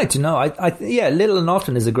 I like to know. Yeah, little and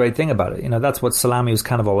often is a great thing about it. You know, that's what salami was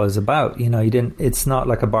kind of always about. You know, it's not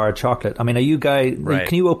like a bar of chocolate. I mean, are you Right.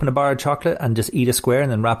 Can you open a bar of chocolate and just eat a square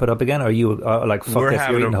and then wrap it up again? Or are you like, fuck this,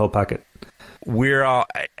 you're eating the whole packet? We're all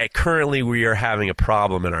currently we are having a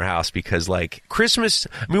problem in our house because like Christmas.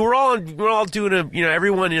 I mean, we're all doing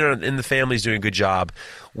everyone in the family's doing a good job.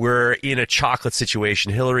 We're in a chocolate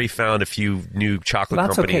situation. Hillary found a few new chocolate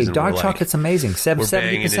That's companies. okay. Dark chocolate's amazing.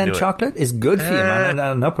 70% chocolate is good for you, man,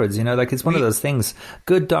 and upwards. You know, like it's one of those things.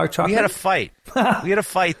 Good dark chocolate. We had a fight. we had a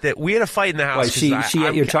fight in the house. Why, she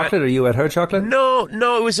ate your chocolate, or you ate her chocolate? No,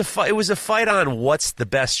 it was a fight. It was a fight on what's the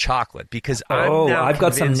best chocolate because I've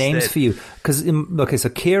got some names for you. Because okay, so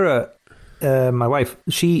Kira. My wife,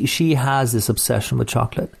 she has this obsession with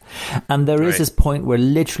chocolate, and there is this point where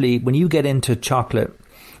literally, when you get into chocolate,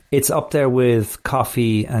 it's up there with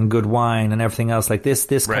coffee and good wine and everything else. Like this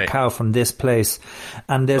cacao from this place,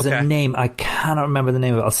 and there's a name, I cannot remember the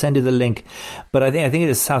name of it. I'll send you the link, but I think it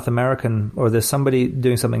is South American, or there's somebody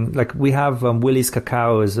doing something. Like we have Willie's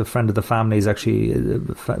Cacao is a friend of the family. He's actually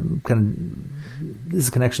this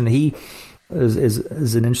connection. He is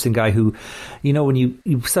an interesting guy who, you know, when you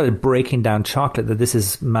started breaking down chocolate, that this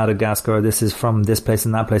is Madagascar, or this is from this place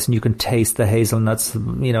and that place, and you can taste the hazelnuts,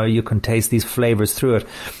 you know, you can taste these flavors through it.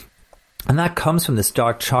 And that comes from this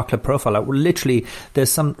dark chocolate profile. Like, literally,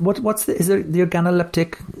 there's some, is there the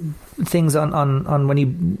organoleptic things on when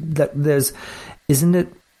isn't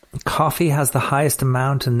it, coffee has the highest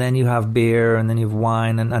amount, and then you have beer, and then you have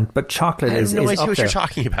wine, but chocolate is up there. I have no idea what you're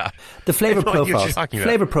talking about. The flavor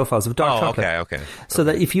profiles of dark chocolate. Okay. So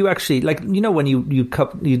that if you actually, like, you know, when you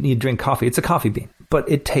drink coffee, it's a coffee bean,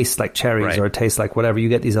 but it tastes like cherries, or it tastes like whatever. You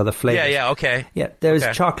get these other flavors. Yeah, there's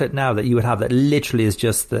chocolate now that you would have that literally is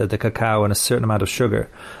just the cacao and a certain amount of sugar,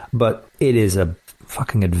 but it is a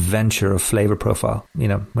fucking adventure of flavor profile, you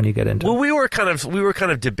know, when you get into it. We were kind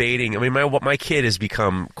of debating. I mean, my kid has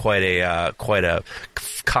become quite a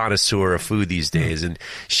connoisseur of food these days, and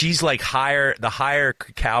she's like the higher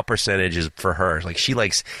cacao percentage is for her. Like she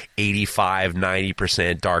likes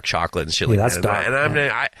 85-90% dark chocolate and shit like that. Dark. And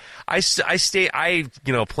I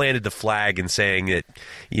planted the flag in saying that,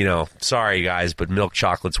 you know, sorry guys, but milk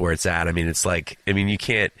chocolate's where it's at. I mean, it's like, I mean, you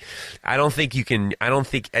can't. I don't think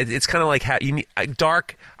it's kind of like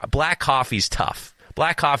black coffee's tough.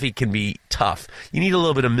 Black coffee can be tough. You need a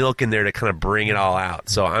little bit of milk in there to kind of bring it all out.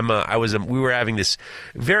 So we were having this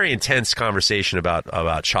very intense conversation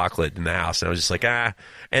about chocolate in the house, and I was just like,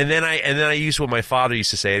 and then I used what my father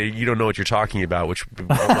used to say, you don't know what you're talking about, which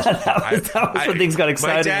almost, that was when things got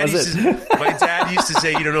exciting, my dad used to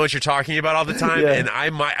say, you don't know what you're talking about all the time, and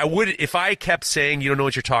I would, if I kept saying you don't know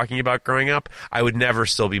what you're talking about growing up, I would never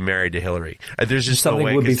still be married to Hillary. There's just something no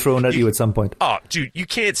way, would be thrown at you at some point. Oh, dude, you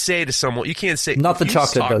can't say to someone, not the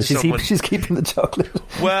chocolate though. She's keeping the chocolate.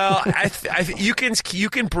 Well, you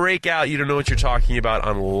can break out. You don't know what you're talking about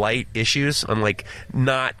on light issues, on like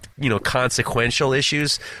not consequential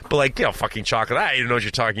issues, but like fucking chocolate. You don't know what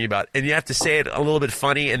you're talking about, and you have to say it a little bit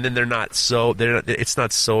funny, and then it's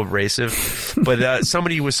not so abrasive. But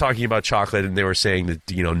somebody was talking about chocolate, and they were saying that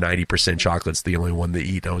 90% chocolate's the only one they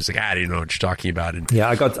eat. And I was like, I didn't know what you're talking about. And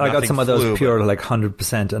I got some of those pure like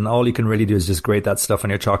 100%, and all you can really do is just grate that stuff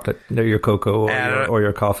on your chocolate, your cocoa or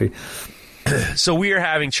your coffee. So we are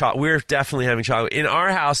having we're definitely having chocolate in our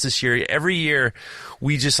house this year. Every year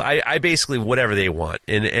we just I basically whatever they want,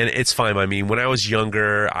 and it's fine by me. When I was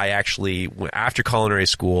younger, I actually, after culinary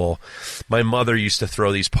school, my mother used to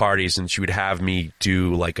throw these parties, and she would have me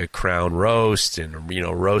do like a crown roast and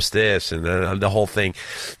roast this and the whole thing.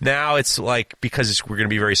 Now it's like, because we're going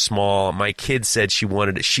to be very small, my kid said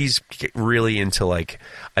she's really into like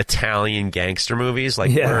Italian gangster movies.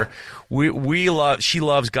 Like she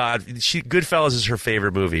loves Goodfellas is her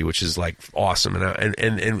favorite movie, which is like awesome. And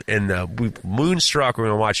Moonstruck, we're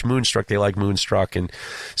going to watch Moonstruck. They like Moonstruck, and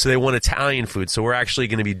so they want Italian food. So we're actually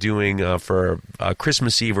going to be doing for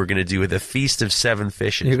Christmas Eve, we're going to do the Feast of Seven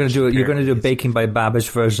Fishes. You're going to do a Baking by Babish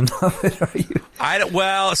version of it, are you?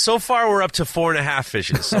 Well, so far we're up to 4.5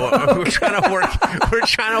 fishes. So we're trying to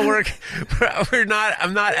work.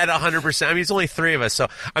 I'm not at 100%. I mean, it's only 3 of us, so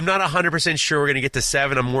I'm not 100% sure we're going to get to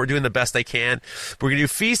 7. I'm doing the best I can. We're going to do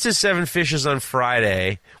Feast of Seven Fishes Fishes on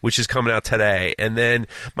Friday, which is coming out today. And then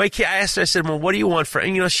my kid, I asked her, I said, well, what do you want for,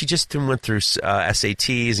 and, she just went through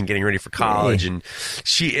SATs and getting ready for college. And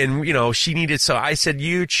she needed, so I said,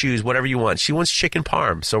 you choose whatever you want. She wants chicken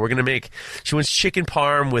parm. So she wants chicken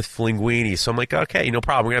parm with linguine. So I'm like, okay, no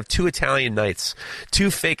problem. We're going to have 2 Italian nights,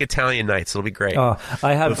 2 fake Italian nights. It'll be great. Oh,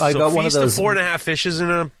 I got one of those. 4.5 fishes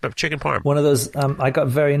and a chicken parm. One of those, I got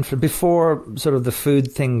very before sort of the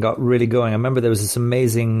food thing got really going. I remember there was this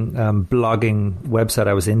amazing blogging website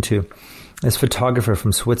I was into. This photographer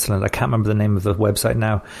from Switzerland, I can't remember the name of the website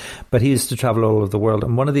now, but he used to travel all over the world.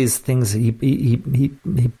 And one of these things he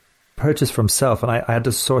purchased for himself, and I had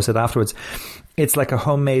to source it afterwards. It's like a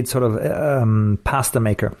homemade sort of pasta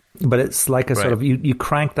maker, but it's like a sort of, you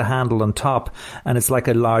crank the handle on top, and it's like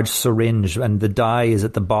a large syringe, and the dye is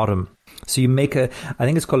at the bottom. So you make I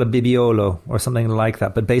think it's called a bibiolo or something like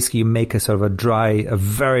that, but basically you make a sort of a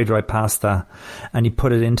very dry pasta, and you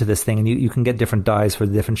put it into this thing, and you can get different dyes for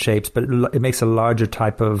the different shapes, but it makes a larger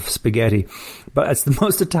type of spaghetti. But it's the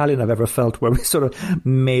most Italian I've ever felt, where we sort of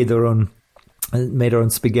made our own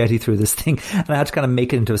spaghetti through this thing, and I had to kind of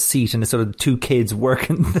make it into a seat, and it's sort of 2 kids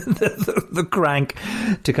working the crank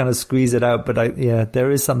to kind of squeeze it out. But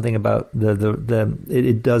there is something about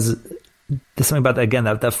it does. There's something about, again,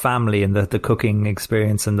 that family and the cooking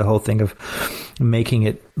experience and the whole thing of making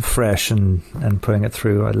it fresh and putting it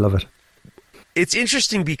through. I love it. It's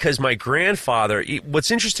interesting because my grandfather.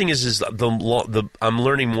 What's interesting is I'm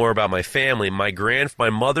learning more about my family. My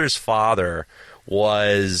mother's father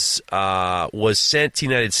was sent to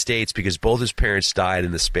the United States because both his parents died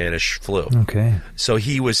in the Spanish flu. Okay. So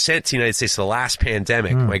he was sent to the United States. The last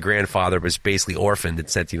pandemic, my grandfather was basically orphaned and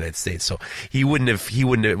sent to the United States. So he wouldn't have, if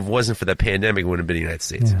it wasn't for that pandemic, it wouldn't have been in the United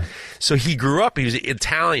States. Yeah. So he grew up, he was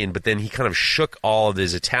Italian, but then he kind of shook all of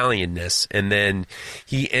his Italianness, and then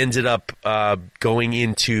he ended up going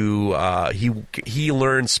into, he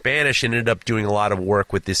learned Spanish and ended up doing a lot of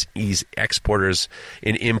work with these exporters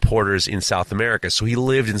and importers in South America. So he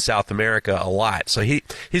lived in South America a lot. So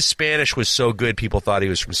his Spanish was so good, people thought he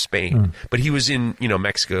was from Spain. But he was in,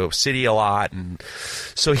 Mexico City a lot, and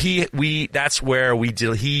so that's where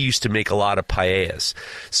he used to make a lot of paellas.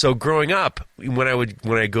 So growing up, when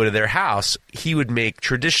I go to their house, he would make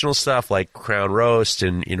traditional stuff like crown roast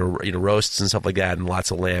and roasts and stuff like that, and lots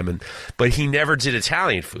of lamb. But he never did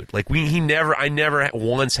Italian food. Like I never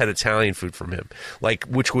once had Italian food from him. Like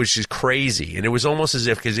which is crazy, and it was almost as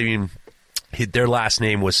if because their last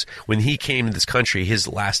name was, when he came to this country, his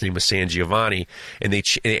last name was San Giovanni, and they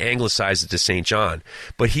anglicized it to St. John.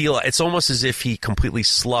 But it's almost as if he completely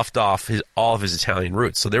sloughed off all of his Italian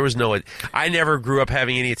roots. So there was I never grew up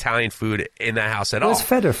having any Italian food in that house at all. Where's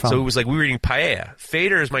Feder from? So it was like we were eating paella.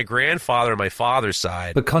 Feder is my grandfather on my father's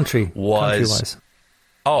side. But country-wise?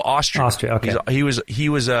 Oh, Austria. Austria, okay. He was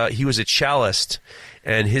a cellist,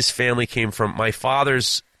 and his family came from my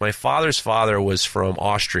father's father was from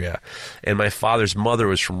Austria, and my father's mother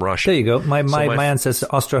was from Russia. There you go. My ancestors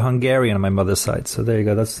Austro-Hungarian on my mother's side. So there you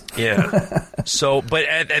go. That's So, but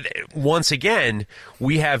once again,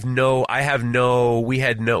 growing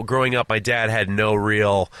up, my dad had no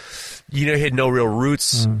real. He had no real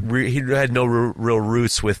roots. He had no real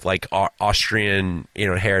roots with like Austrian,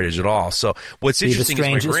 heritage at all. So what's interesting is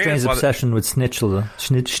my grandfather. Strange obsession with schnitzel.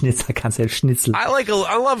 I can't say schnitzel. I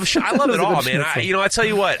love it all, man. I tell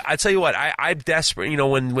you what. I'm desperate.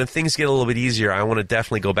 When things get a little bit easier, I want to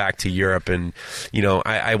definitely go back to Europe, and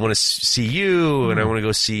I want to see you, and I want to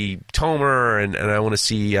go see Tomer, and I want to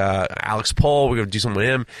see Alex Pohl. We're going to do something with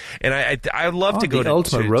him, and I'd love to go to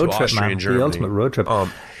Austria and Germany. The ultimate road trip.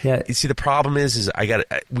 Yeah. You see, the problem is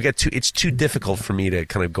it's too difficult for me to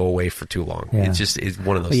kind of go away for too long. Yeah. It's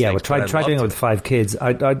one of those things. Yeah, well, try doing it with 5 kids.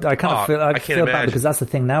 I kind of feel bad because that's the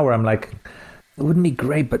thing now where I'm like, it wouldn't be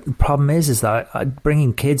great, but the problem is that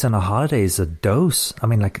bringing kids on a holiday is a dose. I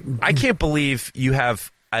mean, like, I can't believe you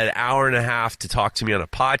have an hour and a half to talk to me on a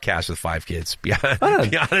podcast with 5 kids. Be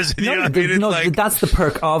honest with you. That's the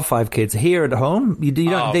perk of 5 kids. Here at home,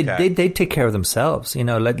 they take care of themselves.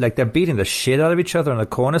 Like they're beating the shit out of each other in a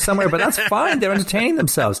corner somewhere, but that's fine. They're entertaining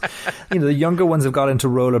themselves. The younger ones have got into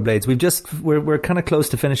rollerblades. We're kind of close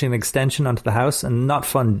to finishing an extension onto the house, and not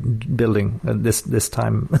fun building this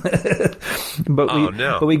time.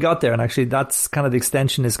 But we got there, and actually that's kind of the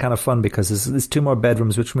extension is kind of fun because there's 2 more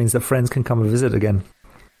bedrooms, which means that friends can come and visit again.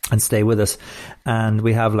 and stay with us. And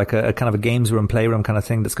we have like a kind of a games room, playroom kind of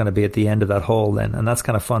thing that's going to be at the end of that hall then. And that's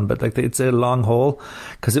kind of fun. But like it's a long hall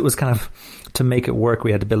because it was kind of, to make it work,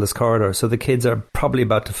 we had to build this corridor. So the kids are probably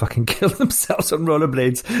about to fucking kill themselves on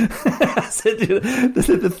rollerblades. I said,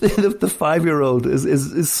 the 5-year-old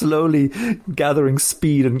is slowly gathering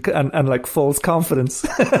speed and like false confidence.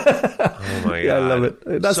 Oh my God. Yeah, I love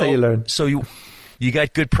it. That's how you learn. So you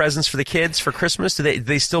got good presents for the kids for Christmas? Do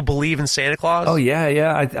they still believe in Santa Claus? Oh,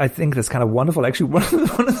 yeah. I think that's kind of wonderful. Actually,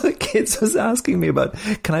 one of the kids was asking me about,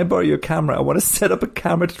 can I borrow your camera? I want to set up a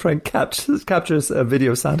camera to try and capture a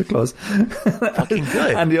video of Santa Claus. Fucking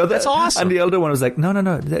good. And that's awesome. And the older one was like,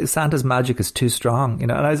 no, Santa's magic is too strong.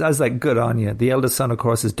 And I was like, good on you. The eldest son, of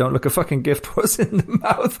course, is don't look a fucking gift horse in the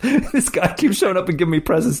mouth. This guy keeps showing up and giving me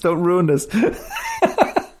presents. Don't ruin this.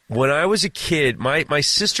 When I was a kid, my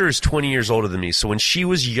sister is 20 years older than me. So when she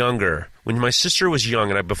was younger, when my sister was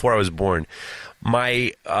young and before I was born,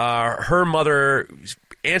 her mother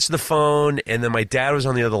answered the phone, and then my dad was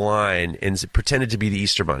on the other line and pretended to be the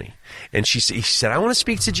Easter Bunny. And he said, I want to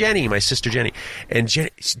speak to Jenny, my sister Jenny. And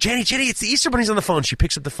Jenny, it's the Easter Bunny's on the phone. She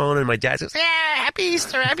picks up the phone, and my dad says, yeah, happy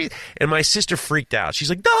Easter, happy. And my sister freaked out.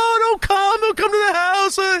 She's like, no, don't come to the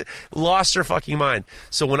house. Lost her fucking mind.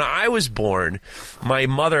 So when I was born, my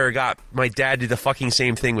mother got my dad did the fucking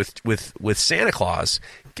same thing with Santa Claus.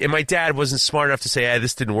 And my dad wasn't smart enough to say,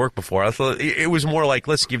 this didn't work before. I thought it was more like,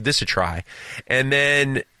 let's give this a try. And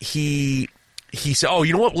then he said, oh,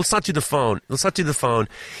 you know what? Let's not do the phone.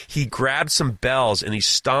 He grabbed some bells and he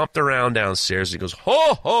stomped around downstairs. He goes,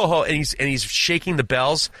 ho, ho, ho. And he's shaking the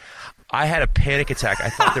bells. I had a panic attack. I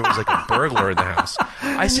thought there was like a burglar in the house.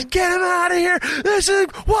 I said, get him out of here.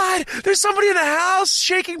 What? There's somebody in the house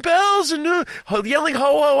shaking bells and yelling ho,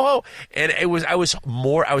 ho, ho. And I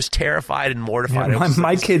was terrified and mortified. Yeah,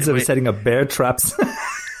 my kids are setting up bear traps.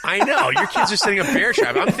 I know. Your kids are setting up bear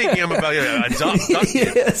trap. I'm thinking I'm about abducted.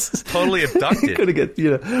 Yes. Totally abducted. Going to get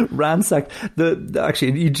ransacked.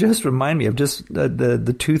 Actually, you just remind me of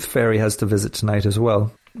the Tooth Fairy has to visit tonight as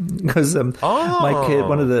well. Because my kid,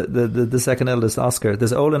 one of the second eldest, Oscar,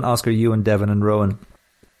 there's Olin, Oscar, Ewan, Devon, and Rowan.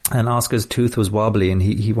 And Oscar's tooth was wobbly, and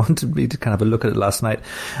he wanted me to kind of look at it last night.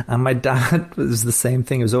 And my dad was the same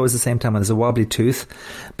thing. It was always the same time when there's a wobbly tooth,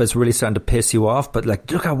 but it's really starting to piss you off. But like,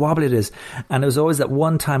 look how wobbly it is. And it was always that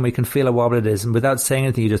one time where you can feel how wobbly it is, and without saying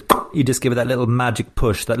anything, you just give it that little magic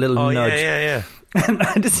push, that little nudge. Yeah. And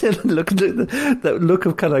I just look at that look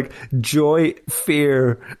of kind of like joy,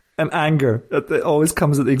 fear, and anger that always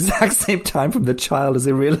comes at the exact same time from the child as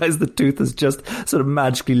they realize the tooth has just sort of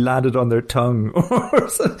magically landed on their tongue.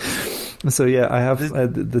 So yeah, I have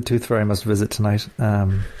the Tooth Fairy must visit tonight.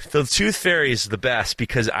 The Tooth Fairy is the best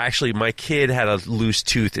because actually my kid had a loose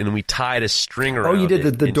tooth and we tied a string around it. Oh, you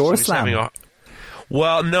did the door slam.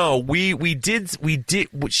 Well, no, we did.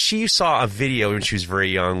 She saw a video when she was very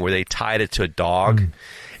young where they tied it to a dog.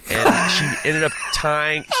 And she ended up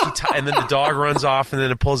tying, and then the dog runs off, and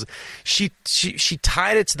then it pulls. She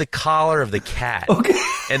tied it to the collar of the cat,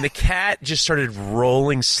 and the cat just started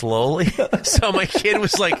rolling slowly. So my kid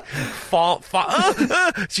was like,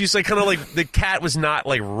 she's like kind of like the cat was not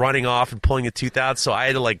like running off and pulling the tooth out. So I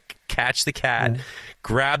had to like catch the cat,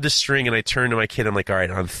 grab the string, and I turned to my kid. I'm like, all right,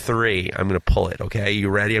 on 3, I'm going to pull it. Okay, you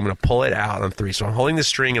ready? I'm going to pull it out on 3. So I'm holding the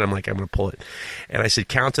string, and I'm like, I'm going to pull it. And I said,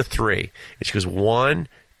 count to 3. And she goes, 1,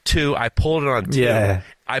 2. I pulled it on 2. Yeah.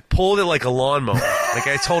 I pulled it like a lawnmower. Like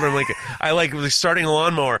I told her, I was starting a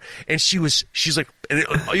lawnmower, and she's like, and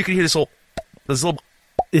you can hear this little.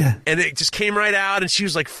 Yeah. And it just came right out, and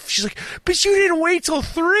she's like, but you didn't wait till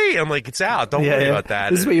 3. I'm like, it's out. Don't worry about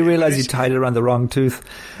that. This is where you realize you tied it around the wrong tooth.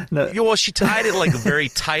 No. Well, she tied it like very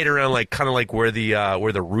tight around, like kind of like where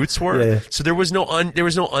the roots were. Yeah. So there was no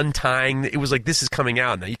untying. It was like, this is coming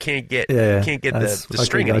out now. You can't get the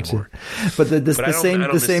string anymore. But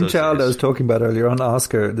the same child I was talking about earlier on,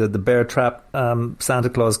 Oscar, the bear trap Santa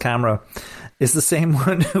Claus camera. Is the same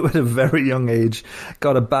one who at a very young age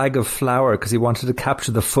got a bag of flour because he wanted to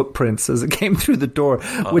capture the footprints as it came through the door,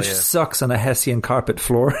 which sucks on a Hessian carpet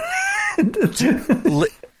floor.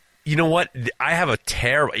 You know what? I have a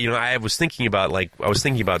terrible. I was thinking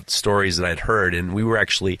about stories that I'd heard, and we were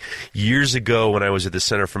actually years ago when I was at the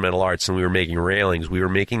Center for Metal Arts and we were making railings. We were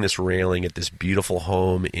making this railing at this beautiful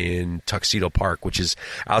home in Tuxedo Park, which is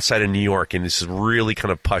outside of New York, and this is really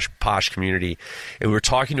kind of posh community. And we were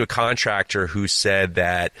talking to a contractor who said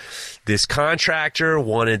that this contractor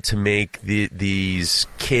wanted to make these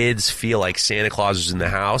kids feel like Santa Claus was in the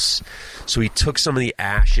house. So he took some of the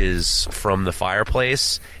ashes from the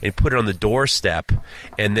fireplace and put it on the doorstep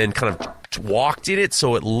and then kind of walked in it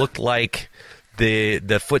so it looked like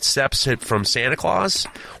the footsteps from Santa Claus.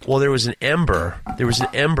 Well, there was an ember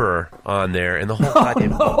on there, and the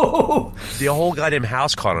whole goddamn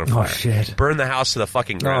house caught on fire. Oh, shit. Burned the house to the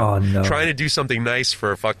fucking ground. Oh, no. Trying to do something nice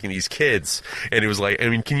for fucking these kids, and it was like, I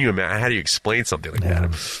mean, can you imagine? How do you explain something like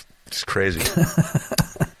that? It's crazy.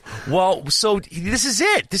 Well, so this is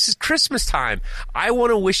it. This is Christmas time. I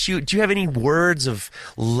want to wish you. Do you have any words of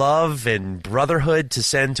love and brotherhood to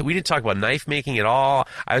send to? We didn't talk about knife making at all.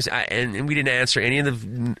 And we didn't answer any of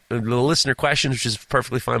the listener questions, which is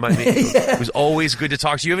perfectly fine by me. It was always good to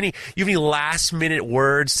talk to you. You have any last minute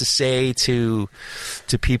words to say to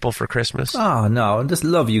people for Christmas? Oh no, I just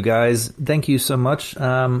love you guys. Thank you so much.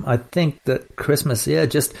 I think that Christmas,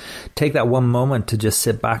 just take that one moment to just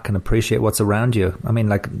sit back and appreciate what's around you. I mean,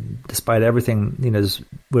 like, despite everything,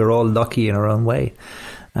 we're all lucky in our own way,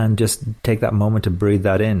 and just take that moment to breathe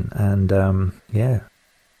that in. And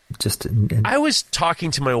I was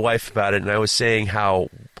talking to my wife about it, and I was saying how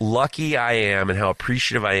lucky I am and how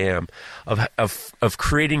appreciative I am of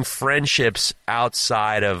creating friendships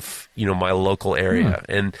outside of my local area,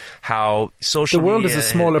 and how social the world media is a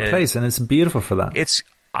smaller place, and it's beautiful for that.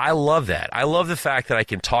 I love that. I love the fact that I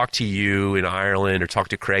can talk to you in Ireland, or talk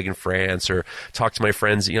to Craig in France, or talk to my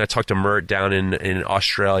friends. I talk to Mert down in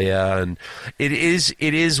Australia, and it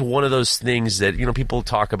is one of those things that people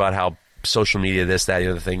talk about how social media, this, that,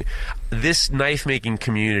 the other thing. This knife making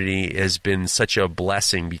community has been such a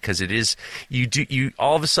blessing, because it is you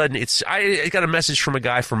all of a sudden I got a message from a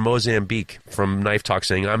guy from Mozambique from Knife Talk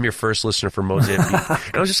saying, I'm your first listener from Mozambique.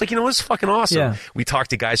 And I was just like, it's fucking awesome. Yeah. We talked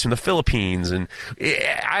to guys from the Philippines, and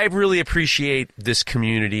I really appreciate this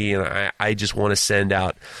community, and I just want to send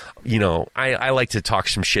out, I like to talk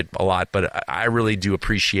some shit a lot, but I really do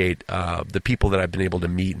appreciate the people that I've been able to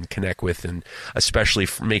meet and connect with, and especially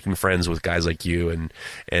making friends with guys like you, and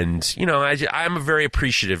I'm very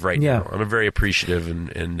appreciative right now. I'm very appreciative,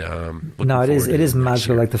 and no, it is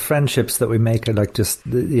magical. Like, the friendships that we make are like just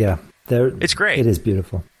it's great. It is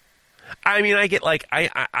beautiful. I mean, I get my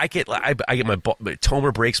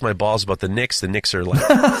Tomer breaks my balls about the Knicks. The Knicks are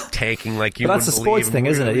like tanking like you. But that's a sports thing,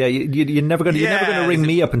 isn't it? Yeah, you're never going to ring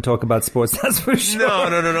me up and talk about sports. That's for sure.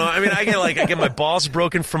 No. I mean, I get my balls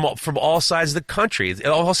broken from all sides of the country,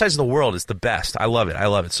 all sides of the world. It's the best. I love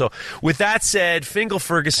it. So, with that said, Fingal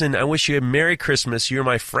Ferguson, I wish you a Merry Christmas. You're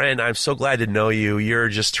my friend. I'm so glad to know you. You're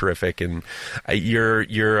just terrific, and you're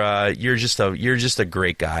just a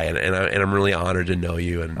great guy, and I'm really honored to know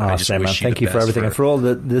you. And I just wish you thank you for everything, and for all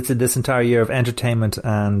this entire year of entertainment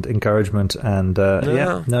and encouragement. And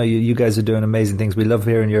you guys are doing amazing things. We love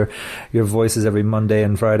hearing your voices every Monday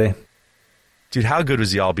and Friday. Dude, how good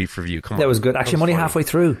was the All Beef Review? Come on, that was good. Actually, I'm only halfway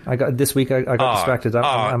through. I got distracted.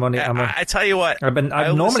 I tell you what,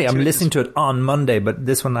 I'm listening to it on Monday, but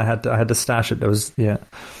this one I had to stash it.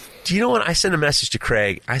 Do you know what? I sent a message to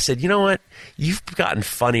Craig. I said, you know what? You've gotten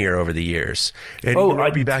funnier over the years. And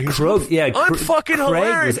I'll be back. I'm fucking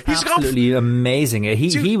hilarious. Craig was absolutely amazing.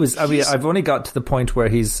 He was. I mean, I've only got to the point where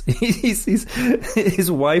he's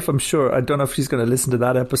his wife. I'm sure. I don't know if she's going to listen to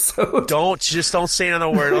that episode. Don't say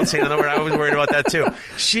another word. I was worried about that too.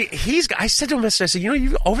 I said to him yesterday, I said,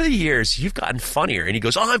 over the years, you've gotten funnier. And he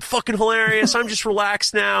goes, I'm fucking hilarious. I'm just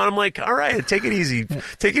relaxed now. And I'm like, all right, take it easy.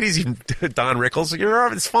 Take it easy, Don Rickles.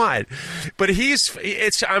 It's fine. But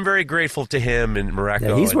I'm very grateful to him and Mareko.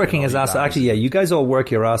 Yeah, he's working his ass off. Actually, you guys all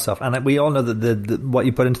work your ass off, and we all know that what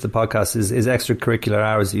you put into the podcast is extracurricular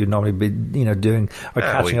hours that you'd normally be doing or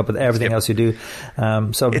catching up with everything else you do.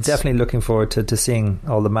 So definitely looking forward to seeing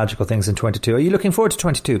all the magical things in 22. Are you looking forward to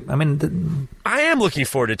 22? I mean, I am looking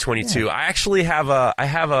forward to 22. Yeah. I actually have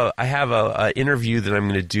a interview that I'm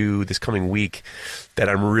going to do this coming week that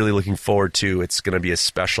I'm really looking forward to. It's going to be a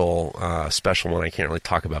special one I can't really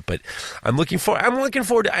talk about, but I'm looking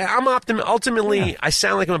forward to. I'm ultimately. Yeah. I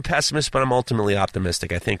sound like I'm a pessimist, but I'm ultimately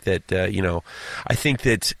optimistic. I think that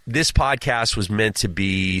this podcast was meant to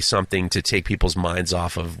be something to take people's minds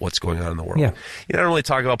off of what's going on in the world. Yeah. I don't really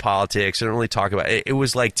talk about politics. I don't really talk about it. It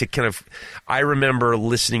was like to kind of. I remember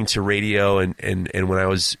listening to radio and when I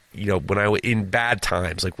was. When I was in bad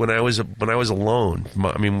times, like when I was alone.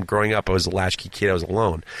 I mean, growing up, I was a latchkey kid. I was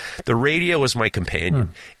alone. The radio was my companion,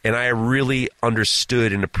 and I really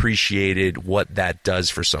understood and appreciated what that does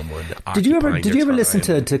for someone. Did you ever listen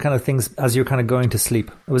to kind of things as you're kind of going to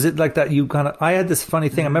sleep? Was it like that? I had this funny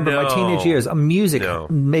thing. I remember my teenage years. Music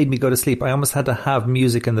made me go to sleep. I almost had to have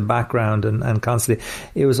music in the background and constantly.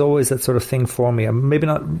 It was always that sort of thing for me. Maybe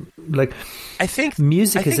not like. I think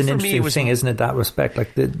music is an interesting thing, isn't it? That respect,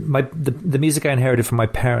 like the music I inherited from my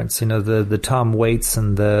parents, the Tom Waits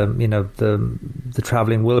and the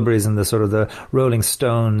Traveling Wilburys and the sort of the Rolling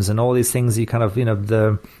Stones and all these things. You kind of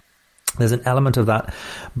the There's an element of that,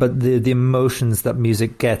 but the emotions that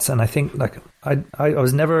music gets, and I think like I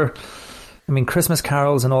was never, I mean, Christmas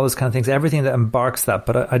carols and all those kind of things, everything that embarks that,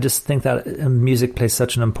 but I just think that music plays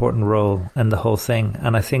such an important role in the whole thing,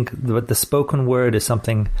 and I think the spoken word is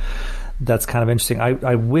something that's kind of interesting.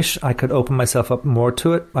 I wish I could open myself up more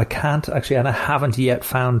to it. I can't actually, and I haven't yet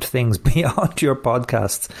found things beyond your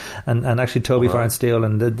podcasts and actually Toby Fire and Steel,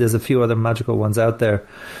 and there's a few other magical ones out there.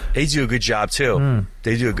 They do a good job too.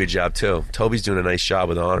 They do a good job too. Toby's doing a nice job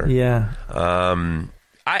with Honor. Yeah.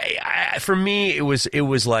 I for me it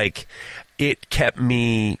was like it kept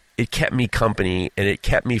me company, and it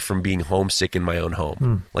kept me from being homesick in my own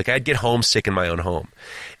home. Like I'd get homesick in my own home,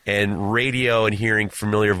 and radio and hearing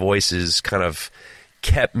familiar voices kind of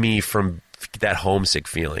kept me from that homesick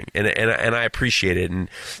feeling, and I appreciate it. And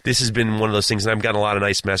this has been one of those things, and I've gotten a lot of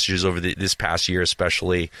nice messages over this past year,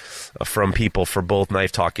 especially from people for both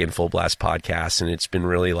Knife Talk and Full Blast podcasts, and it's been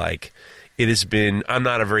really like, it has been, I'm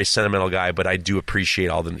not a very sentimental guy, but I do appreciate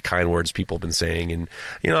all the kind words people have been saying. And,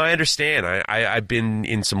 you know, I understand. I've been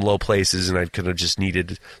in some low places, and I could have just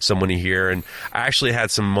needed someone to hear. And I actually had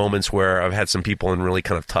some moments where I've had some people in really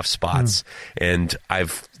kind of tough spots, and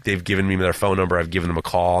they've given me their phone number. I've given them a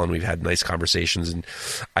call, and we've had nice conversations. And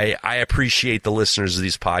I appreciate the listeners of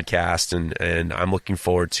these podcasts, and I'm looking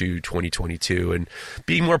forward to 2022 and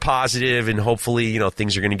being more positive, and hopefully, you know,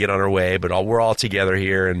 things are going to get on our way, but we're all together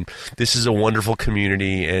here, and this is a wonderful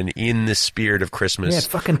community. And in the spirit of Christmas, yeah,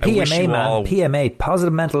 fucking PMA, man. PMA,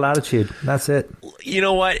 positive mental attitude. That's it. You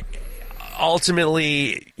know what?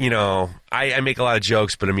 Ultimately, you know, I make a lot of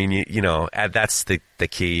jokes, but I mean, you know, that's the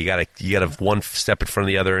key. You gotta one step in front of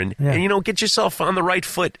the other, and you know, get yourself on the right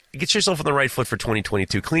foot. Get yourself on the right foot for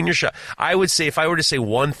 2022. Clean your shop. I would say, if I were to say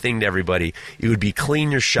one thing to everybody, it would be clean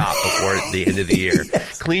your shop before the end of the year.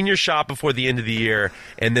 Yes. Clean your shop before the end of the year,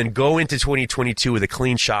 and then go into 2022 with a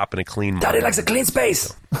clean shop and a clean mind. Daddy likes a clean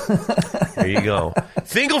space. There you go.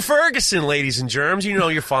 Fingal Ferguson, ladies and germs. You know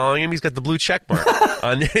you're following him. He's got the blue check mark.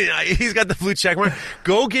 He's got the blue check mark.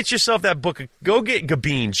 Go get yourself that book. Go get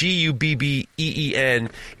Gubbeen, Gubbeen.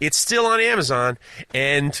 It's still on Amazon,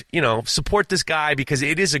 and you know, support this guy because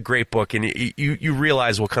it is a great book, and you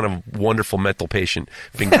realize what kind of wonderful mental patient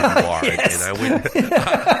Fingal you are. Yes. And I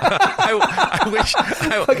wish.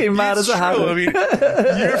 Fucking mad as a habit. I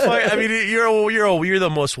mean, you're the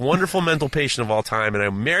most wonderful mental patient of all time,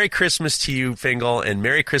 and Merry Christmas to you, Fingal, and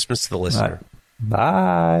Merry Christmas to the listener. Right.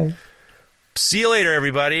 Bye. See you later,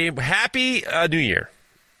 everybody. Happy New Year.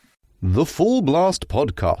 The Full Blast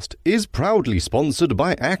podcast is proudly sponsored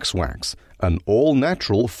by Axe Wax, an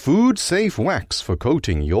all-natural, food-safe wax for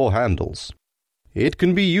coating your handles. It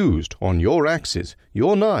can be used on your axes,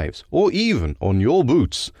 your knives, or even on your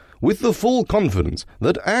boots, with the full confidence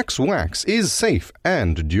that Axe Wax is safe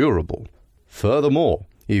and durable. Furthermore,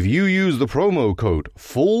 if you use the promo code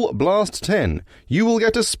FULLBLAST10, you will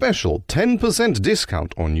get a special 10%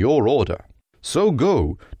 discount on your order. So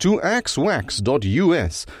go to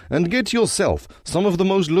axewax.us and get yourself some of the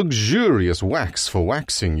most luxurious wax for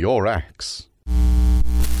waxing your axe.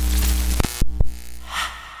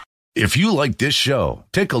 If you like this show,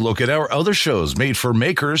 take a look at our other shows made for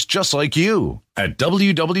makers just like you at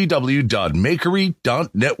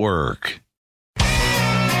www.makery.network.